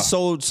 Oh, That's yeah. just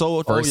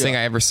so. First thing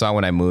I ever saw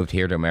when I moved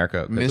here to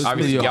America. 'cause Miss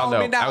Obviously, Cleo. y'all Call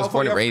me know now I was for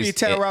born and your free raised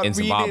terror in reading.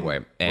 Zimbabwe,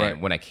 and Right.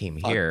 when I came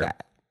here,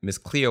 that. Miss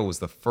Cleo was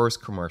the first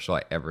commercial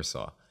I ever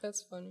saw.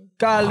 That's funny.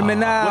 Call me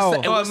now.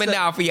 Oh, me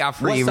now for y'all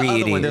free What's the other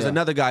reading. one? There's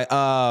another guy,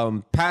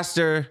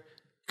 Pastor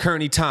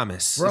Kearney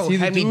Thomas. Bro, he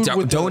the had me dude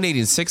with the-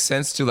 donating 6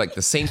 cents to like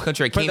the same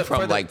country I came the-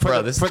 from. for the- Like, for bro,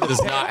 the- this for the-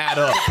 does not add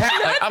up.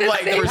 Like, I'm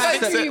like, Same for country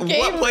 6 you cents, came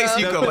what place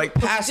from. you go? Like,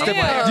 Pastor,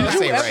 Damn. Did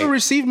you ever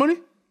receive money?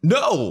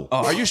 No.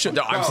 Are you sure?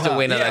 No, I'm still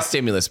waiting on that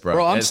stimulus, bro.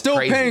 Bro, I'm That's still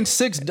crazy. paying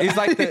 $6.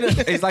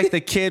 He's like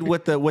the kid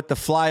with the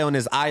fly on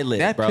his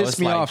eyelid, That bro. pissed It's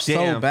me like, off so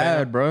damn, bad,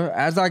 fam. bro.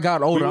 As I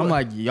got older, I'm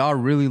like, y'all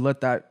really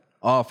let that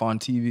off on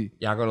TV.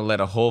 Y'all gonna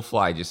let a whole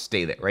fly just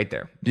stay there, right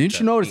there. Didn't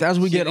you notice as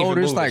we get Shouldn't even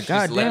older, it's move like, it. Just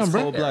God let it damn, stay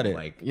bro. there. Cold-blooded.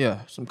 Like, Yeah,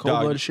 some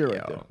cold-blooded shit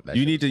right there. yo, that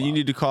You shit need to was you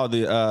need to call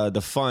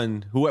the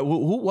fund. Who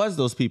was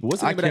those people?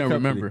 What's the I name of that can't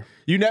company? remember.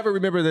 You never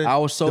remember the I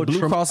was so the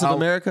Blue Cross of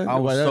America. I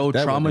was Well, so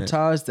that wasn't it.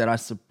 traumatized that I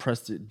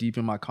suppressed it deep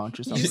in my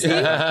consciousness. You see,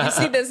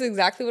 that's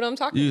exactly what I'm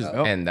talking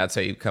about. And that's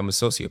how you become a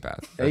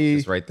sociopath. That's Hey.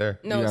 just right there.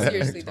 No,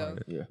 seriously though.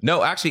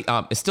 No, actually,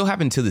 it still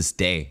happened to this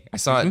day. I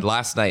saw it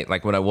last night.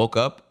 Like when I woke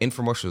up,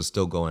 infomercial was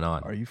still going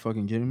on. Are you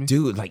fucking kidding me?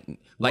 Dude, like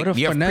What a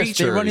you have finesse. They're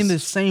preachers running the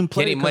same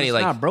play getting 'cause money. it's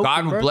Like not broken,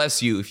 God will bro.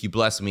 bless you if you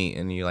bless me,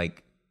 and you're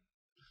like,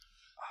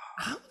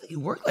 how do they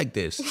work like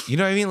this? You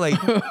know what I mean? Like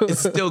it's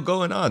still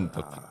going on.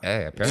 But,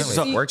 hey,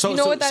 apparently it works. You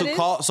know what that is?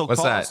 What's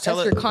that? That's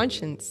your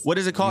conscience. What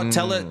is it called?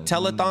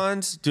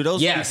 Telethons? Do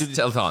those? Yes, do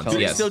telethons.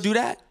 they Yes, still do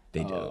that?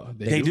 They do.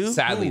 They do?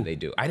 Sadly, Ooh. they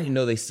do. I didn't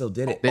know they still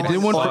did it. They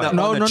did one On for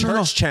the, on the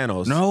church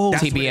channels. No.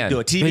 That's what they TBN. do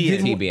it. They TBN.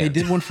 did, TBN. they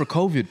did one for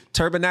COVID.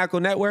 Tabernacle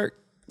Network.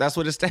 That's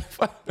what it stands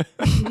for.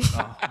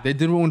 They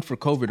did one for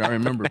COVID. I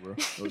remember, bro.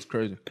 It was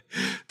crazy.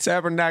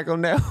 Tabernacle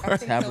Network. I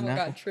think someone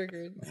Tabernacle. got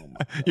triggered.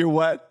 You're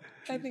what?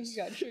 I think you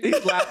got triggered.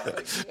 He's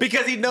laughing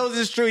because he knows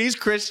it's true. He's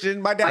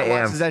Christian. My dad I am.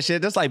 watches that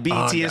shit. That's like BET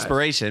God.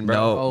 inspiration, bro.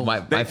 No,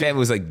 my family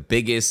was like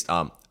biggest.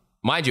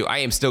 Mind you, I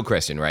am still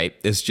Christian, right?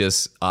 It's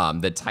just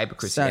the type of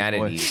Christianity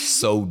boy. is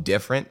so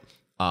different.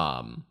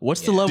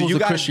 What's the Do levels you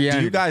of guys?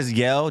 Christianity? Do you guys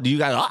yell? Do you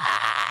guys?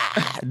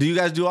 Do you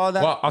guys do all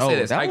that? Well, I'll say Oh,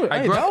 this: that I was- I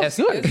hey, grew that up was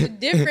as good. It's a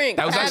different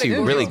That was actually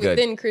categories really good.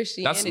 within That's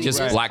Christianity. just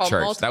It's black called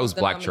church. That was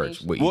multiple black church.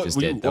 denominations. What you just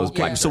did. That was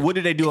black So church. what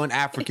do they do in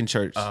African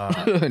church?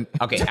 Okay,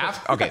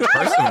 okay.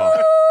 First of all,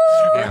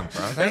 damn,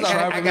 bro.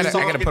 I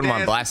gotta put them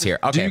on blast here.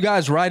 Okay. Do you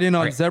guys ride in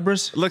on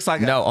zebras? Looks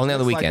like No, only on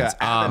the looks like weekends.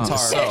 a Avatar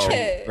So-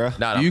 shit, bro.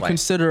 No, Do you like,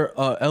 consider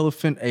an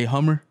elephant a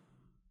Hummer?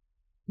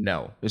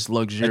 no. It's A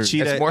luxurious.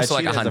 cheetah, It's more so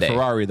like a cheetah's Hyundai.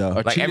 Ferrari though. A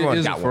Like cheetah everyone's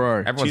is a got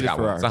Ferrari. one. Everyone's Cheetah got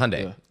one. It's a Ferrari.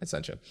 Hyundai,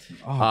 essentially.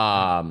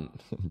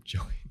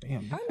 Joey.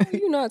 How are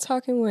you not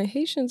talking when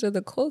Haitians are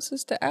the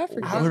closest to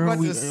Africa? What are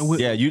we?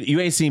 Yeah, you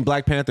ain't seen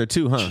Black Panther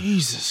 2, huh?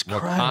 Jesus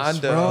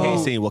Christ, Wakanda. bro. You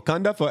ain't seen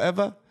Wakanda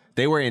Forever?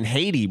 They were in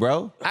Haiti,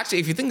 bro. Actually,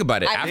 if you think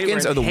about it, They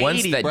Africans were are the in ones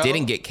Haiti, that bro.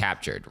 didn't get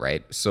captured,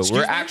 right? So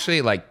we're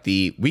actually like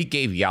we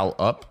gave y'all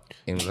up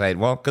and was like,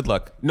 well, good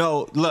luck.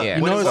 No, look. Yeah.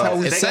 what You it notice how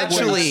was- we they-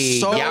 Essentially,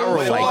 so y'all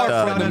were far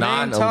like from the the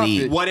main non-elite.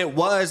 topic. What it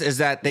was is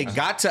that they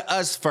got to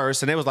us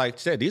first, and they was like,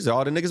 "Shit, these are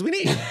all the niggas we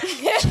need."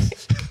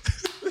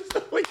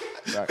 We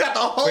got the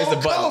whole Where's the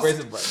button? coast. Where's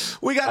the button?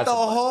 We got That's the a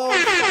button. whole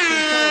fucking coast.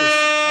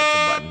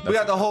 That's a button. We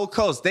got the whole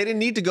coast. They didn't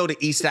need to go to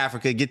East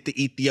Africa, get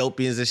the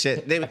Ethiopians and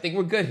shit. I think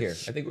we're good here.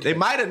 I think we're They good.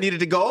 might have needed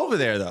to go over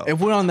there though. If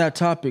we're on that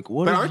topic,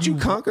 what But if aren't you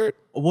conquered?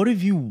 What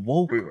if you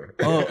woke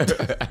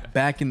up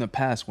back in the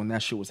past when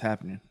that shit was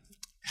happening?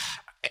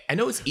 I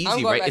know it's easy,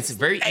 going right? back It's to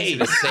very easy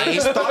to say.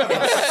 It's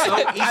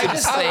so easy to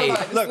say.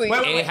 Look, wait,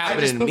 wait, Ain't wait.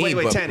 happening to me,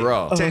 but Tanny,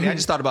 bro. Tanny, I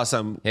just thought about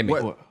something. Hit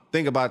me.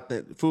 Think about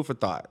the food for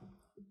thought.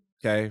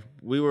 Okay,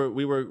 we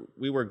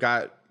were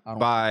got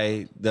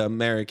by the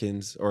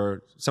Americans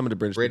or some of the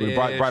British, people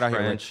brought out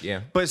French, here.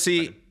 yeah. But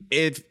see,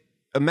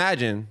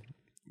 imagine,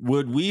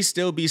 would we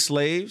still be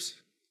slaves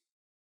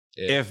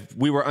if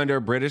we were under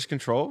British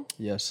control?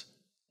 Yes.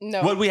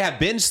 No. Would we have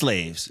been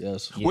slaves?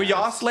 Yes. Were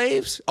y'all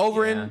slaves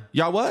over in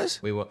y'all was?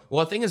 We will.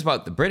 Well, the thing is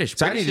about the British.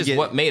 So I British need to is get-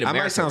 what made America.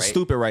 I might sound right?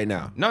 stupid right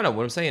now. No,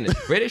 what I'm saying is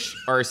British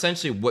are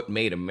essentially what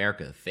made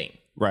America a thing,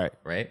 Right.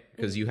 right?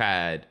 Because you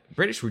had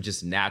British were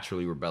just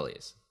naturally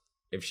rebellious.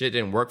 If shit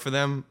didn't work for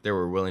them, they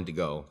were willing to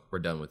go. We're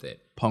done with it.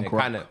 Punk And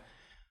rock. kinda-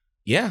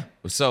 yeah.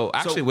 So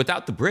actually,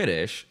 without the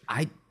British,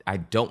 I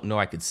don't know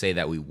I could say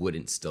that we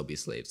wouldn't still be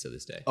slaves to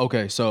this day.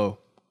 Okay, so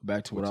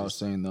back to what I was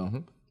saying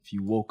though. If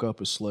you woke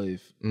up a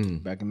slave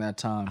back in that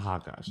time, Oh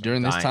gosh. I'm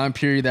during this dying. time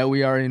period that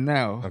we are in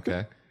now,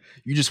 Okay.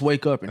 you just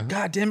wake up and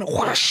God damn it,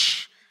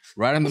 whoosh,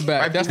 Right in the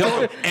back. That's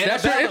your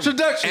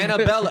introduction.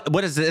 Annabella.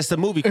 What is it? It's a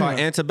movie called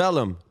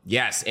Antebellum.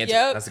 Yes, Yep.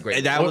 that's a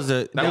great. That was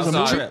a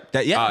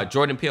trip.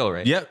 Jordan Peele,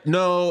 right? Yep.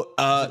 No.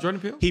 Jordan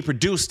Peele? He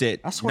produced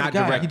it, swear not to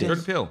God, he directed. did.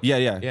 Jordan Peele.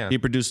 Yeah. He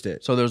produced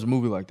it. So there's a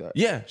movie like that.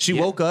 Yeah, she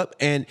woke up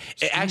and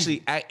it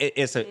actually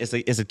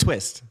it's a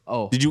twist.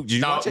 Oh. Did you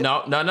No, watch it?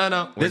 no. We're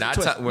There's a not.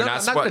 twist. We're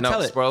not. gonna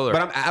tell it. Spoiler.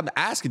 But I'm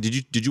asking,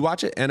 did you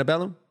watch it,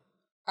 Annabellum?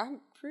 I'm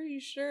pretty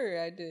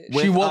sure I did.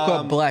 She woke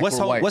up black what's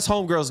or white. What's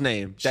homegirl's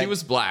name? She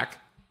was black.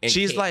 And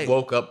She's Kate like-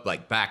 woke up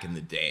like back in the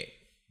day.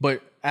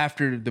 But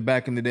after the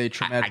back in the day I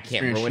traumatic can't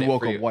experience, ruin she it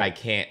woke for up you. white. I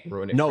can't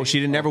ruin it. No, for she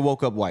you. didn't never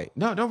woke up white.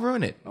 No, don't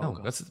ruin it. No,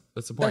 that's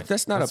the point.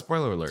 That's not a-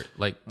 spoiler alert.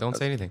 Like, don't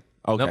say anything.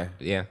 Okay. Nope.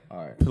 Yeah. All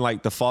right.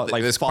 Like the fall,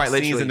 like There's false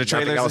quite scenes literally in the nothing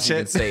trailers and else you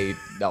can shit. say.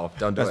 No,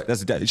 don't do it.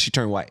 That's she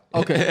turned white.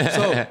 Okay,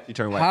 so She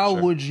turned white. how for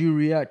sure. would you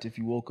react if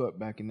you woke up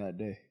back in that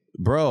day?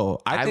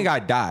 Bro, I think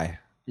I'd die.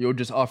 You'll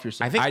just off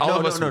yourself. I think all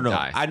of us would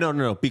die.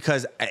 No,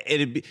 because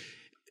it'd be.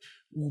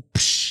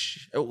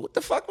 What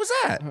the fuck was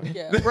that?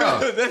 Yeah.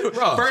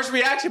 Bro. First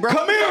reaction, bro.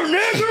 Come here,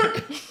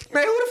 nigga.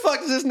 Man, who the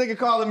fuck is this nigga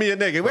calling me a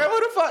nigga? Where, who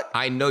the fuck?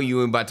 I know you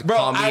were about to Bro,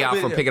 call me I've out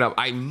been- for picking up.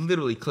 I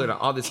literally cleared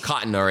out all this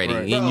cotton already,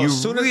 and Bro, you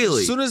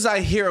as soon as I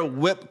hear a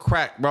whip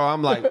crack, bro,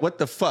 I'm like, what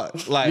the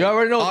fuck? Like, you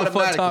already know what the fuck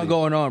automatically. time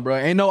going on, bro.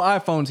 Ain't no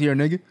iPhones here,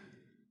 nigga.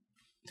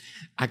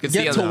 I could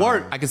Get see to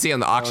work. I could see on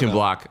the auction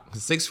block.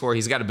 6'4",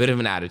 he's got a bit of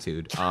an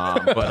attitude. All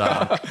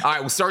right,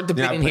 we'll start the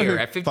bidding here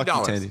at $50. Fuck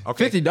you, Tandy.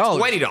 Okay, $50.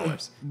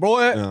 $20,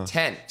 Boy,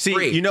 10, See,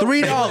 free. you know,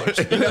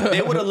 $3. you know,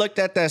 they would have looked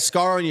at that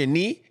scar on your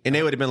knee and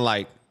they would have been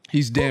like,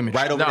 he's damaged.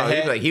 right over No, the he'd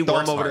head. be like, he throw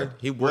works him over hard. there.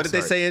 He What works did they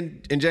hard. say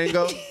in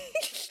Django?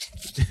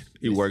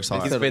 He works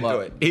hard. He's been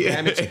through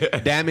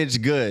it.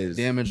 Damaged goods.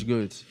 Damaged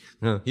goods.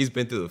 He's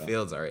been through the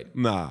fields already.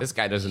 Nah. This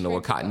guy doesn't know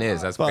what cotton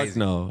is. That's Fuck crazy.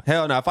 no.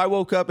 Hell no. If I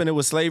woke up and it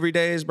was slavery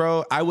days,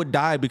 bro, I would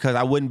die because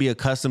I wouldn't be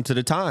accustomed to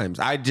the times.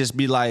 I'd just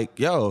be like,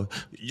 yo,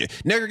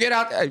 nigga, get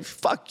out there.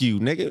 Fuck you,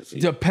 nigga.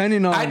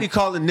 Depending on I'd be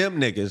calling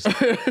them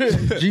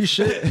niggas. G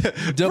shit.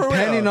 For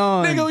Depending real.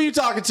 on Nigga, who you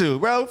talking to,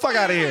 bro? Fuck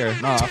out of here.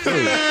 Nah, I feel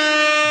you.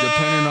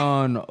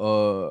 Depending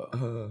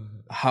on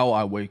how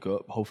I wake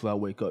up. Hopefully I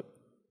wake up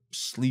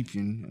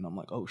sleeping and I'm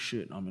like, oh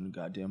shit, I'm in a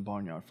goddamn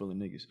barnyard full of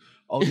niggas.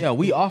 Oh yeah,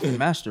 we off the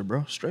master,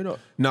 bro. Straight up.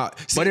 No,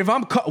 But if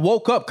I'm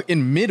woke up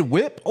in mid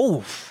whip,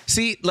 oh,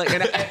 see, like,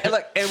 and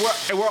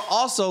we're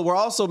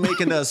also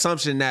making the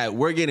assumption that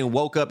we're getting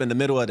woke up in the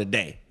middle of the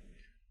day.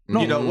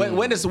 You know,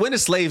 when does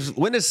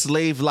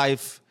slave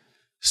life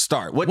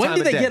start? What when time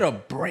did of they day? get a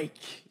break?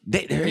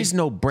 There is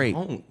no break.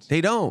 They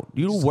don't.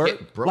 You work.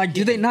 Get broke. Like,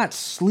 did they not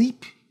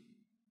sleep?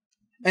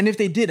 And if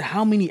they did,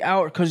 how many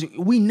hours? Because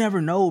we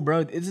never know,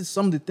 bro. This is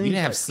some of the things. We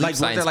didn't have sleep Like,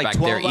 science what, they're like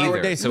back there 12-hour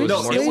either. days? So it was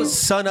No, more it so- was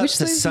sun up Which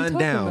to slaves you talking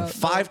sundown, about?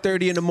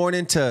 5:30 in the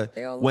morning to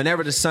They all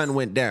whenever the sun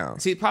went down.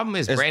 See, the problem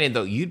is, Brandon,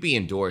 though, you'd be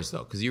indoors,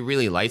 though, because you're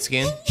really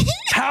light-skinned,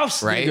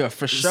 house, right? nigga,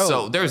 for sure.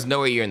 So there's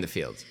no way you're in the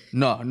fields.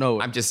 no.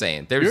 I'm just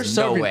saying. You're There's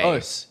no serving way.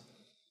 us.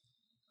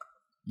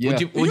 Yeah.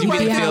 Would you You be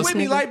might in the be fields? with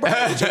me, like, bro.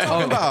 What you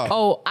talking about?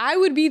 Oh, I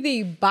would be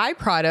the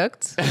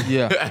byproduct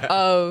yeah.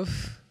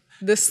 of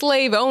the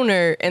slave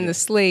owner and the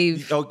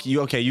slave.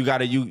 Okay, you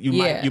gotta you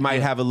Yeah.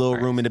 might have a little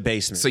room in the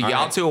basement. So All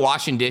y'all right. two are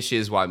washing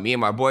dishes while me and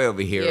my boy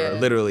over here are Yeah.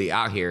 literally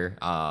out here.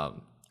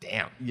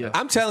 Damn. Yeah.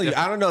 I'm telling you,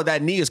 I don't know.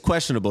 That knee is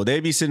questionable. They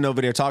be sitting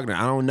over there talking.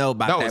 I don't know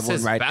about No, that it one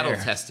says right battle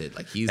there. tested.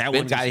 Like he's That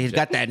been one guy, through he's some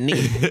got that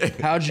knee.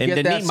 How'd you And get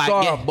the that knee might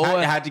scar, get-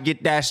 boy? How'd you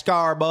get that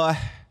scar, boy?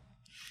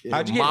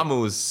 How'd you shit. get it? Mama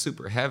was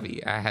super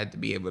heavy. I had to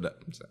be able to.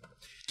 I'm sorry.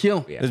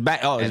 Kill. Yeah. His back.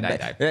 Oh, his And I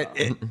back.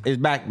 died. His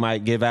back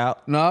might give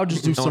out. No, I'll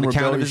just do some the count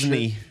of rebellious his shit.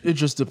 knee. It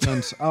just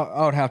depends.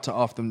 I would have to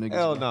off them niggas.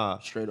 Hell man. nah.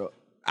 Straight up.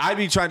 I'd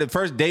be trying to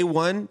first day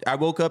one. I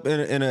woke up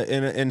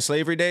in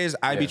slavery days.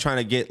 I'd be trying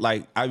to get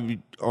like I'd be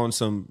on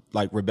some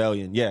like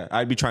rebellion. Yeah,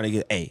 I'd be trying to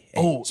get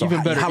Oh,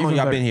 even better. How long even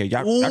y'all better. been here?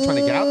 Y'all trying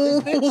to get out this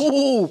bitch?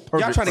 Ooh, Y'all perfect.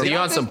 trying to So get you're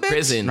out on this some bitch?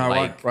 prison, No,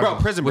 like right. Bro,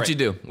 prison break. What you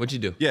do? What you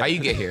do? Yeah. How you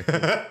get here?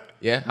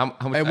 Yeah. How much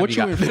Hey, time what you you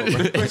got? in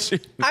for,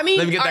 bro? I mean,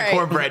 Let me get all that right,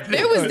 cornbread.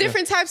 There was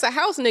different types of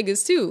house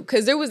niggas too,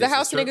 because there was the This is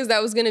house true. niggas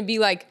that was gonna be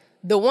like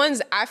the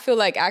ones I feel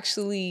like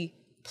actually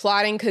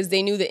plotting because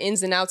they knew the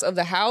ins and outs of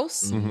the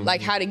house,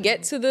 like how to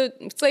get to the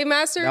slave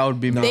master. That would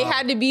be They nah.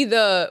 had to be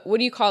the what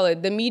do you call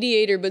it? The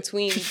mediator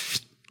between,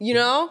 you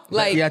know,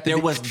 like Yeah, There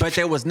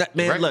was not,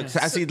 man. Right. Look,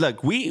 I see.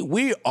 Look,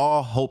 we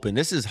all hoping.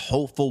 This is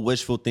hopeful,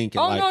 wishful thinking.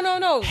 Oh, like,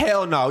 no.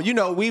 Hell no. You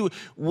know, we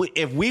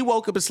if we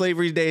woke up in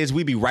slavery days,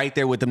 we'd be right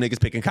there with them niggas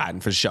picking cotton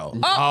for sure.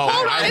 Oh,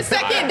 hold on I- a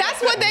second.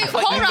 That's what they.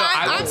 Hold on.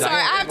 I'm sorry.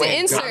 I have to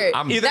insert.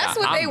 That's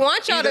what they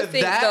want y'all to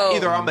think, though.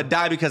 Either I'm gonna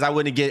die because I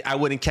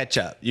wouldn't catch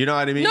up. You know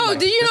what I mean? No,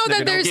 do you this know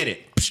that nigga don't there's- get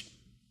it? Psh.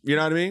 You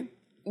know what I mean?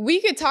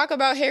 We could talk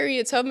about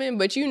Harriet Tubman,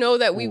 but you know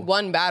that we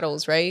won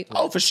battles, right?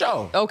 Oh, for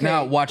sure. Okay.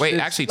 Now watch Wait, this.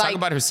 actually, talk Like-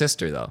 about her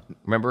sister though.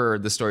 Remember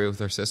the story with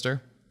her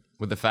sister,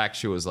 with the fact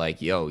she was like,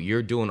 "Yo,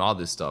 you're doing all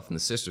this stuff," and the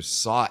sister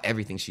saw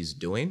everything she's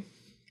doing,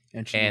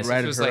 and she and she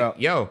ratted was her like,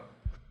 out. "Yo,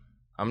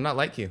 I'm not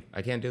like you.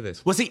 I can't do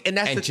this." Well, see, and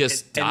that's And the,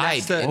 just and died.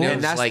 That's the, And it and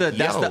was that's like,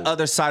 that's the yo.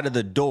 other side of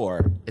the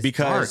door It's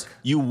because dark.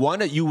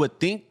 you would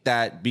think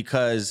that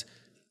because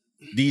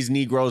these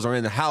Negroes are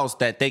in the house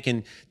that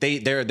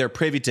they're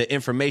privy to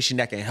information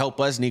that can help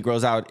us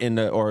Negroes out in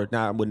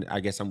the I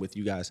guess I'm with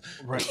you guys.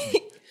 Right.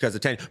 Because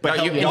of tension. But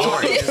No, you're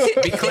indoors.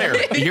 Be clear.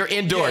 You're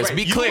indoors. Yeah,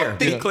 Be you clear. would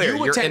Be think- clear. you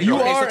would You're take- You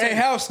indoors. are a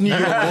house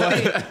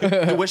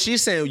Negro, boy. what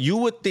she's saying, you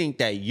would think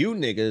that you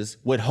niggas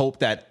would hope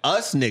that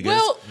us niggas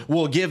Well-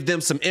 will give them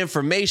some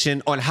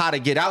information on how to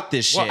get out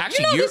this shit. Well,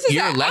 actually, No, this is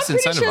you're I'm less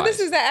pretty incentivized. sure this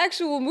is the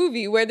actual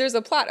movie where there's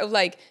a plot of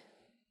like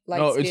light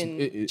No, it's skin.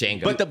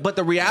 Django. But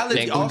the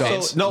reality Django also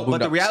Boondocks. but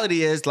the Boondocks.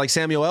 reality is like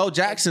Samuel L.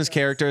 Jackson's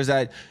character is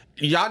that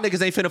y'all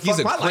niggas ain't finna He's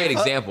fuck a my great life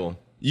up. example.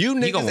 You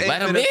niggas You gonna ain't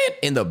let him finna-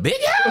 in the big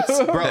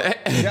house? bro.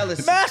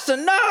 Jealousy. Master,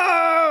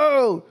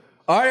 no.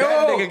 All right,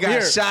 That oh, nigga got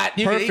here. shot.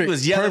 He Perfect,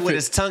 was yelling with perfect.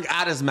 his tongue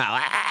out his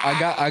mouth.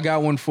 I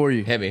got one for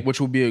you. Hit me. Which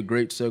will be a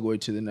great segue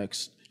to the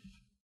next.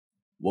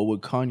 What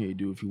would Kanye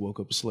do if he woke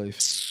up a slave?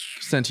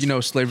 Since slavery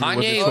was a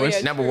Kanye,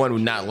 choice. number one,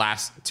 would not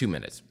last 2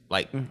 minutes.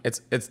 Like,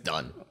 it's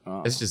done.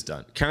 It's just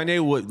done.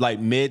 Kanye would like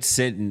mid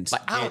sentence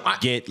Like, I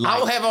get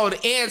don't have all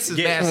the answers,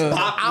 get man.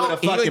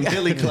 popped with a fucking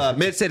Billy Club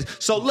mid sentence.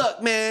 So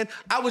look, man,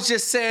 I was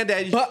just saying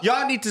that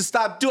y'all need to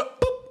stop doing.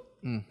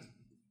 Boop.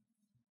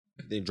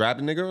 They dropped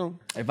the nigga.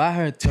 If I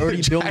had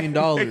 $30 billion,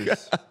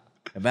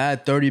 if I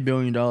had $30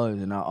 billion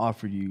and I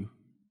offered you,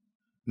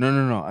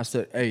 no, I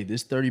said, hey,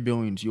 this $30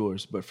 billion is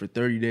yours, but for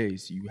 30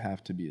 days you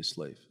have to be a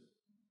slave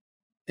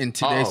in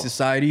today's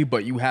society.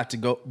 But you have to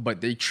go.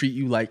 But they treat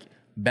you like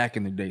back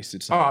in the day Oh,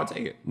 society. I'll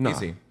take it.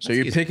 Easy. So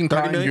you're That's easy. picking 30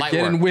 cotton, million? you're Light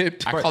getting work.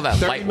 whipped. I call that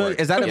 30 light million? work.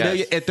 Is that a Yes.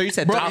 million? You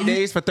said 30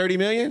 days for 30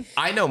 million?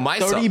 I know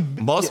myself. 30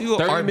 Most people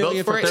 30 aren't built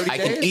million for for it. 30 I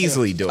can days?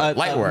 easily do it.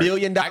 Light $1 work.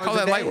 million I call a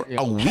that day? light work.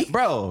 A week?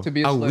 Bro, To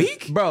be A slave.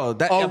 week? bro,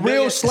 that A real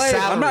million slave. I'm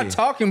salary. not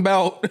talking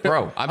about.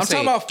 Bro, I'm talking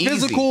saying about easy.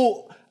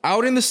 physical,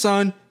 out in the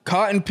sun,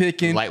 cotton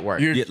picking. Light work.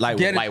 You're Yeah, light work.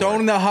 getting Light thrown work.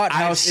 in the hot I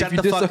house. shut if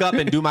you the fuck dis- up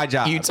and do my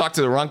job. You talked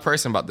to the wrong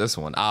person about this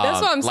one.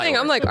 That's what I'm light saying.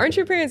 I'm work. like, aren't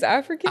your parents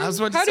African? I was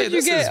about to How say, did you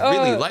this get? is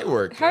really light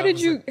work. How I did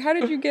was you? How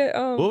did you get?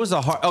 What was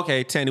the hard?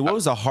 Okay, Tanny, what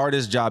was the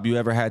hardest job you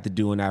ever had to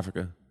do in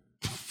Africa?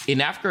 In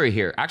Africa or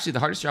here? Actually, the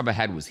hardest job I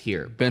had was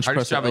here. Bench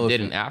hardest press job an I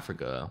did in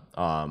elephant. Africa.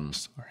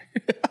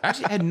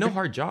 Actually, I had no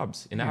hard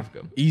jobs in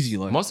Africa. Easy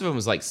life. Most of them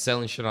was like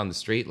selling shit on the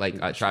street, like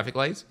traffic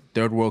lights.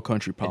 Third world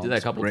country problems. did that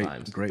a couple great,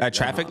 times. Great. At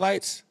traffic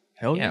lights?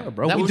 Hell Yeah, yeah,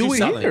 bro. That We was do you it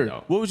selling, here.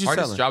 though. What was you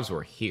hardest selling? jobs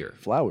were here.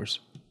 Flowers.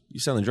 You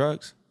selling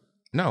drugs?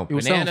 No,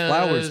 was selling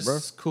bananas,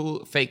 flowers,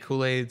 cool, fake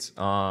Kool-Aids.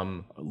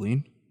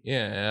 Lean.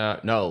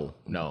 No,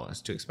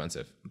 that's too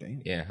expensive.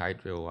 Damn. Yeah,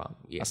 hydro.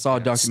 Yeah. I saw a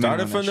documentary.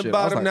 Started on from that the shit.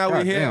 I was bottom, like, now we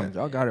God here. damn,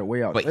 y'all got it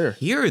way out But there.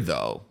 here,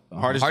 though,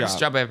 Hardest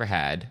job I ever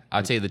had.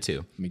 I'll tell you the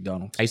two.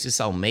 McDonald's. I used to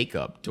sell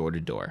makeup door to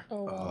door.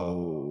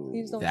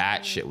 Please don't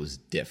That shit was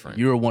different.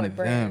 You were one of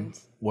them. brand?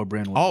 What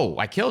brand was Oh,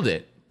 I killed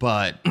it,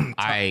 but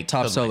I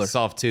top killed seller.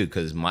 myself too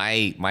because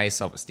my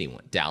self esteem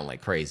went down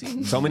like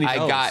crazy. So many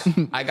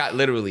I got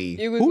literally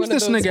It was Who's one of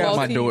this those nigga at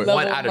my door? multi-level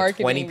one out of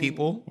 20 marketing-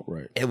 people.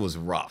 Right. It was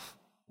rough.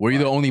 Were you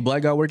the only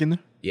black guy working there?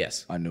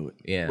 Yes. I knew it.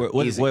 Yeah.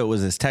 What easy.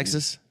 was this,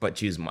 Texas? But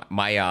choose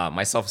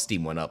my self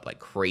esteem went up like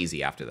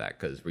crazy after that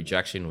because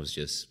rejection was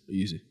just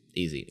Easy.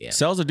 easy. Yeah.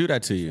 Sales will do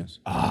that to you.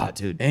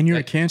 Dude. And you're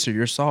a Cancer.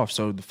 You're soft.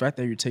 So the fact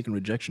that you're taking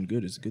rejection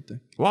good is a good thing.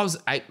 Well,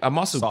 I'm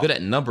also good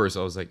at numbers.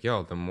 I was like,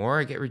 yo, the more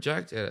I get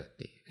rejected,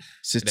 it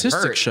Statistics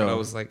hurt. show. But I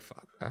was like,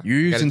 fuck.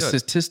 You're gotta using do it.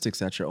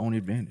 statistics at your own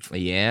advantage.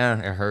 Yeah,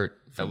 it hurt.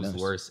 That was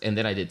worse. And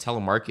then I did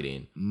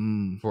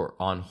telemarketing for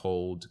on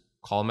hold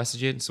call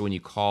messaging. So when you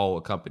call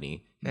a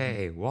company,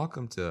 hey,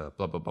 welcome to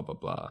blah blah blah blah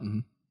blah.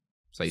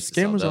 So I used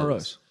to sell Scammers are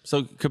those. us.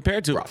 So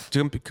compared to us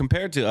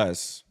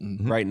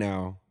Mm-hmm. right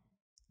now,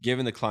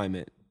 given the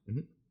climate,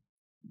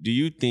 do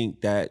you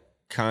think that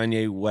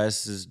Kanye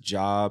West's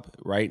job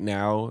right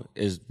now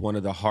is one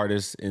of the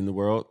hardest in the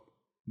world?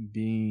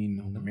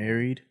 Being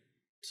married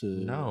to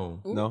No.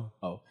 No.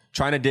 Oh,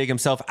 Trying to dig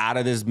himself out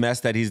of this mess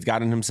that he's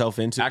gotten himself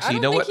into. I Actually, don't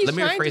you know think what? he's Let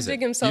me trying to rephrase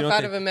dig it. himself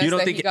out of a mess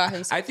that he got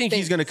himself. I think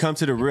he's going to come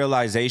to the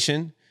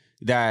realization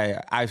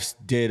that I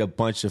did a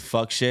bunch of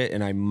fuck shit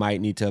and I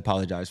might need to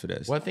apologize for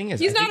this. Well, the thing is,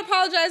 He's I not think,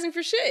 apologizing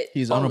for shit.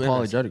 he's Oh,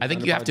 unapologetic. I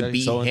think you have to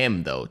be So-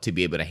 him though to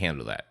be able to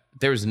handle that.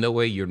 There's no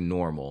way you're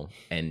normal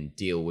and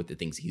deal with the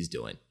things he's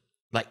doing.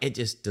 Like it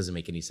just doesn't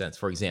make any sense.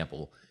 For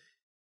example,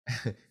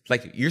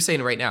 like you're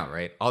saying right now,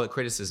 right? All the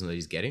criticism that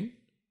he's getting,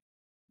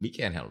 we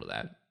can't handle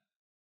that.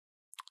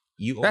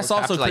 You That's almost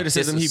have also to, like,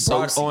 criticism he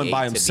brought on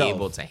by disassociate himself. to be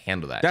able to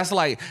handle that.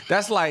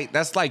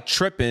 That's like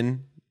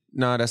tripping.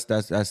 No,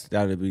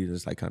 that'd be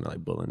just like kind of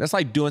like bullying. That's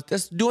like doing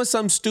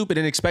something stupid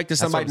and expecting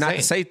That's what somebody I'm not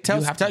to saying. say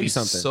tell to you be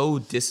something. so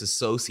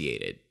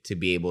disassociated to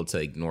be able to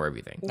ignore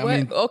everything.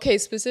 Okay,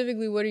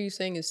 specifically, what are you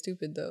saying is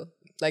stupid though?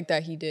 Like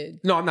that he did.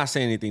 No, I'm not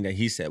saying anything that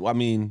he said. Well, I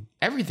mean,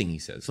 Everything he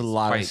says. it's a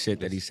lot of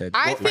shit that he said.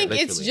 I think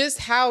it's literally. just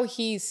how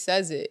he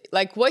says it.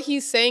 Like what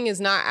he's saying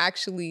is not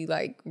actually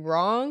like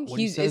wrong. What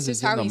he It's says just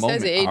is in how the he says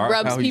moment. it. It All right,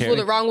 rubs how he people can-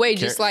 the wrong way.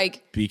 Just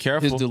like Be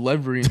careful. his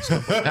delivery and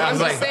stuff. Like that. I'm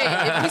just saying,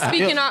 if he's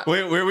speaking out.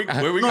 where we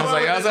I was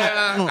like,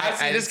 I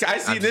see this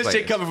I'm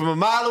shit just coming from a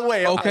mile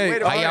away. Okay,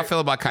 Wait, How y'all feel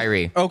about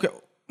Kyrie? Okay.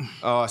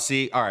 Oh,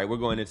 see, all right, we're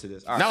going into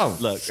this. All right, No,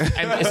 look,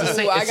 and it's the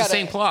same. I It's the gotta-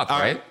 same cloth, all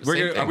right? right,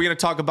 we're gonna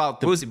talk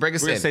about the. Boosie, break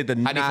us we're gonna in. say the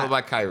How do you feel not-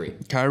 about Kyrie?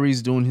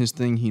 Kyrie's doing his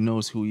thing. He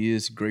knows who he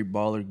is. Great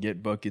baller,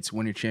 get buckets,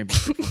 win a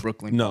championship for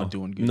Brooklyn. No,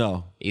 doing good.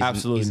 no,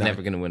 absolutely He's not.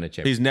 never going to win a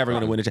championship. He's never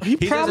going to win a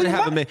championship. He probably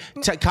doesn't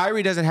have a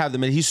Kyrie doesn't have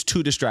the. He's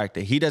too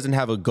distracted. He doesn't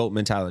have a GOAT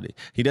mentality.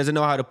 He doesn't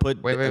know how to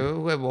put. Wait.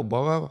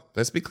 Whoa.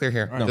 Let's be clear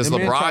here. Does the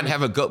man's LeBron trying to-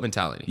 have a GOAT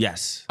mentality?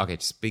 Yes, Okay,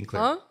 just being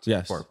clear. Huh?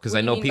 yes. Because What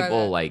I do know you mean by people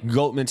that? like.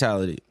 GOAT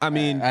mentality. I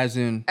mean, As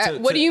in,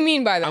 What do you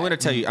mean by that? I'm going to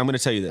tell you. I'm going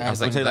to tell you this.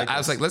 I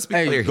was like, let's be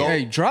hey, clear here.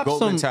 hey, drop GOAT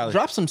some, mentality.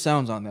 drop some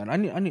sounds on that. I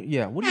need.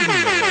 Yeah, what do you mean?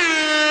 By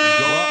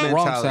that? GOAT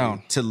Wrong mentality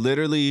sound. to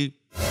literally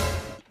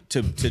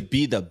to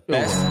be the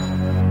best.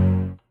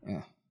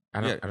 I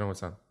don't know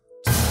what's on.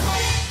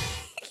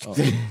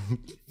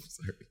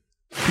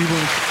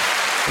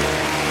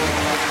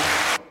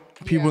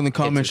 People in the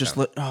comments your just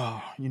let.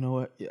 Oh, you know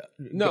what? Yeah.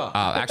 No,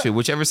 Actually,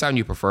 whichever sound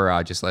you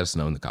prefer, just let us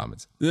know in the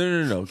comments.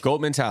 no. GOAT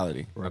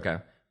mentality. Okay.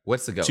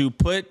 What's the GOAT?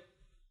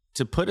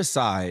 To put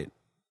aside.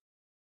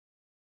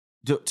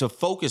 To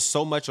focus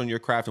so much on your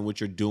craft and what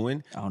you're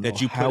doing I don't that know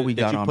you how put, we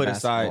that got you on put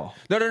aside.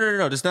 basketball.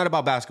 No. It's not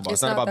about basketball.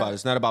 It's not about that.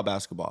 It's not about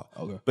basketball.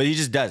 Okay. But he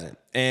just doesn't.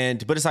 And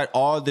to put aside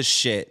all the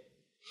shit,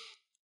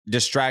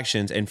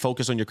 distractions, and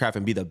focus on your craft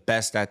and be the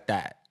best at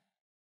that.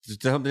 It's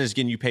something that's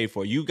getting you paid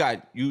for.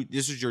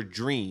 This is your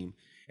dream.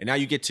 And now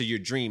you get to your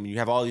dream and you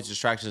have all these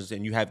distractions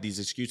and you have these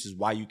excuses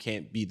why you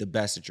can't be the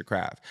best at your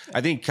craft.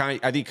 I think Kyrie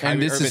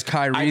And this is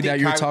Kyrie I think that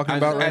you're talking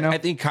about right now? I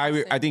think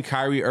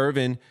Kyrie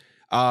Irving,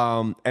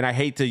 and I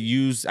hate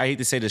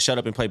to say to shut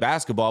up and play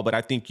basketball, but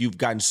I think you've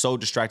gotten so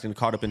distracted and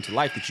caught up into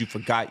life that you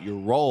forgot your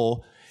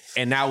role,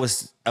 and now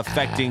it's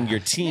affecting your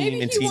team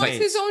Maybe and he wants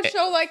teammates. his own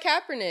show like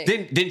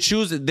Kaepernick. Then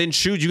choose.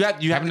 You have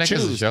to Kaepernick has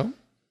a choose. show?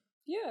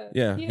 Yeah.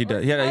 Yeah, he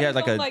does. He had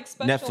like a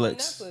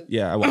Netflix.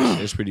 Yeah, I watched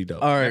it. It's pretty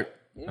dope. All right.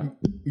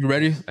 You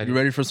ready? You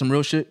ready for some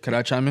real shit? Could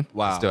I chime in?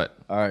 Wow. Let's do it.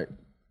 All right.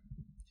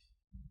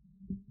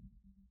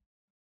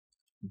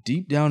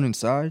 Deep down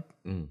inside,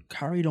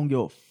 Kyrie don't give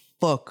a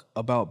fuck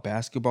about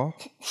basketball.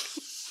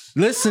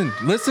 listen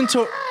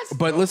to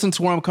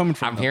where I'm coming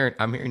from. I'm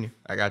hearing you.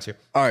 I got you.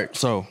 All right,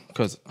 so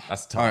because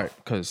That's tough. all right,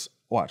 because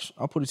watch,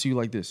 I'll put it to you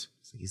like this: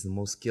 He's the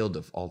most skilled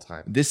of all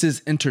time. this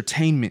is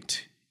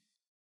entertainment.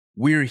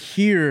 We're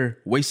here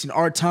wasting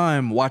our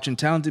time watching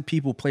talented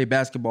people play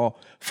basketball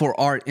for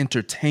our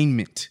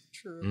entertainment.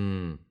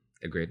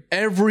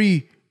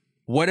 Agreed.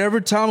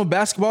 Whatever time a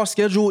basketball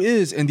schedule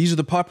is, and these are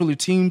the popular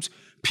teams,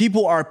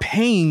 people are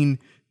paying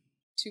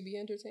To be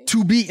entertained.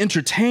 to be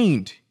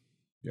entertained.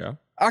 Yeah.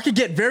 I could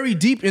get very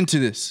deep into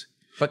this,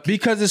 But-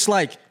 because it's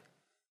like,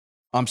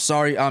 I'm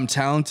sorry, I'm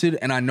talented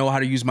and I know how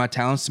to use my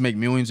talents to make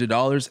millions of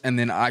dollars. And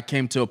then I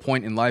came to a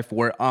point in life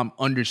where I'm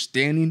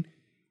understanding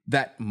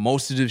that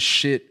most of this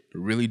shit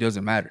really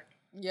doesn't matter.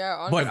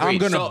 Yeah, But honestly. I'm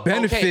gonna So,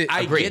 benefit okay,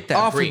 I get that.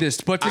 off Agreed. of this.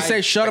 But to I-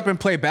 say shut up and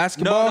play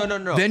basketball,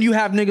 No. then you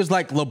have niggas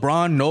like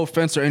LeBron, no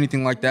offense or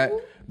anything like that,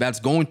 that's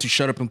going to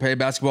shut up and play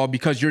basketball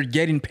because you're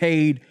getting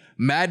paid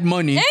mad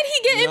money. And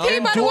he getting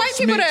paid by the white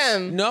people to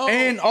endorsements, him. No.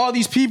 And all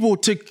these people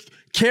to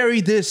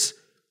carry this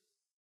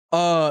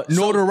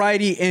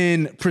notoriety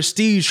and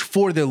prestige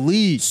for the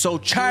league. So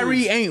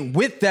Kyrie ain't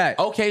with that.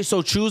 Okay,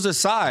 so choose a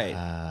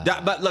side.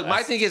 But look,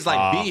 my thing is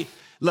like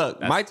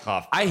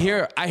tough. I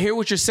hear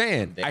what you're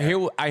saying. I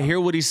hear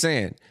what he's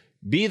saying.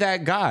 Be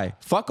that guy.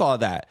 Fuck all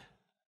that.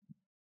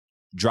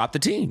 Drop the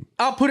team.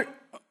 I'll put it.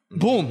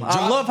 Boom.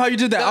 I love how you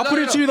did that. I'll put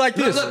it to you like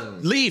this.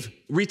 Look, leave.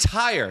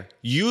 Retire.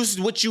 Use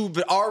what you've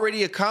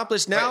already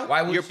accomplished now.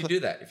 Why wouldn't you do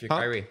that if you're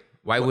Kyrie?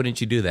 Why wouldn't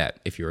you do that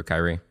if you were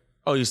Kyrie?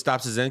 Oh, he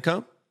stops his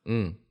income?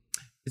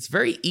 It's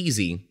very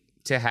easy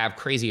to have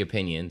crazy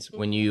opinions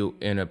when you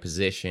in a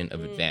position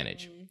of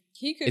advantage.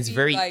 He could It's be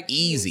very like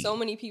feeding easy. so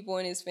many people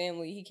in his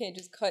family. He can't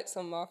just cut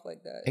some off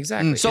like that.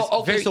 Exactly. So, It's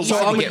okay, very so easy why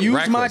So to I'm get gonna use my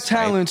reckless, right?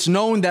 talents,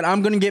 knowing that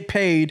I'm gonna get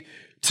paid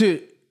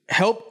to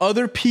help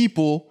other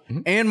people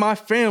and my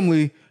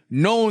family,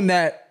 knowing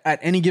that at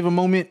any given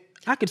moment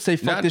I could say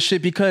fuck Not- this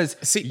shit because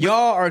See,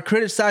 y'all are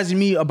criticizing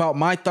me about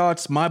my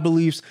thoughts, my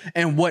beliefs,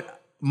 and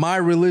what my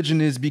religion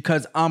is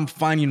because I'm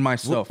finding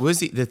myself.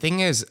 The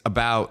thing is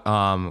about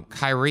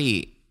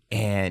Kyrie,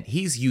 and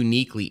he's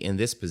uniquely in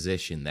this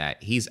position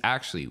that he's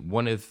actually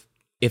one of,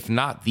 if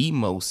not the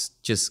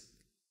most, just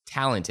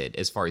talented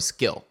as far as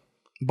skill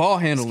Ball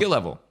handling.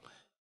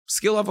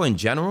 skill level in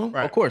general.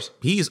 Of course.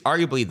 He's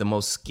arguably the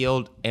most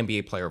skilled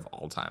NBA player of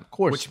all time. Of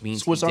course. Which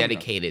means Swiss he Army knife.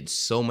 dedicated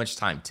so much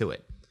time to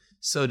it.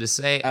 So to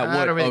say, At I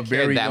what, don't a really care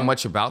very that young-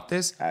 much about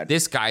this,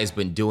 this guy's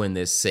been doing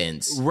this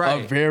since. A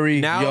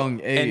very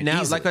young age. And now,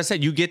 Easily. like I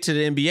said, you get to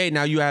the NBA.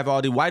 Now you have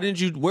all the.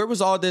 Where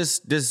was all this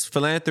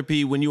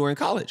philanthropy when you were in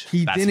college?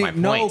 He That's my didn't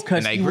know point, because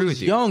and I he agree was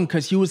with you. young,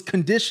 because he was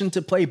conditioned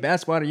to play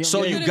basketball at a young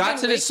So age. you could've got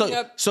been to this. waking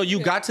up- So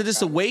you got to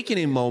this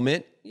awakening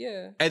moment.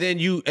 Yeah. And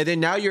then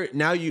now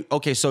you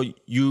okay, so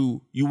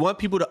you want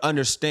people to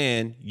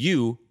understand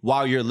you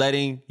while you're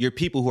letting your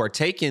people who are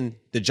taking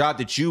the job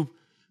that you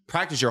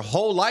practice your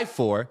whole life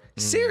for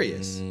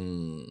serious.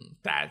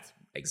 That's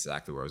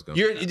exactly where I was going.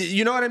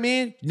 You know what I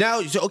mean?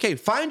 Now, okay,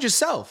 find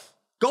yourself.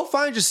 Go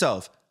find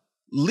yourself.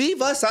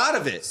 leave us out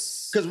of it.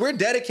 Because we're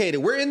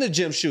dedicated. We're in the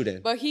gym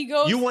shooting. But he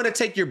goes. You want to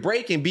take your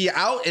break and be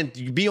out and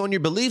be on your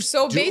beliefs.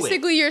 So do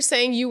basically, you're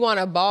saying you want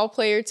a ball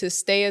player to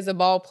stay as a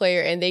ball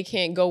player, and they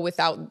can't go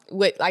outside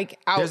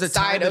There's a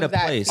time and a of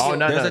that. place.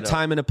 field. There's a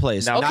time and a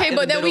place. No. Okay,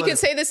 but then we could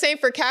say the same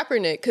for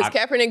Kaepernick, because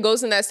Kaepernick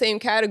goes in that same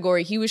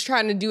category. He was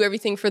trying to do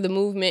everything for the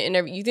movement and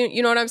everything.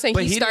 You know what I'm saying?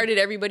 But He he started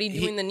everybody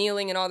doing the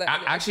kneeling and all that.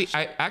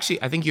 I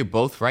think you're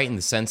both right in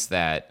the sense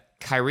that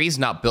Kyrie's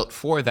not built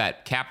for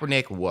that.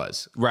 Kaepernick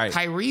was. Right.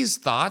 Kyrie's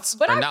thoughts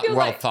But are I not feel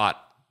well like- thought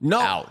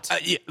No, out.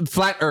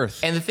 flat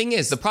Earth. And the thing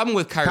is, the problem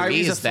with Kyrie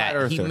Kyrie's a is flat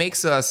that he earther.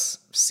 makes us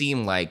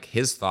seem like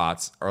his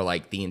thoughts are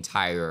like the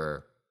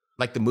entire,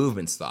 like the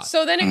movement's thoughts.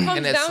 So then it comes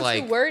And it's down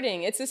like- to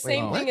wording. It's the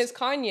same thing as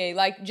Kanye.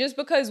 Like, just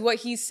because what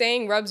he's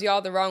saying rubs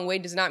y'all the wrong way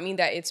does not mean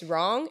that it's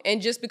wrong.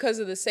 And just because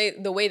of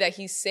the way that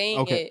he's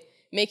saying it,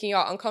 making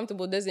y'all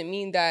uncomfortable, doesn't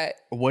mean that.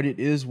 What it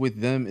is with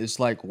them is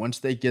like once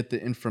they get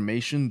the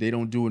information, they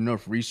don't do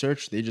enough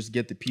research. They just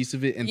get the piece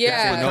of it and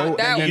Yeah, that's what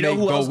that- and then You know they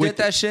who go else with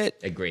did that shit?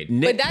 Agreed.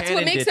 Nick But that's what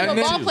Cannon makes did him a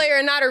that ball too. player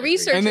and not a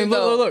researcher. And then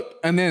though. look,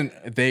 and then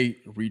they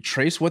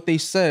retrace what they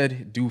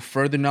said, do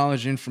further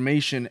knowledge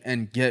information,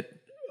 and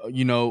get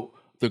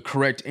the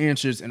correct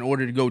answers in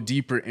order to go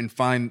deeper and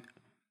find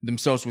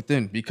themselves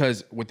within.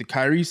 Because with the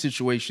Kyrie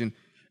situation,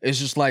 it's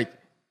just like,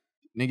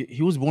 nigga,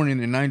 he was born in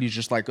the 90s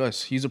just like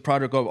us. He's a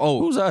product of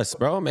Who's us,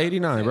 bro? I'm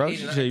 89, bro. I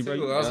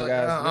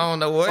don't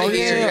know what. Oh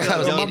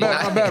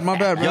yeah, my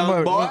bad.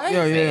 Young boy?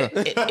 Yeah.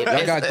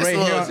 I got gray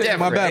hair.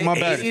 My bad, From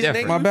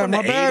the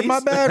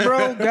 80s?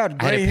 bro. Got I had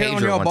gray a hair on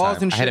pager your one balls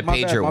time. and I shit. had a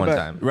My bad, pager my one bad.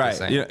 time. Right. Just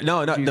saying. Yeah,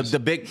 no, the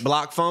big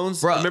block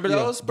phones. Bruh. Remember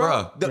those,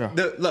 bro?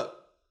 Bruh. Look,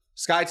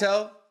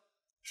 SkyTel,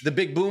 the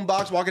big boom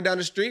box walking down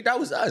the street. That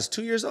was us,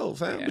 2 years old,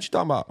 fam. What you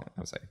talking about?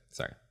 I'm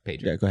sorry,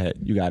 pager. Yeah, go ahead.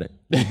 You got it.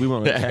 We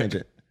went on a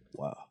tangent.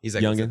 He's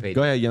like, Youngin. pager.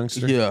 Go ahead,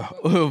 youngster. Yeah,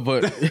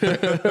 but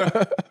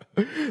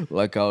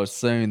like I was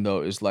saying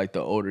though, it's like the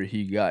older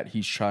he got,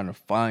 he's trying to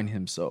find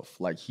himself.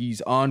 Like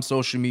he's on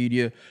social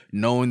media,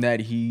 knowing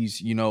that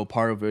he's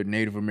part of a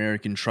Native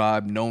American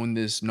tribe, knowing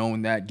this,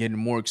 knowing that, getting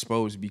more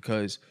exposed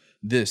because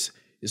this.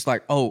 It's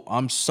like, oh,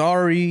 I'm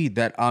sorry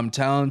that I'm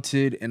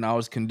talented and I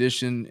was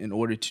conditioned in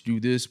order to do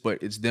this,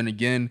 but it's then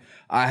again,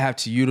 I have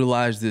to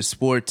utilize this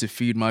sport to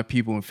feed my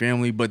people and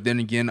family. But then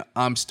again,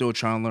 I'm still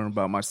trying to learn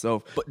about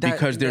myself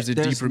because there's a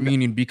deeper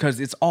meaning, because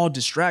it's all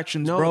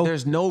distractions, bro.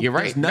 You're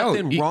right. There's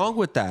nothing wrong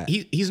with that.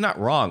 He's not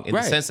wrong in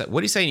Right. the sense that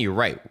what he's saying, you're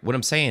right. What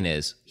I'm saying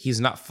is he's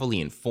not fully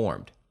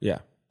informed. Yeah.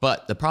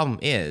 But the problem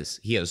is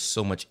he has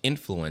so much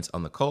influence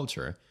on the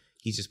culture.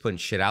 He's just putting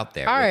shit out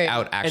there All right.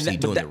 without actually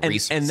doing the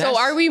research. So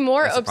are we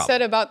more that's the upset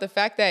problem. about the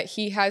fact that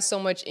he has so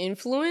much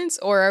influence,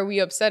 or are we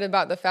upset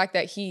about the fact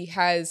that he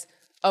has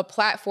a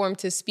platform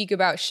to speak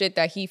about shit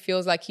that he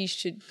feels like he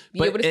should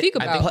be able to speak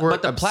I think about? we're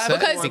But the upset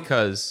platform-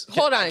 because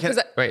Hold on, because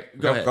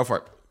go for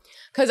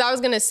it. I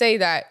was gonna say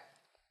that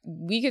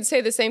we could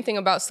say the same thing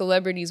about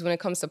celebrities when it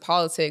comes to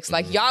politics.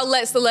 Like, y'all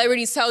let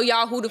celebrities tell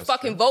y'all who to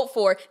fucking vote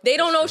for. They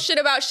don't know shit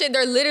about shit.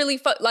 They're literally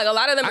like a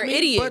lot of them are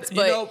idiots.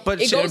 But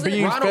it goes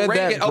being in fed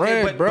that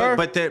bread, bro.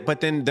 but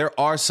then there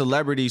are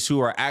celebrities who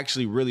are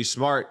actually really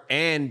smart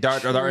and are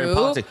in True.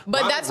 politics.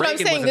 But Ronald that's what I'm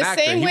Reagan saying. was an The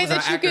actor. same He way was an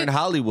that you actor could in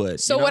Hollywood.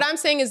 So what I'm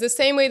saying is the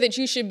same way that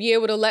you should be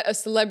able to let a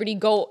celebrity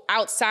go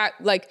outside,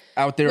 like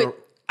Out there.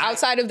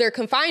 outside of their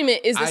confinement,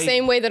 is the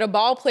same way that a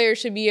ball player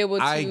should be able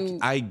to. I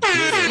get it.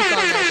 speak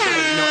on that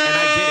shit. No, and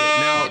I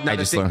get it. Now I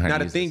just learned how to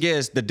the use thing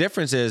is, the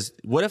difference is,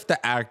 what if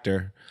the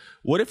actor,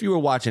 what if you were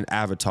watching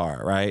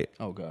Avatar, right?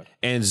 Oh God.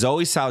 And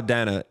Zoe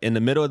Saldana in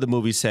the middle of the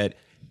movie said,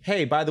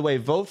 "Hey, by the way,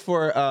 vote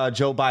for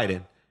Joe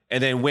Biden,"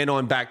 and then went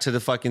on back to the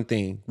fucking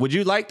thing. Would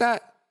you like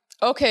that?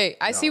 Okay,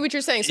 I see what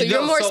you're saying. So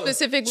you're more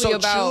specifically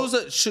about.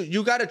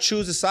 You got to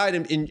choose a side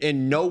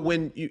and know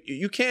when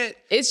you can't.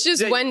 It's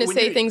just when to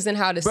say things and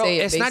how to say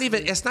it. It's not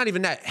even. It's not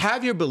even that.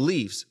 Have your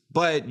beliefs,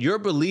 but your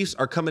beliefs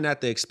are coming at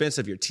the expense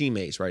of your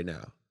teammates right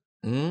now.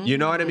 You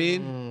know what I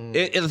mean?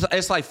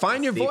 It's like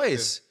find your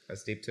voice.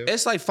 That's deep too.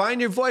 It's like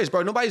find your voice,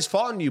 bro. Nobody's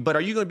faulting you, but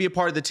are you going to be a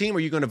part of the team, or are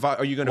you going to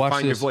Watch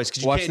find your this. voice?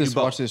 Because you Watch can't this. do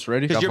both. Watch this.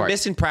 Ready? Because Go you're for it.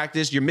 missing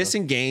practice. You're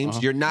missing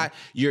games. You're not.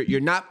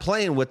 You're not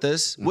playing with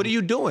us. What are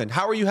you doing?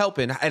 How are you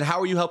helping? And how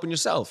are you helping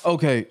yourself?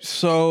 Okay,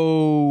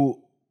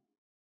 so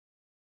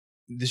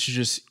this is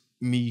just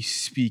me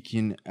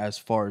speaking as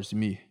far as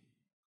me.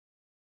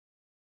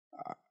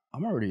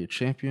 I'm already a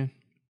champion.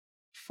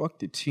 Fuck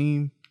the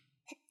team.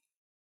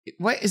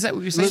 What is that?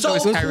 What you're saying? So-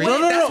 So, Kyrie? no,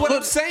 That's what no,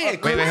 I'm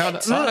saying. Wait, hold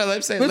on. Hold on. Let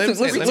him say it. Let him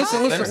say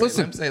it.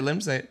 Listen. Let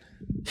him say it.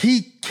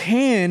 He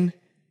can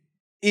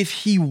if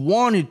he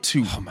wanted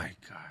to, Oh my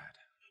god.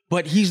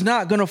 but he's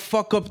not gonna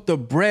fuck up the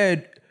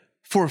bread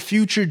for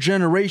future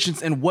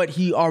generations and what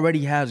he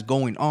already has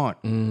going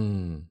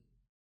on.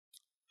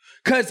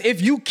 Because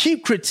if you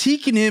keep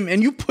critiquing him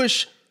and you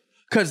push,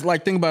 because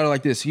like think about it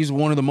like this, he's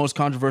one of the most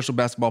controversial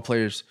basketball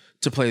players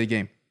to play the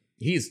game.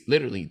 He's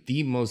literally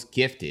the most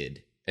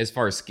gifted as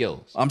far as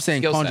skills. I'm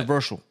saying Skill set.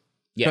 controversial.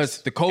 Yes.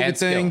 Because the COVID And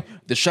thing, skill.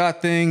 the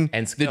shot thing,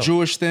 And the skill.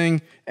 Jewish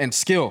thing, and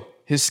skill.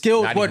 His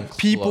skill Not is even what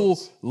people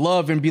close.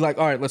 love and be like,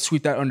 all right, let's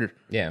sweep that under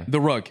Yeah. the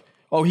rug.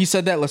 Oh, he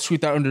said that. Let's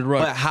sweep that under the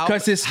rug. But how-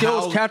 Because his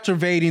skills how-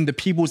 captivating the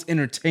people's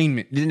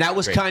entertainment. And that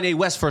was Kanye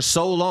West for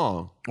so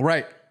long.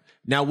 Right.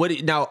 Now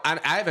I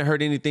haven't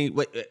heard anything.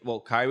 Well,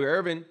 Kyrie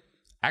Irving.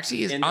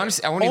 Actually,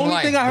 honestly, I won't even Only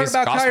lie. thing I heard His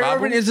about gospel Kyrie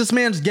album, Irving is this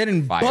man's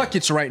getting Fire.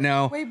 buckets right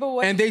now. Wait, but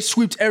what- And they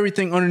swept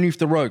everything underneath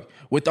the rug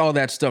with all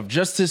that stuff.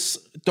 Just to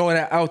throw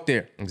that out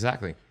there.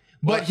 exactly.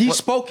 But he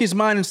spoke his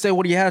mind and said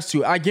what he has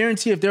to. I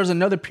guarantee if there's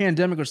another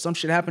pandemic or some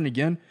shit happen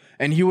again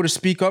and he were to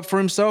speak up for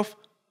himself,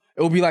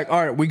 it would be like,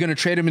 all right, we're going to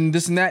trade him in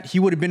this and that. He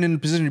would have been in the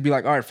position to be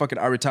like, all right, fuck it,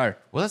 I retire.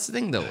 Well, that's the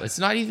thing, though. It's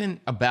not even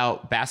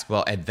about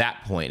basketball at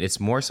that point. It's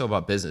more so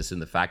about business and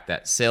the fact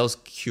that sales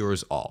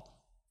cures all.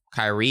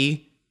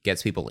 Kyrie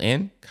gets people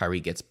in. Kyrie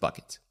gets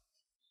buckets.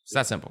 It's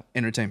that simple.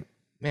 Entertainment.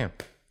 Man,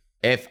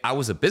 if I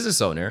was a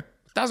business owner,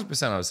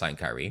 1,000% I would sign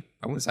Kyrie.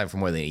 I wouldn't sign for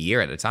more than a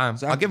year at a time.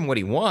 I'll give him what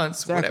he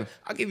wants. Exactly. Whatever.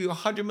 I'll give you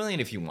 $100 million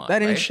if you want.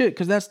 That ain't right? shit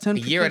because that's 10 A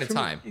year at a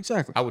time.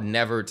 Exactly. I would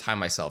never tie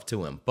myself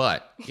to him.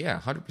 But yeah,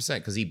 100%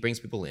 because he brings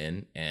people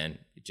in and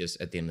it just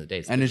at the end of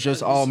the day, And it's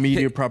just all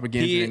media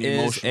propaganda He and is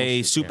emotional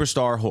a shit.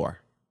 superstar whore.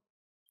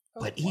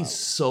 but he's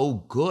so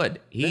good.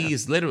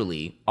 He's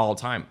literally all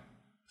time.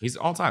 He's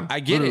all time. I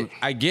get it.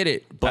 That's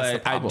the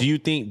But problem. do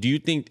you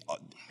think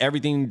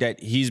everything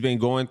that he's been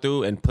going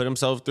through and put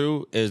himself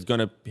through is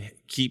gonna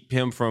keep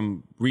him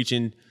from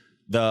reaching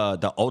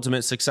the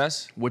ultimate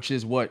success? Which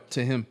is what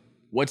to him?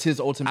 What's his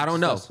ultimate I don't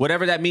know. success?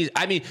 Whatever that means.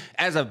 I mean,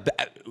 as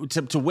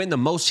to win the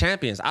most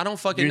champions, I don't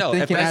fucking You're know.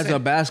 thinking that's as a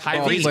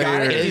basketball Kyrie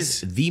player.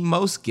 is the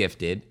most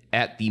gifted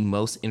at the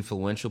most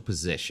influential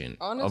position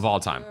of all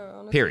time.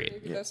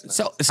 Period. That's nice.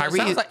 so Kyrie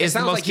it sounds like, is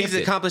the most he's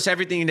gifted. accomplished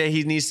everything that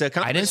he needs to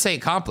accomplish. I didn't say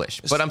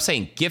accomplished, but I'm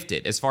saying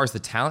gifted as far as the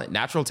talent,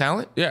 natural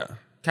talent. Yeah.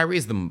 Kyrie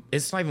is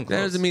it's not even close.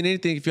 That doesn't mean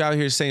anything if you're out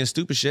here saying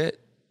stupid shit.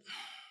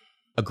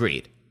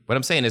 Agreed. But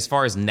I'm saying as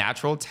far as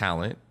natural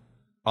talent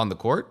on the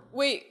court,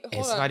 Wait, hold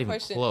It's on. not even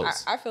question.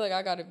 close. I feel like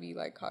I gotta be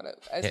like caught up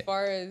as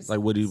far as Like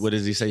what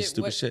does he say?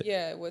 Stupid shit.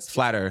 Yeah, what's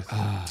Flat Earth.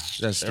 That's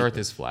the Earth stupid.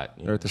 is flat.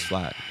 Earth is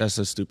flat. That's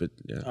so stupid.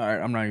 Yeah. All right,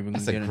 I'm not even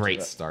That's gonna a get into great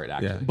that. start,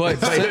 actually. Yeah.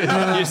 But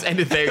you just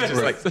ended there, just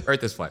like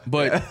Earth is flat.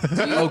 but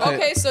okay.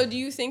 okay. So do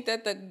you think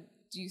that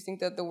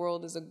the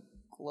world is a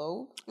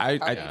globe? I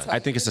How they tell I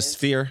think you it's a it is?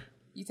 sphere.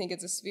 You think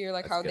it's a sphere,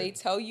 like how they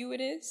tell you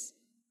it is,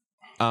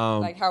 Um,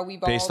 like how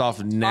we've based all off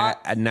been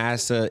taught?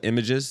 NASA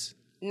images.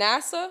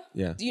 NASA.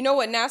 Yeah. Do you know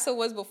what NASA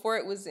was before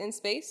it was in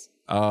space?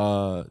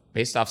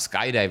 Based off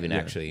skydiving,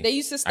 actually. They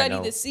used to study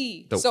know. the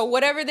sea. The- So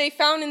whatever they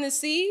found in the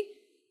sea,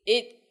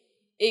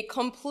 it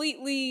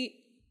completely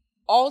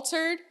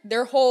altered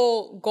their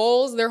whole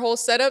goals, their whole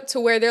setup to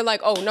where they're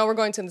like, oh no, we're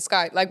going to the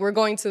sky. Like we're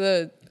going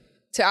to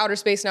outer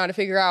space now to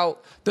figure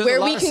out There's a where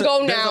lot we of can si- go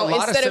there's a now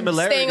lot of instead of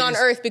staying on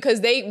similarities. Earth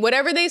because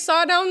whatever they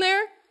saw down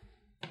there,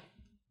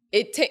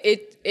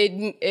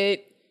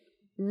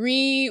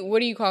 what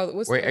do you call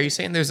it? Wait, are you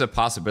saying there's a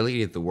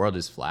possibility that the world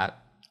is flat?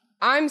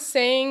 I'm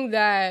saying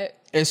that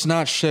It's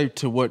not shaped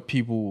to what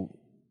people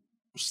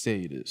say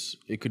it is.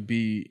 It could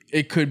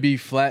be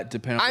flat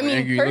depending on I what mean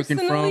angle you're looking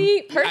from.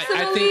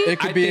 personally, It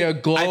could be a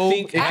globe.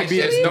 It could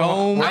be Actually, a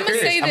dome. I'ma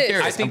say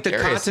this. I think the I'm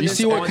curious. continents.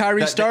 You see what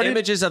Kyrie the started?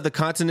 images of the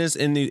continents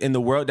in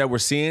the world that we're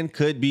seeing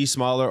could be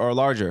smaller or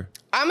larger.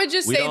 I'm gonna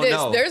just We say don't this.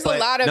 know, There's a but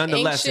lot of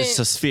nonetheless, ancient. it's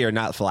a sphere,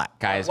 not flat.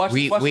 Guys, Watch-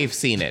 we've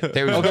seen it.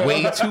 There's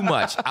way too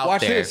much out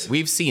Watch there. this.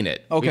 We've seen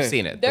it. Okay. We've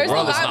seen it. There's the a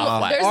world is not lot.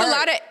 flat. There's a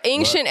lot of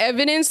ancient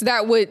evidence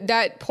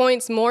that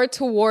points more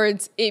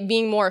towards it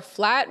being more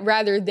flat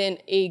rather than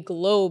a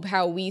globe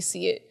how we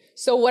see it.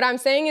 So what I'm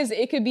saying is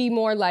it could be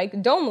more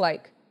like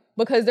dome-like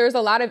because there's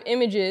a lot of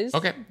images.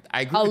 Okay,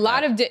 I agree. A with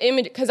lot that. of the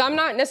image because I'm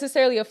not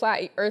necessarily a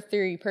flat Earth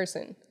theory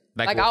person.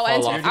 Like, I'll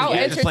we'll fall off. I'll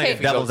You're just playing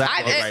entertain. devil's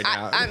advocate right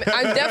now.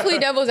 I'm definitely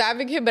devil's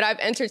advocate, but I've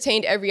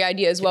entertained every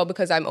idea as well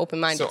because I'm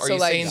open-minded. So are you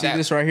saying See that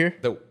this right here?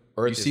 the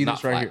Earth You is see not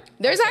this right flat? here?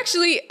 there's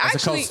actually That's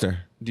a coaster.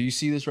 Do you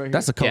see this right here?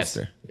 That's a Yes.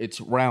 coaster.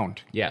 It's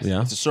round. Yes.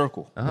 Yeah. It's a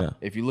circle. Yeah.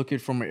 If you look at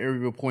it from an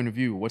aerial point of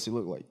view, what's it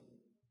look like?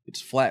 It's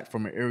flat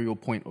from an aerial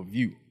point of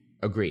view.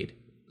 Agreed.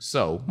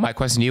 So my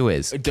question to you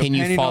is: can you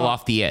Depending fall on-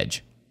 off the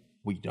edge?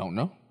 We don't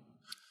know.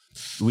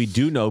 We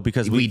do know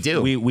because We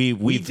do.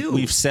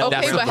 We've sailed.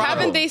 Okay, That's but the problem.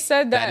 haven't they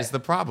said that? That is the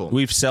problem.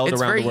 We've sailed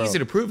it's around very the world. easy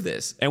to prove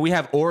this. And we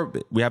have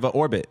orbit. We have an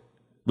orbit.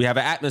 We have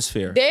an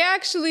atmosphere. They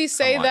actually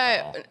say Come on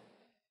that. now.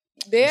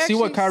 They See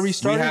what Kyrie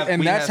started, have- and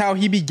we that's have- how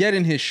he be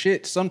getting his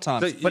shit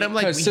sometimes. But I'm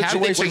like, Because we have the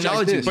situations like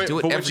technology. this. we do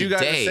it But what every you guys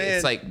are day. saying,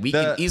 It's like we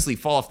the- can easily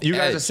fall off the you edge.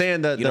 guys are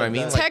saying that you know what I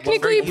mean? the- Like,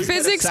 Technically, we put a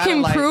physics can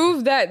satellite-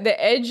 prove that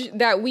the edge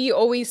that we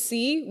always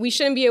see, we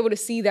shouldn't be able to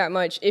see that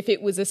much if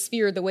it was a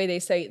sphere the way they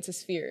say it's a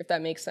sphere, if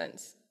that makes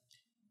sense.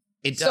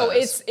 it does. So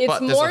it's but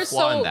there's more a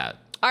flaw so. in that.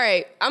 All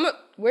right,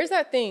 where's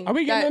that thing? Are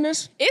we getting in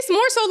this? It's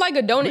more so like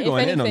a donut, We if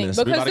going in on anything, this.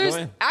 We because about to go there's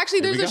in. actually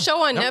Here we there's a go.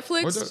 show on we're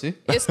Netflix. doing- See?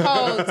 It's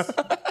called.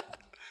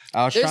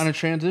 I was There's- trying to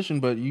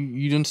transition, but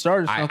you didn't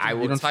start. I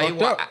will done tell you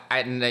fucked why. up.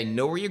 And I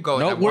know where you're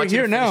going. No, I we're want you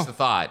here to finish now. the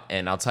thought,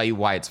 and I'll tell you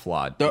why it's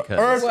flawed. The because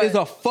Earth What? is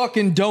a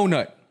fucking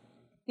donut.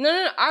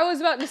 No. I was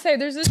about to say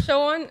there's this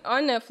show on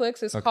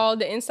Netflix. It's called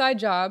The Inside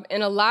Job,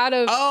 and a lot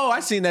of Oh, I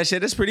seen that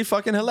shit. It's pretty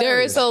fucking hilarious.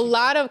 there is a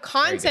lot of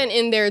content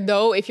in there,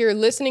 though. If you're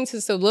listening to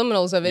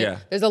subliminals of it, Yeah.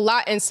 there's a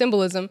lot and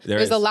symbolism.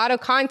 There's is. a lot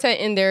of content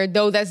in there,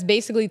 though, that's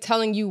basically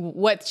telling you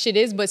what shit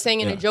is, but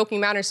saying in a joking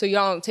manner so you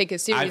don't take it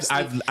seriously.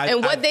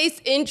 And what they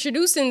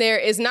introduce in there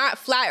is not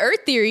flat Earth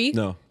theory,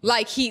 No.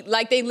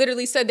 like they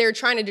literally said they were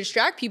trying to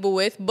distract people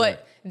with,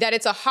 but that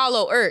it's a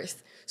hollow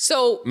Earth.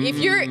 So if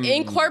you're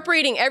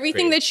incorporating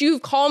everything that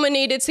you've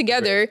culminated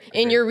together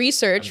in your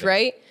research,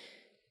 right?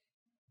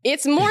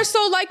 It's more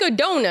so like a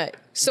donut.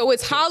 So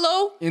it's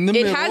hollow. In the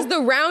it middle. has the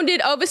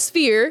rounded of a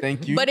sphere.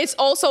 Thank you. But it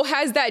also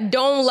has that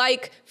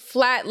dome-like,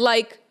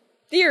 flat-like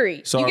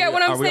theory. So you get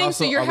what I'm saying?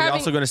 Also, So you're are we having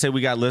also going to say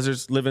we got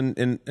lizards living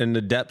in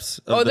the depths?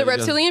 Of the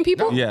reptilian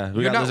people? Yeah,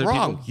 we You're got not lizard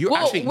wrong. people. You're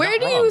Well, actually where not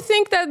do wrong. you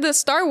think that the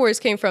Star Wars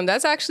came from?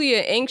 That's actually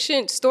an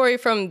ancient story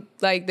from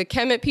like the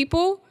Kemet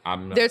people.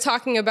 I'm not- They're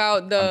talking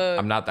about the.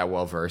 I'm not that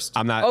well versed.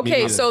 I'm not. me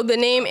Okay, neither. so the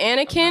name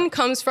Anakin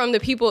comes from the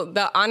people,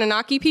 the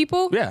Anunnaki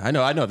people. yeah, I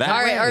know that.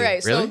 All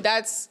right. So Really?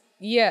 that's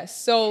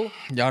yes. So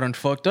Y'all done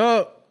fucked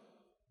up.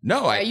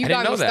 No, I you didn't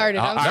got know me that. started.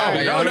 I'm No,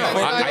 sorry. no, no.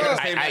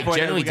 I I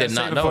genuinely did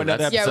not know.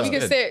 That's yeah, so we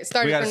can good. say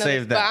start We it gotta for another.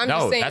 save that. But I'm No,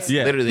 just saying. that's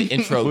Yeah. literally the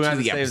intro We to gotta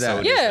the save that.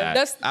 episode. yeah, is that.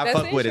 that's I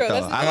fuck the with it, intro.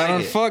 though. That's I I like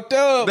done it. fucked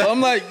up.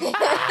 I'm like,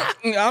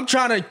 I'm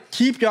trying to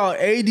keep y'all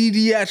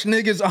ADD ass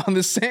niggas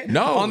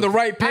on the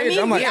right I page. mean,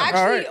 I'm like, we all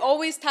actually right.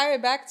 always tie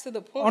it back to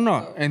the point. Oh no,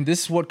 though. and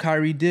this is what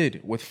Kyrie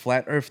did with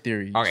flat Earth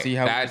theory. You Okay, see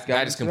how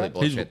that is complete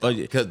bullshit. He's-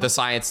 Because the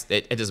science,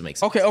 it doesn't make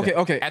sense. Okay.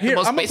 At Here, the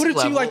most I'm gonna basic put it to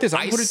you level, like this. I'm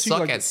I gonna put it to you suck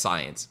like at this.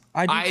 science.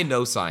 I do I too.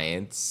 know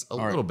science a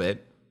little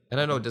bit, and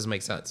I know it doesn't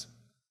make sense.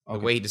 The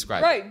way he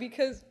described it. Right,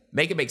 because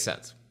Make it make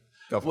sense.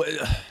 Go for it.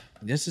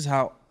 This is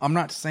how I'm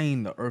not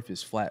saying the Earth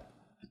is flat.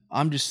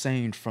 I'm just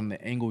saying from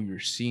the angle you're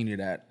seeing it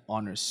at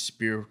on a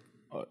sphere.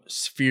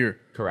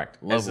 Correct.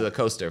 As Level. a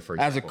coaster, for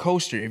As a example.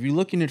 coaster, if you're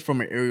looking at it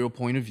from an aerial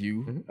point of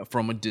view,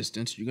 from a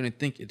distance, you're gonna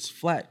think it's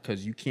flat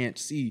because you can't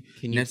see.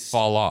 Can you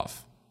fall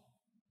off?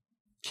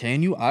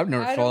 Can you? I've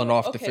never I fallen don't-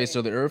 off the okay. face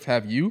of the earth.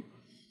 Have you?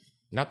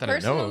 Not that I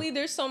know personally, of.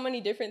 there's so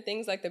many different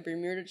things like the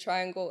Bermuda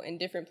Triangle in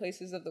different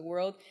places of the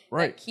world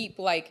Right. that keep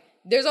like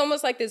there's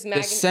almost like this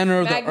The center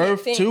of the magnet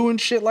earth thing. too, and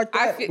shit like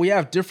I that. feel- We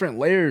have different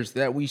layers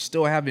that we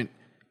still haven't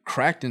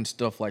cracked and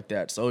stuff like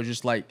that. So it's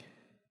just like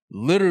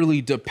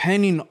literally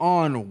depending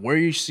on where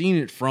you're seeing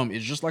it from,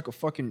 it's just like a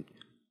fucking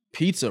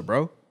pizza,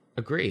 bro.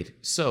 Agreed.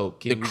 So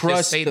can we crust,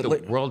 just say the the la-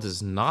 world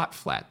is not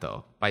flat,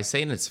 though? By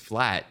saying it's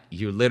flat,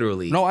 you're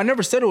literally No, I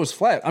never said it was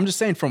flat. I'm just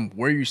saying from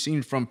where you're seeing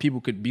it from,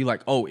 people could be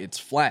like, oh, it's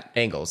flat.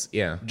 angles.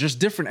 Yeah. Just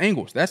different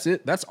angles. That's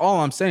it. That's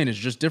all I'm saying is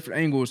just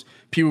different angles.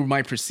 People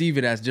might perceive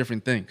it as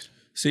different things.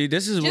 See,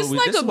 this is Just what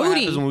like this a is what booty.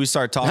 happens when we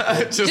start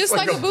talking. Just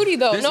like a booty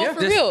though. No,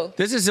 for real.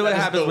 This is what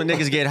happens when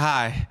niggas get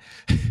high.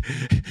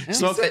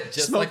 Smoke, said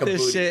just smoke like a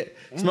this booty. shit.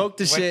 Smoke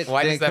the shit.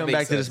 why then does that come make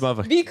back to this sense?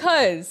 motherfucker.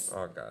 Because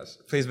Oh gosh.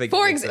 Please make.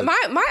 for it make example,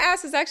 sense. my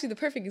ass is actually the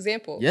perfect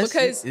example Yes,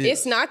 because it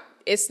is.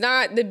 it's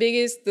not the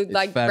biggest, the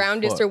like fat as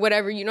roundest fuck. or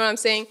whatever. You know what I'm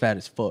saying? Fat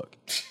as fuck.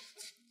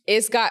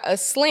 It's got a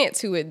slant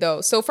to it though.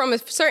 So from a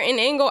certain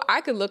angle,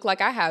 I could look like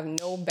I have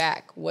no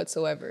back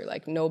whatsoever,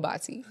 like no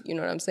body. You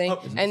know what I'm saying?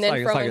 And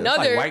then from it's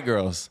another, like white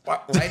girls.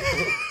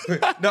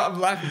 No, I'm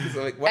laughing. Because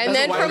like, and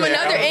then from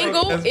another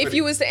angle, if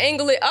you was to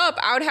angle it up,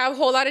 I would have a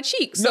whole lot of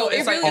cheeks. So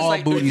it really all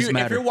is booties if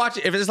matter. you're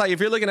watching, if it's like if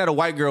you're looking at a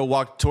white girl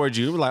walk towards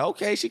you, you're like,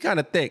 okay, she kind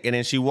of thick, and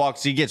then she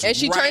walks, she gets and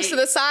she turns to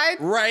the side.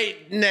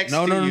 right next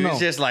No, to no, you. no. It's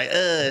just like,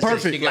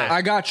 Perfect.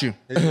 I got you.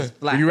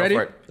 Are you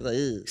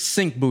ready?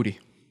 Sink booty.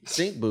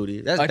 Sink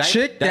booty. That's A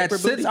chick that diaper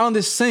sits booty? on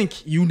the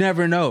sink, you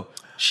never know.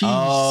 She sits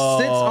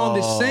on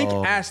the sink,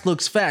 ass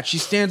looks fat. She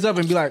stands up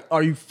and be like,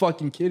 "Are you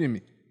fucking kidding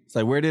me?" It's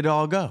like, where did it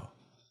all go?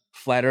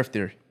 Flat Earth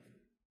theory,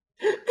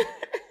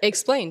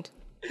 Explained.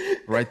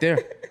 right there.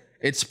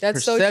 It's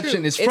That's so perception.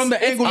 true. It's from the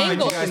It's angle.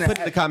 angle. you're Guys, looking put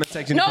in at. the comment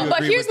section. if No, you but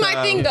agree here's with,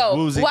 my thing though.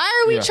 Woozy.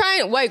 Why are we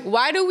trying, like,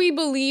 why do we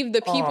believe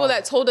the people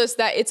that told us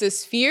that it's a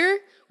sphere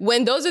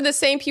when those are the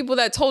same people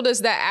that told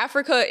us that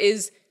Africa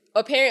is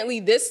apparently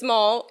this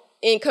small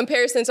in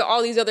comparison to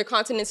all these other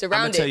continents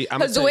around tell you- it? I'ma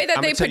Because the tell way you- that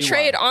I'ma they tell you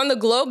portray why. it on the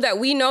globe that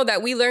we know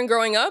that we learned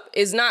growing up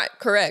is not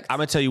correct. I'm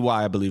gonna tell you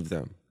why I believe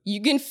them.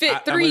 You can fit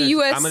I'm three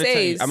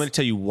USAs I'm gonna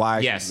tell you why.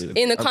 Yes. I believe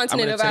them. in the I'm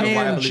continent gonna of tell you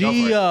why I Africa.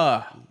 believe them.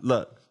 Pangea.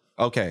 Look,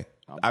 okay,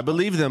 I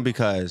believe them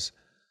because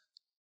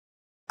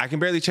I can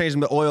barely change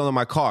the oil in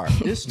my car,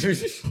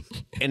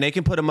 and they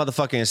can put a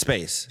motherfucker in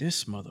space.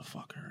 This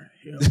motherfucker right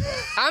here.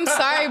 I'm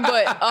sorry,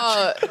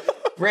 but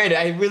Brandon,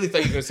 I really thought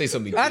you were gonna say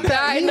something.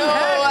 I know.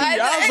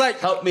 I was like,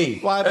 Help me.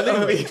 Why I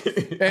believe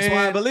them. That's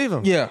why I believe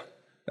them. yeah.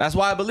 That's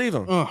why I believe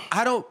them.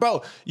 I don't,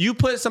 bro. You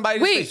put somebody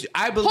in Wait, space.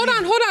 I believe. hold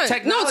on. No,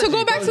 technology, to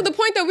go back bro. to the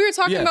point that we were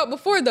talking Yeah. about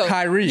before, though.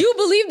 Kyrie. You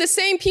believe the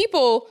same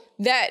people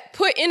that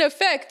put in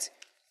effect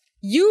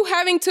you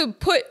having to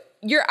put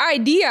your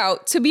ID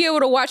out to be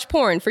able to watch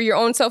porn for your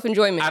own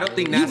self-enjoyment. I don't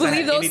think you NASA believe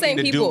had those anything same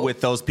to people do with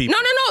those people.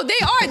 No, they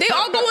are. They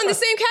all go in the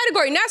same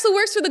category. NASA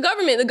works for the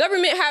government. The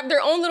government have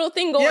their own little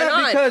thing going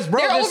on. Because, bro,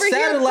 they're the over here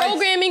satellites-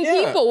 programming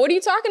yeah. people. What are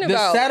you talking The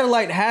about?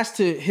 satellite has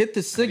to hit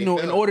the signal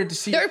in order to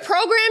see. They're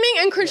programming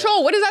and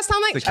control. What does that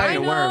sound like? The can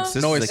of worms.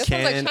 This No, is it a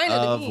sounds like can China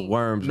to of me.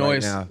 worms No, right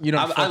it's- now. you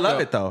done I fucked love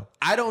up. it though.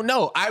 I don't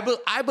know. I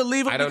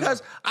believe it I don't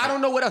because know. I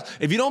don't know what else.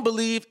 If you don't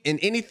believe in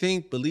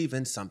anything, believe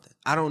in something.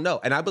 I don't know,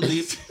 and I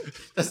believe.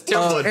 That's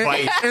terrible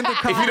advice. in the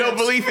If you don't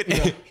believe it,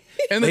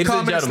 In the ladies and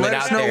comments, gentlemen let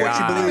us out know there, what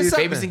you believe.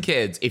 babies and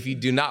kids, if you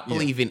do not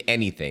believe in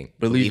anything,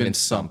 Believe in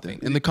something.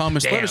 In the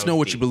comments, let Damn, us know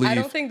what you Steve. believe. I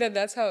don't think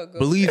that's how it goes.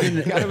 Believe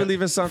in gotta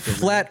believe in something.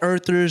 flat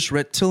earthers,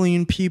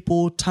 reptilian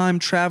people, time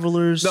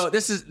travelers, No,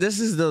 this is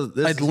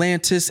the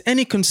Atlantis,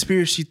 any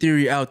conspiracy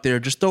theory out there.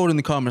 Just throw it in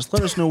the comments.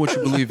 Let us know what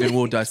you believe in.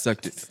 We'll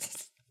dissect it.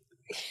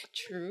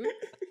 True.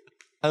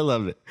 I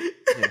love it.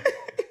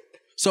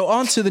 So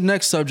on to the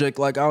next subject,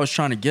 like I was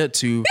trying to get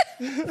to,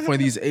 for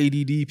these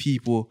ADD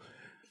people,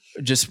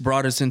 just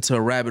brought us into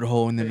a rabbit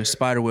hole and then a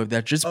spider web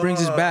that just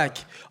brings us back.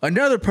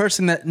 Another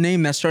person that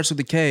starts with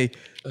a K.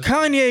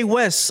 Kanye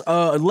West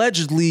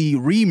allegedly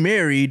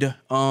remarried.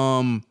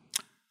 How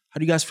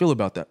do you guys feel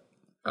about that?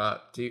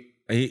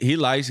 He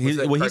likes. Was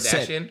it Well,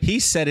 Kardashian?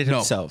 he said it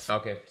himself.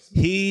 Okay.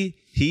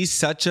 He's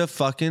such a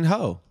fucking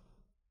hoe.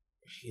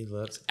 He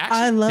loves. I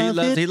Actually,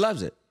 love He it.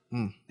 loves it.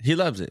 He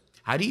loves it.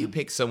 how do you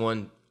pick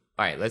someone?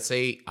 All right, let's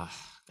say. Oh,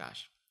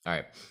 gosh. All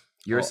right,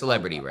 you're a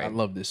celebrity, I right?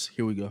 love this.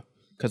 Here we go.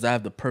 Because I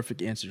have the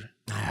perfect answer.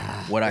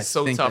 What It's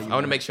so think tough. that I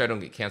want to make sure I don't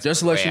get canceled. Just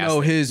to let you know,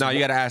 No, you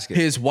gotta ask it.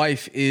 His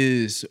wife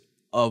is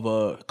of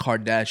a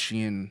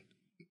Kardashian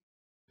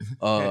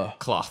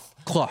cloth.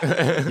 cloth.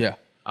 Yeah.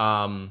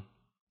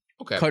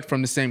 Okay. Cut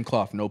from the same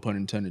cloth, no pun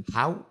intended.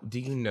 How do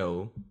you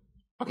know?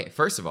 Okay,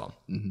 first of all,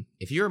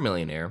 if you're a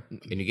millionaire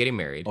and you're getting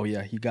married, Oh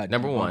yeah, he got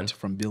Number debunked one,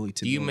 from Billy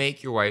to do you Billy.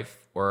 make your wife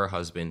or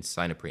husband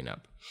sign a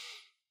prenup?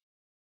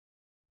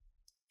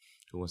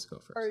 Who wants to go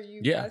first? Are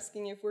you Yeah.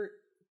 asking if we're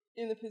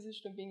in the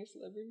position of being a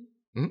celebrity?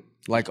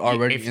 like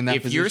already if, in that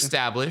if position? you're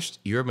established,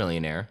 you're a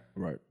millionaire.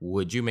 Right.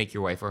 Would you make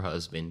your wife or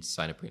husband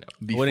sign a prenup?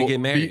 Wouldn't get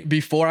married.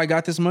 before I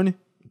got this money,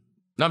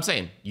 No, I'm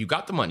saying you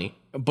got the money.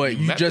 but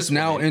you met just this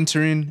now woman.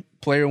 entering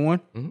player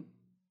one.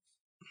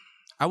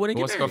 I wouldn't Who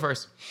get wants to married. go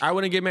first? I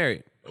wouldn't get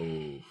married.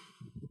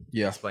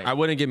 Yeah, Explain. I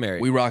wouldn't get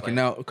married. we rocking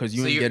out because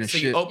you so ain't you're, getting so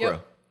shit. you Oprah.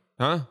 Yep.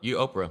 Huh? You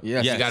Oprah.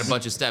 Yes. You Yes. got a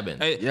bunch of stebbing.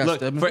 Hey, Yes, look,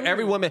 Devin. for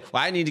every woman,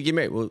 well, I need to get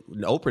married. Well,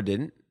 Oprah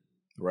didn't.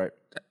 Right.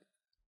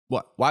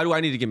 What? Why do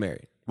I need to get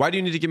married? Why do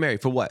you need to get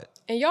married? For what?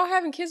 And y'all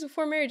having kids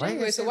before marriage Why you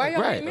anyway, gotta so say why that?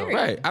 y'all Right, getting married?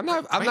 right. I'm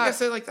not. Why I'm you gotta not.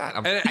 say it like that?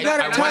 And You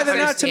gotta tie the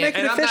knot to make it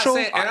and I'm not official.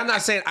 saying- And I'm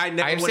not saying I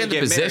never I want to understand the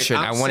get position.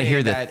 married. I I'm want to hear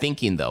saying the that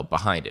thinking though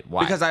behind it.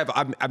 Why? because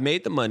I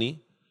made the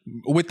money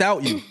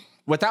Without you,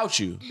 without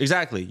you.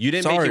 Exactly. You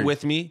didn't make Sorry. it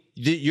with me.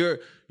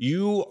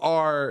 You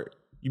are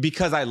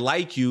because I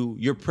like you.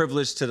 You're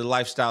privileged to the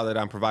lifestyle that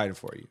I'm providing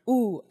for you.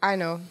 Ooh, I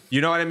know.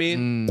 You know what I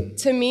mean?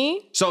 To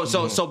me,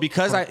 So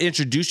because I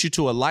introduced you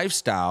to a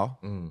lifestyle,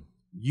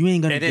 you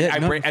ain't gonna and get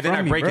then nothing from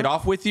I me, break bro. it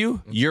off with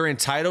you, you're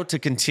entitled to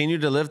continue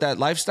to live that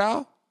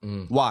lifestyle.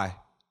 Why?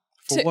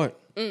 For to-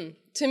 what?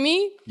 to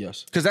me,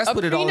 Yes. Because that's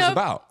what it all is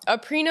about. A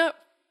prenup,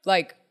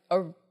 like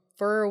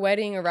for a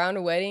wedding, around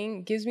a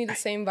wedding, gives me the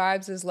same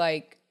vibes as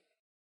like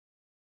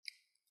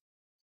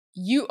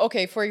you.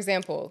 Okay, for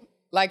example,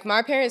 like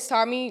my parents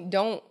taught me,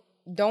 don't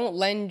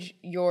lend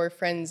your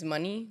friends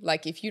money.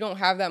 Like if you don't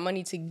have that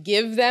money to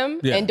give them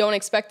Yeah. and don't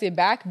expect it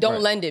back,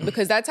 don't lend it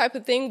because that type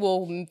of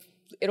thing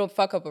it'll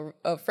fuck up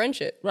a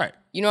friendship. Right.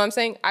 You know what I'm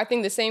saying? I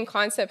think the same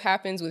concept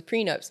happens with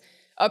prenups.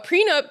 A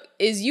prenup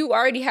is you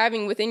already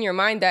having within your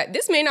mind that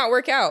this may not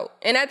work out.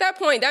 And at that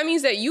point, that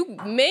means that you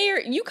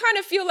kind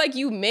of feel like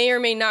you may or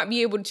may not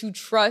be able to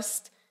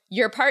trust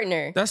your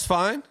partner. That's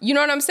fine. You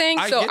know what I'm saying?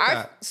 I get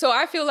that. So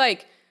I feel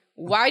like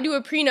why do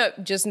a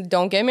prenup? Just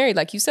don't get married,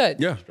 like you said.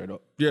 Yeah. Straight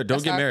up. Yeah. Don't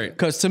That's get how I married.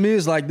 Because to me,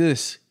 it's like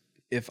this.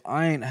 If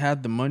I ain't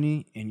had the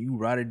money and you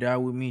ride or die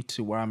with me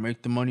to where I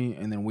make the money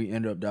and then we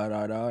end up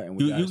and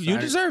we gotta You sign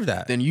it, deserve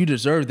that. then you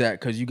deserve that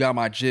because you got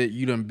my jit.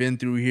 You done been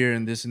through here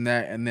and this and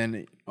that. And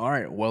then, all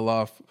right, well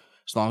off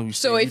as long as you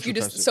So stay if you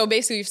neutral, just that's it. so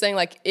basically you're saying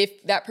like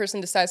if that person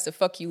decides to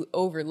fuck you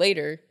over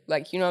later,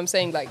 like you know what I'm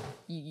saying, like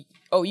you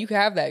can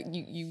have that,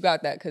 you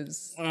got that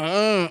because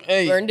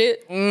Hey, you earned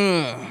it.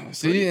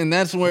 see, and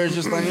that's where it's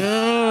just like, because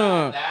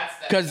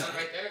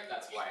right there.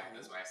 That's why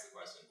I asked the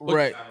question.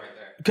 right. I'm right there.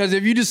 Because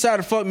if you decide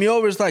to fuck me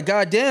over, it's like,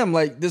 goddamn,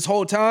 like this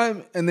whole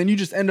time, and then you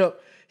just end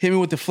up hitting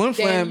me with the flim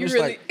Damn, flam. you It's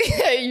really.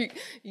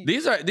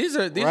 like, These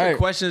are Right.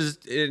 questions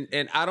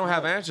and I don't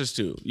have answers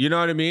to. You know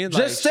what I mean?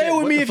 just stay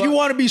with me if you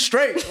want to be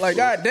straight. Like,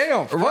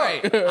 goddamn,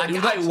 Right.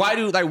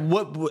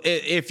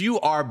 If you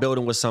are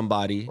building with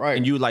somebody Right.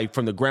 and you like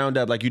from the ground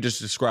up, like you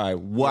just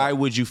described, why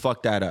would you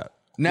fuck that up?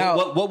 Now-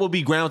 what will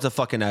be grounds of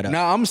fucking that up?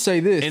 Now I'm gonna say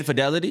this: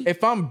 Infidelity?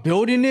 if I'm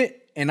building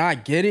it and I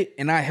get it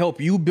and I help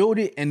you build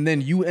it, and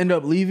then you end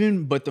up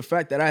leaving, but the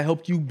fact that I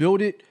helped you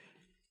build it,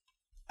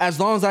 as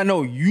long as I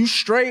know you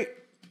straight,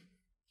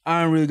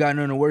 I don't really got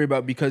nothing to worry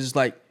about because it's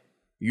like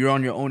You're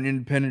on your own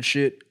independent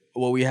shit.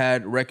 What we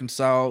had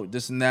reconciled,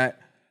 this and that.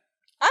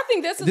 I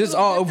think this is This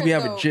all over. different, We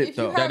have though. a jit If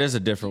you though. That is a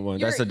different one.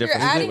 That's a different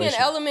You're adding in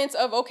situation. elements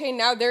of okay,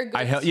 now they're good.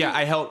 I helped. Yeah,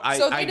 I helped.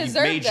 So they I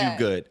deserve made that. you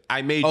good.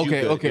 I made Okay, you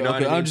good. okay, You know okay.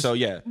 what I mean? I'm just- So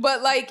yeah.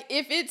 But like,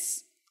 if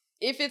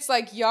it's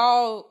like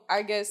y'all,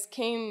 I guess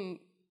came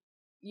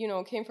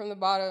from the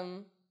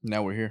bottom,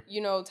 Now we're here.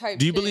 type.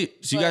 Do you shit, believe?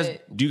 So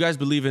do you guys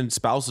believe in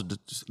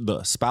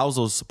the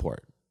spousal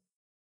support?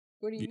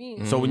 What do you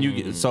mean? So when you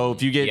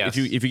if you get Yes.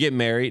 if you get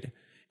married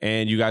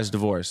and you guys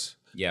divorce,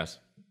 Yes.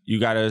 you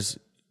gotta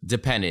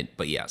Dependent,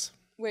 but yes.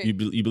 Wait, you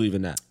believe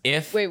in that.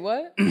 If wait,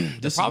 what?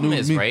 the problem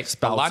is, right,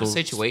 a lot of Spousal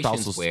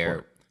situations where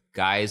support.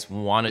 guys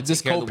want to this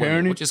take care of the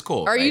women, co-parenting? which is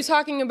cool. Are you right?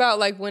 talking about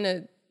like when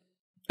a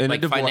In Like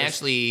a divorce,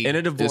 financially- in a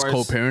It's divorce,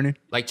 co-parenting.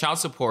 like child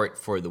support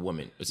for the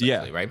woman, essentially,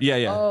 yeah, right? yeah,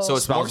 yeah. Oh. So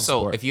it's more Spousal so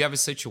support. if you have a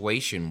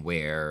situation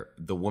where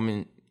the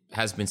woman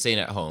has been staying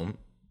at home,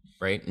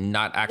 right,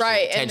 not actually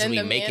right, and then intentionally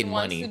the making man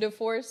money, wants to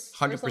divorce.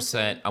 or 100%,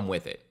 something? I'm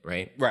with it,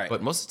 right? Right.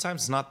 But most of the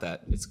times, it's not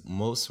that.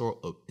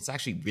 It's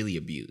actually really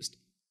abused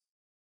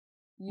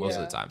most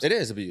of the times. It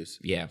is abuse.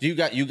 Yeah. You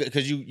got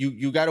because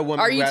you got a woman.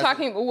 Are who you has-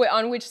 talking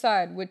on which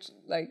side? Which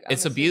like I'm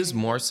It's abused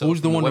assuming- more so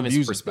Who's the from one women's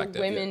abusing? perspective,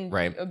 The women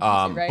right? abuse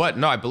it, right? But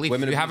no, I believe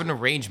Women if you have abuse an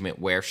arrangement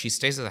where she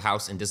stays at the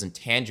house and doesn't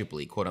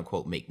tangibly, quote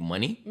unquote, make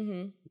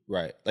money,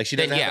 Right. Like she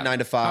Then doesn't have yeah. a 9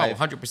 to 5. Oh,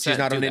 100% She's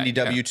not do on that, any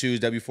yeah. W2s,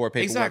 W4 paperwork or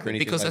exactly,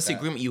 anything because like that's the that.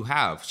 agreement you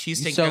have. She's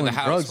You taking care of the selling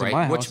house, drugs in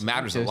my right? Which house,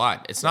 matters who a cares?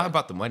 lot. It's not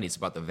about the money; it's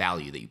about the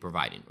value that you're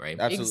providing, right?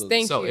 Absolutely.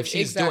 Thank So you. if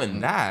she's Exactly. doing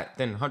that,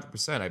 then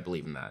 100%, I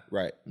believe in that.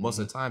 Right. Most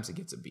of the times, it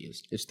gets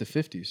abused. It's the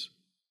 50s.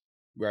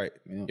 Right.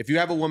 Yeah. If you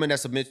have a woman that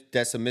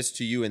submits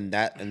to you in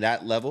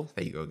that level,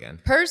 There you go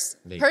again.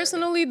 you go.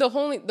 Personally, the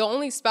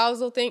only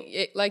spousal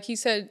thing, like he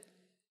said,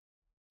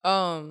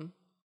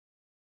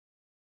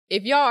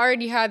 if y'all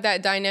already had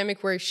that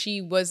dynamic where she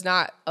was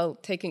not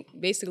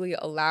basically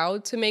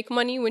allowed to make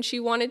money when she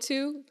wanted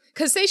to,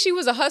 because say she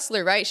was a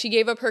hustler, right? She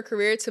gave up her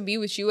career to be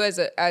with you as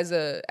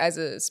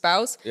a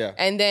spouse, Yeah.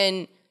 and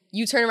then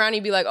you turn around and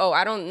you be like, oh,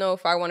 I don't know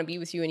if I want to be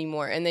with you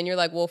anymore, and then you're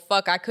like, well,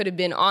 fuck, I could have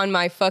been on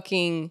my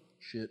fucking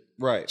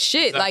right.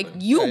 shit. Like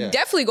you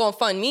definitely gonna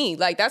fund me.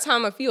 Like that's how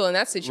I'm gonna feel in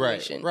that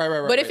situation. Right,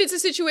 But if right. it's a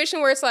situation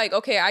where it's like,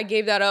 okay, I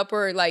gave that up,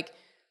 or like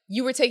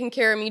you were taking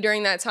care of me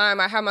during that time,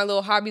 I have my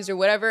little hobbies or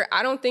whatever,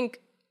 I don't think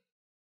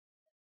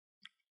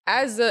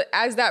as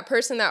that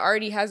person that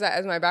already has that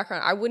as my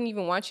background, I wouldn't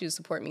even want you to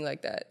support me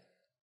like that.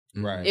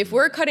 Right. If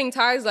we're cutting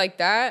ties like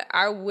that,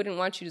 I wouldn't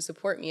want you to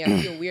support me.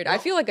 I feel weird. I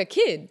feel like a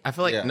kid. I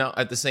feel like Yeah. no.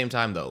 At the same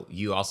time, though,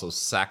 you also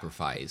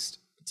sacrificed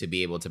to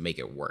be able to make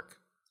it work.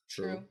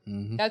 True.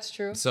 That's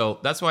true. So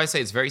that's why I say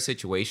it's very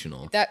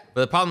situational. That-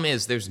 but the problem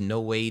is there's no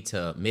way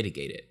to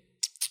mitigate it.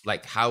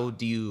 Like, how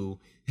do you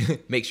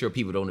make sure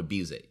people don't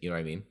abuse it? You know what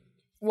I mean?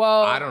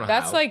 Well, I don't know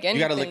that's how. like anything.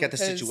 You got to look at the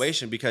 'cause-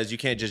 situation because you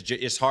can't just.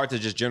 It's hard to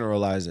just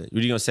generalize it. What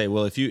are you gonna say?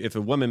 Well, if a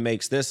woman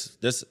makes this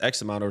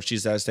X amount, or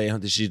she's at stay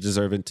home, she's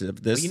deserving to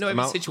this But you know, every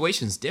amount.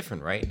 situation's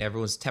different, right?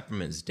 Everyone's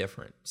temperament is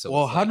different. So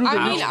Well, it's how do like, the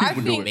I rich mean, I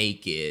people do think- it?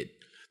 make it?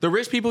 The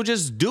rich people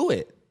just do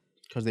it.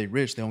 Because they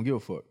rich, they don't give a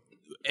fuck.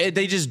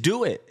 They just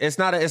do it. It's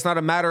not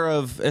a matter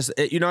of.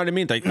 You know what I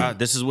mean? Like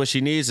this is what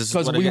she needs. This is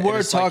Because what we it- and were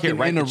it's like, here, talking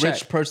write in the a rich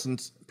check.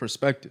 person's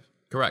perspective.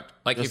 Correct.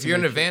 Like if you're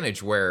in an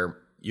advantage where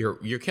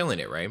you're killing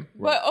it, right?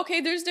 But okay,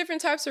 there's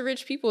different types of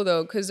rich people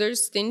though, because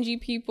there's stingy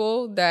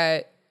people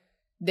that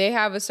they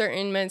have a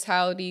certain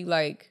mentality,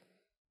 like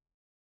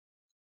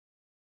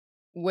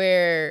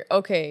where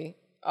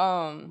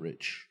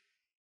Rich.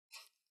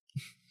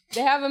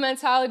 they have a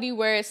mentality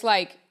where it's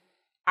like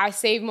I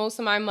save most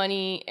of my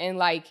money and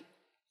like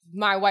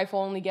my wife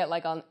will only get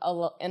like an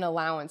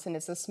allowance and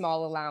it's a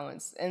small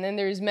allowance. And then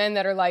there's men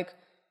that are like,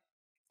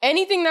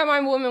 anything that my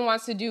woman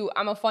wants to do,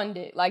 I'm gonna fund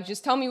it. Like,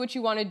 just tell me what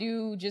you want to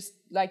do. Just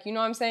like, you know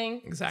what I'm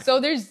saying? Exactly. So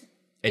there's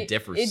It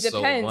differs It so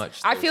depends.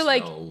 much. I feel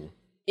There's like no-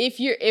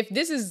 if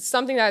this is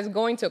something that is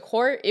going to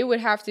court, it would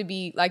have to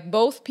be like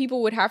both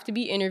people would have to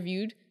be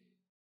interviewed,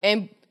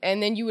 and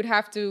then you would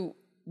have to,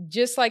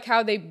 just like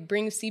how they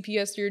bring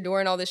CPS to your door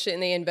and all this shit,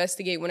 and they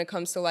investigate when it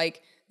comes to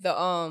like the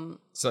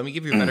So let me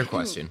give you a better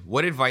question.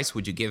 What advice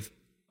would you give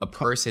a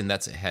person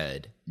that's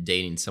ahead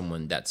dating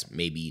someone that's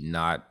maybe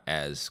not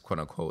as quote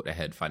unquote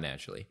ahead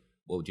financially?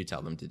 What would you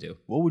tell them to do?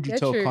 What would you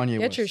tell Kanye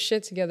get West? your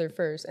shit together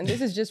first. And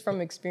this is just from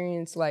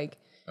experience, like.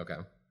 Okay.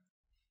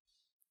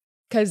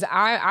 Because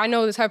I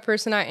know the type of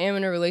person I am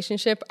in a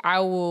relationship. I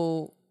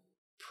will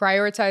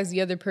prioritize the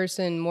other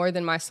person more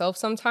than myself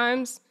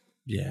sometimes.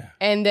 Yeah.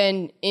 And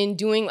then in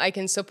doing, like,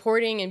 in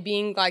supporting and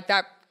being like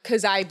that,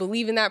 because I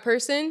believe in that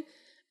person,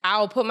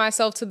 I'll put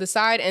myself to the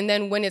side. And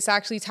then when it's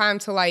actually time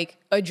to, like,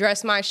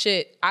 address my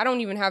shit, I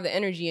don't even have the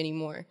energy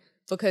anymore.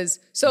 Because,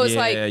 so it's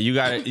like, you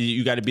got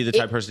to be the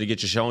type of person to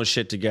get your own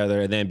shit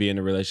together and then be in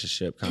a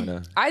relationship, kind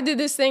of. I did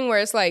this thing where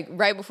it's like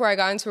right before I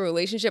got into a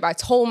relationship, I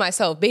told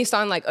myself, based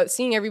on like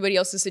seeing everybody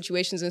else's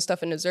situations and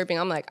stuff and observing,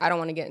 I'm like, I don't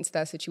want to get into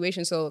that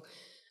situation. So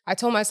I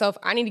told myself,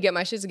 I need to get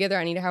my shit together.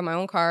 I need to have my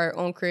own car,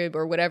 own crib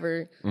or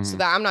whatever, so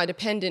that I'm not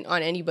dependent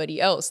on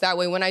anybody else. That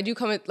way, when I do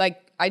come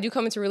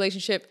into a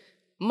relationship,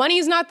 money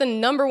is not the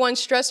number one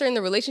stressor in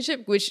the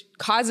relationship, which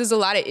causes a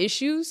lot of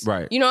issues.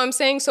 Right. You know what I'm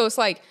saying? So it's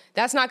like,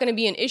 that's not going to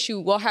be an issue.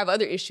 We'll have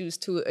other issues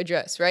to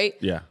address, right?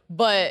 Yeah.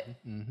 But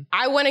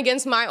I went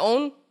against my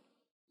own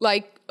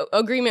like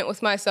agreement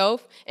with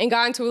myself and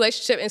got into a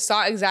relationship and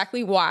saw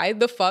exactly why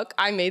the fuck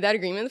I made that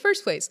agreement in the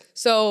first place.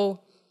 So,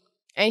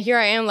 and here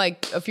I am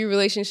like a few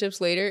relationships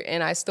later,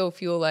 and I still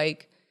feel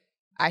like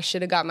I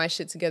should have got my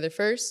shit together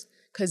first,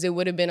 because it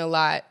would have been a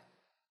lot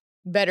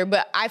better.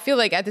 But I feel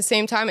like at the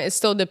same time, it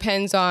still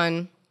depends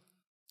on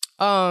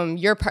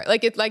your part.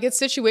 Like it's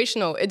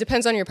situational. It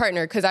depends on your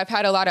partner, because I've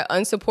had a lot of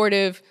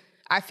unsupportive,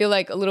 I feel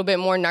like a little bit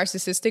more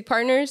narcissistic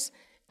partners.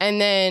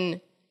 And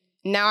then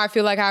now I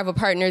feel like I have a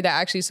partner that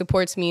actually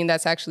supports me and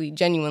that's actually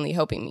genuinely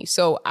helping me.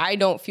 So I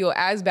don't feel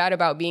as bad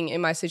about being in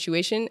my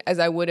situation as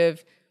I would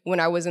have when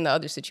I was in the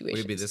other situation.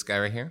 Would it be this guy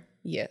right here?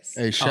 Yes.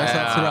 Hey, shouts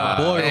out to that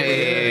boy over there.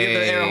 Get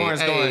the air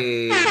horns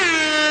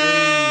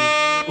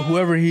going.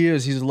 Whoever he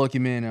is, he's a lucky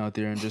man out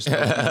there, and just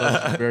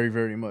loves you very,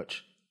 very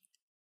much.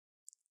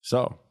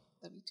 So,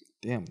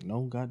 Damn,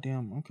 no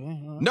goddamn. Okay.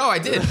 all right. No, I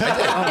did.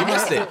 You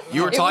missed it.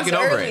 You were It talking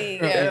was over early,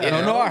 it.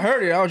 yeah. No, I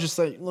heard it. I was just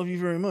like, love you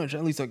very much.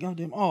 At least like,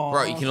 goddamn. Oh,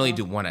 Bro, you can only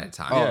do one at a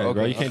time. yeah,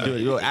 bro, you can't do it.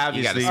 You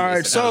obviously. All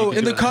right, so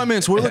in the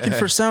comments, we're looking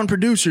for sound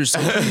producers. So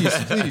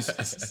please,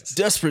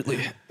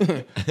 desperately. I'll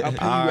pay you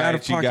All out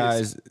of right, you pocket.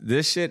 guys,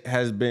 this shit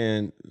has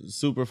been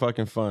super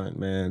fucking fun,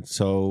 man.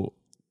 So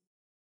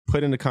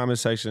put in the comment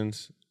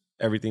sections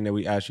everything that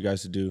we asked you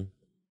guys to do.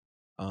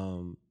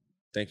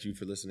 Thank you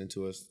for listening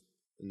to us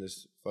in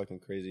this fucking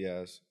crazy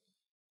ass,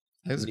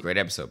 This is a great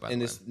episode, by the in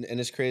way.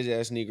 this crazy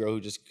ass Negro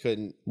who just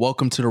couldn't.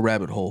 Welcome to the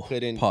Rabbit Hole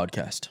Couldn't-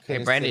 podcast. Hey,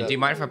 Brandon, do you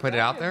mind if I put it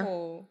out there?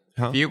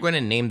 Huh? If you're going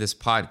to name this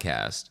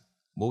podcast,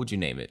 what would you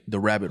name it? The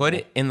Rabbit Put Hole.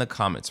 it in the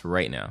comments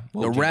right now.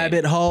 What The would you name Rabbit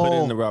it? Hole. Put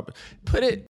it in the Robert. Put it